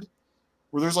framed,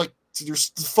 where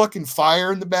there's fucking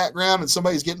fire in the background and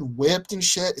somebody's getting whipped and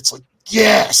shit, it's like,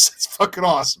 yes, it's fucking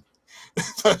awesome.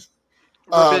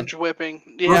 Revenge whipping.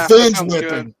 Yeah, revenge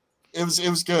whipping. Good. It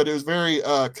was good. It was very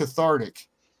cathartic.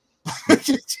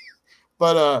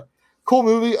 But cool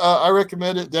movie. I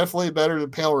recommend it. Definitely better than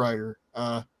Pale Rider.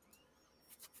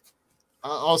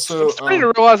 Also, it's funny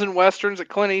to realize in westerns that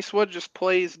Clint Eastwood just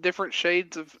plays different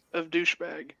shades of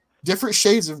douchebag. Different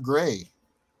shades of gray.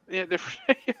 Yeah,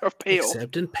 different of pale.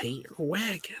 Except in Paint Your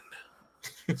Wagon.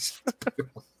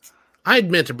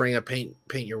 I'd meant to bring up Paint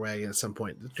Your Wagon at some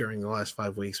point during the last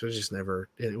 5 weeks, but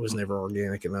it was never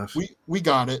organic enough. We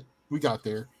got it. We got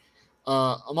there.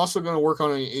 I'm also going to work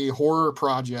on a horror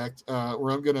project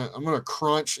where I'm gonna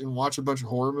crunch and watch a bunch of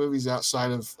horror movies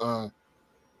outside of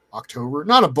October.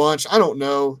 Not a bunch. I don't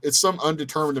know. It's some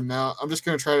undetermined amount. I'm just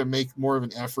going to try to make more of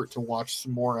an effort to watch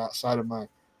some more outside of my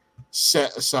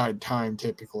set aside time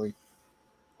typically.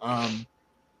 Are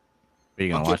you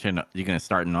gonna watch it? You gonna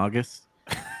start in August?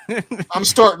 I'm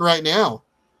starting right now.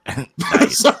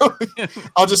 So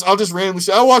I'll just randomly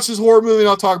say I'll watch this horror movie and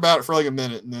I'll talk about it for like a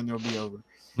minute and then it'll be over.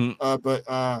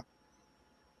 But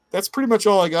that's pretty much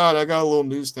all I got. I got a little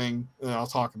news thing that I'll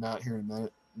talk about here in a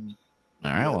minute.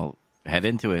 All right, well, head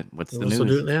into it. What's the news? We'll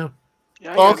do it now.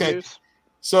 Yeah, I got okay. news.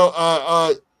 So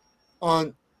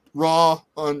on Raw,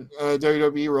 on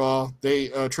WWE Raw, they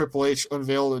Triple H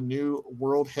unveiled a new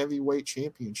World Heavyweight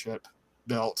Championship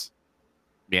belt.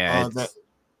 Yeah, that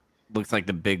looks like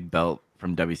the big belt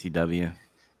from WCW.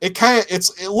 It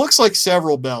looks like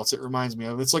several belts. It reminds me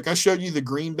of. It's like I showed you the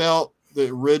green belt, the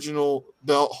original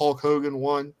belt Hulk Hogan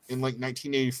won in like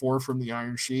 1984 from the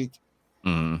Iron Sheik.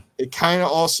 Mm-hmm. It kind of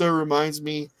also reminds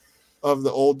me of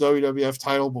the old WWF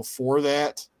title before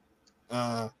that.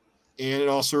 And it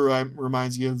also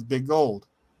reminds you of the Big Gold.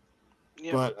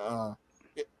 Yep. But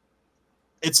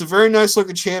it's a very nice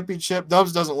looking championship.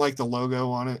 Dubs doesn't like the logo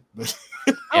on it, but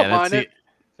I don't mind it.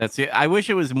 That's it. I wish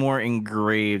it was more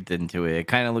engraved into it. It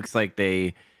kind of looks like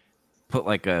they put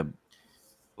like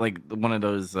one of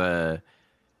those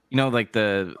like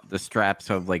the straps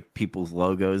of like people's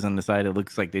logos on the side. It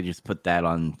looks like they just put that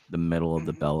on the middle of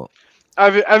the belt.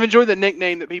 I've enjoyed the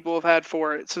nickname that people have had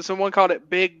for it. So someone called it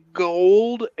Big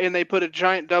Gold, and they put a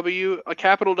giant W, a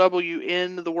capital W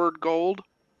in the word gold.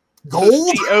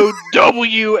 Gold?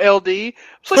 GOWLD.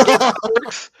 It's like, yeah, that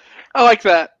works. I like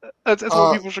that. That's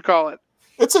what people should call it.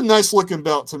 It's a nice looking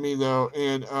belt to me, though,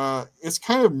 and it's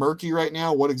kind of murky right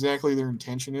now what exactly their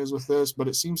intention is with this, but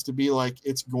it seems to be like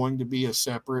it's going to be a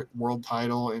separate world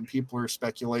title, and people are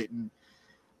speculating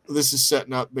this is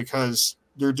setting up because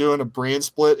they're doing a brand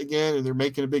split again, and they're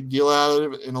making a big deal out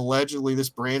of it, and allegedly this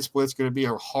brand split is going to be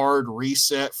a hard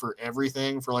reset for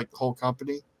everything for like the whole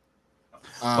company.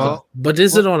 But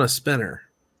is it on a spinner?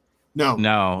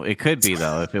 No, it could be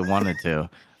though if it wanted to.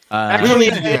 Actually,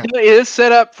 it is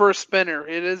set up for a spinner.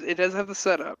 It does have the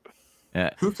setup.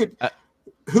 Yeah. Who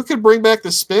could bring back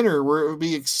the spinner where it would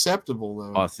be acceptable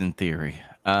though? Austin Theory.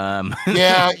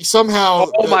 Yeah,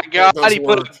 somehow. Oh my God! What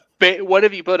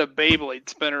if you put a Beyblade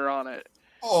spinner on it?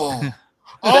 Oh,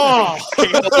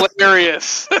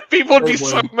 hilarious! People would be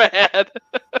so mad.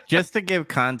 Just to give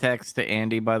context to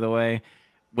Andy, by the way,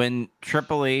 when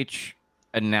Triple H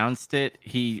announced it,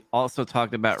 he also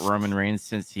talked about Roman Reigns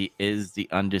since he is the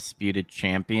undisputed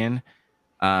champion.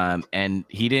 And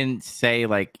he didn't say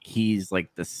like he's like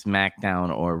the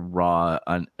SmackDown or Raw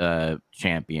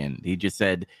champion. He just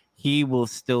said he will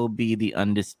still be the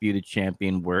undisputed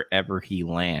champion wherever he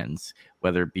lands,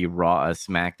 whether it be Raw or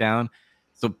SmackDown.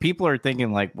 So people are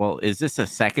thinking like, well, is this a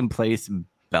second place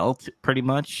belt pretty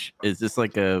much? Is this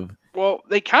like a... Well,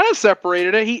 they kind of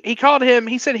separated it.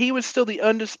 He said he was still the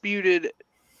undisputed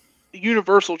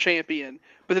Universal Champion,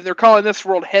 but then they're calling this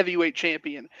World Heavyweight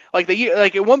Champion. Like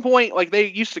at one point, like they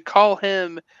used to call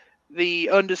him the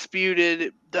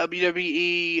undisputed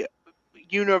WWE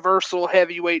Universal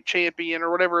Heavyweight Champion or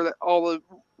whatever that all the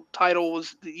title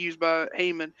was used by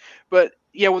Heyman. But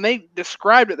yeah, when they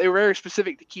described it, they were very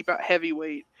specific to keep out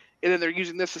heavyweight, and then they're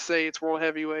using this to say it's World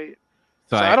Heavyweight.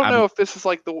 So I don't know if this is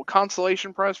like the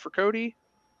consolation prize for Cody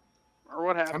or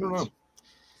what happens. I don't know.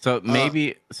 So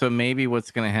maybe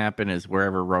what's going to happen is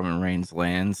wherever Roman Reigns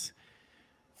lands,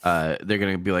 they're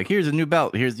going to be like, here's a new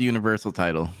belt. Here's the Universal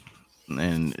title.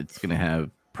 And it's going to have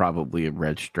probably a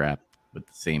red strap with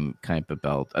the same type of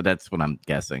belt. That's what I'm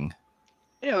guessing.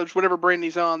 Yeah, there's whatever brand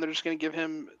he's on. They're just going to give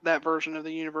him that version of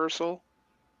the Universal.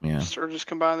 Yeah. Or just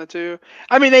combine the two.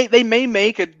 I mean, they may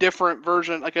make a different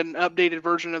version, like an updated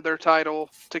version of their title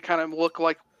to kind of look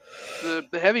like the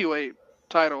heavyweight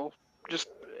title, just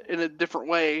in a different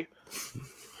way.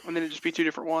 And then it'd just be two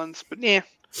different ones. But yeah,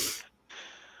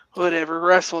 whatever.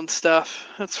 Wrestling stuff.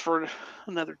 That's for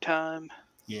another time.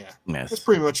 Yeah. Yes. That's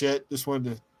pretty much it. Just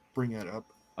wanted to bring that up.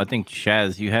 I think,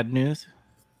 Chaz, you had news?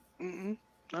 Mm-mm.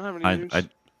 I don't have any news.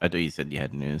 I thought you said you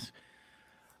had news.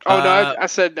 Oh, no, I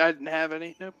said I didn't have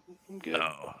any. Nope, I'm good.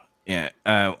 Oh, yeah.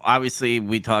 Obviously,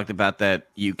 we talked about that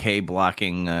UK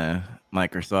blocking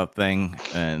Microsoft thing,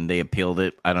 and they appealed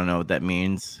it. I don't know what that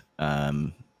means.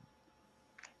 I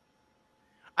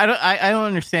don't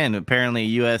understand. Apparently,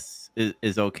 US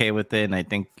is okay with it, and I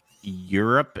think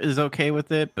Europe is okay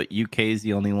with it, but UK is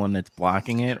the only one that's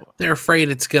blocking it. They're afraid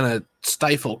it's gonna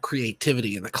stifle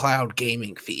creativity in the cloud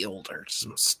gaming field or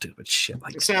some stupid shit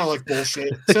like that. It sounded like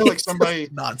bullshit. It sounded like somebody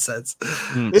nonsense.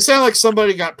 It sounded like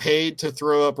somebody got paid to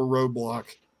throw up a roadblock.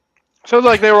 Sounds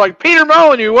like they were like, Peter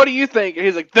Molyneux, what do you think? And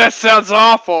he's like, that sounds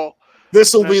awful.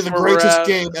 This will be the greatest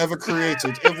game ever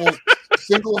created. It will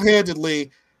single-handedly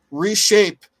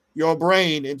reshape your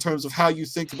brain in terms of how you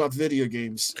think about video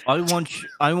games. I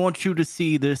want you to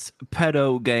see this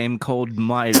pedo game called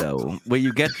Milo, where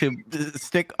you get to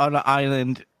stick on an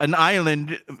island,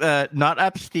 not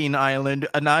Epstein Island,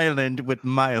 an island with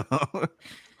Milo.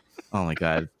 Oh my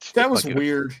God. That was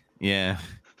weird. Yeah.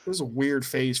 It was a weird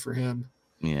phase for him.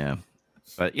 Yeah.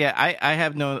 But yeah, I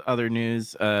have no other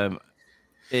news.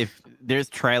 If there's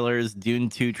trailers, Dune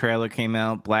 2 trailer came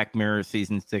out, Black Mirror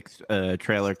season 6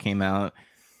 trailer came out.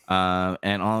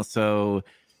 And also,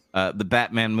 the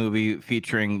Batman movie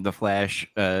featuring the Flash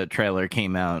trailer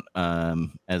came out as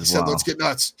well. He said, "Let's get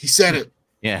nuts." He said it.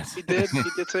 Yes, he did. He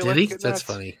did say, "Let's get nuts." That's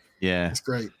funny. Yeah, that's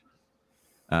great.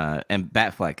 And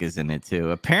Batfleck is in it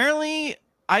too. Apparently,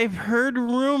 I've heard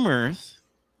rumors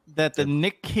that the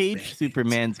Nick Cage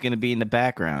Superman's going to be in the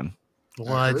background.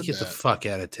 What? Get the fuck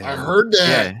out of town. I heard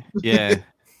that. Yeah.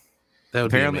 That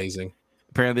would be amazing.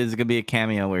 Apparently, there's gonna be a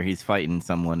cameo where he's fighting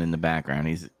someone in the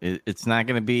background. It's not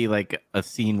gonna be like a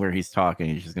scene where he's talking.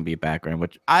 It's just gonna be a background,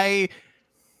 which I'm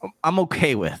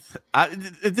okay with.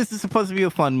 This is supposed to be a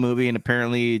fun movie, and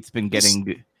apparently, it's been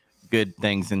getting good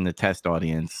things in the test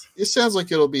audience. It sounds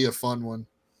like it'll be a fun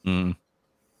one.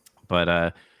 But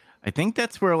I think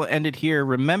that's where we'll end it here.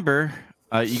 Remember,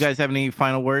 you guys have any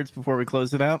final words before we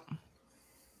close it out?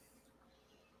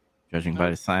 Judging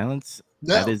by the silence,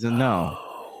 that is a no.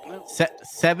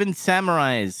 7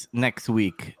 Samurais next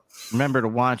week. Remember to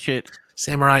watch it.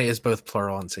 Samurai is both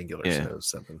plural and singular. Yeah. So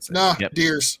 7 Nah,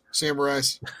 deers,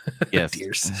 samurais. Yes.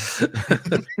 Deers.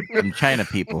 From China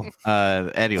people.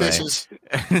 Anyway. Fishes.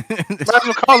 I'm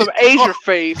gonna call them Asia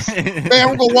Face. Man,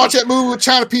 we're gonna watch that movie with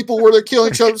China people where they're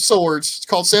killing each other with swords. It's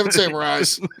called 7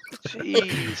 Samurais.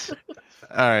 Jeez.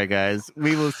 All right, guys.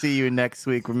 We will see you next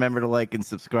week. Remember to like and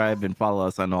subscribe and follow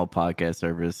us on all podcast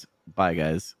servers. Bye,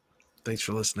 guys. Thanks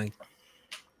for listening.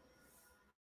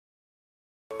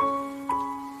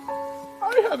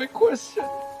 I have a question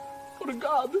for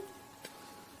God.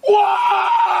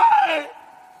 Why?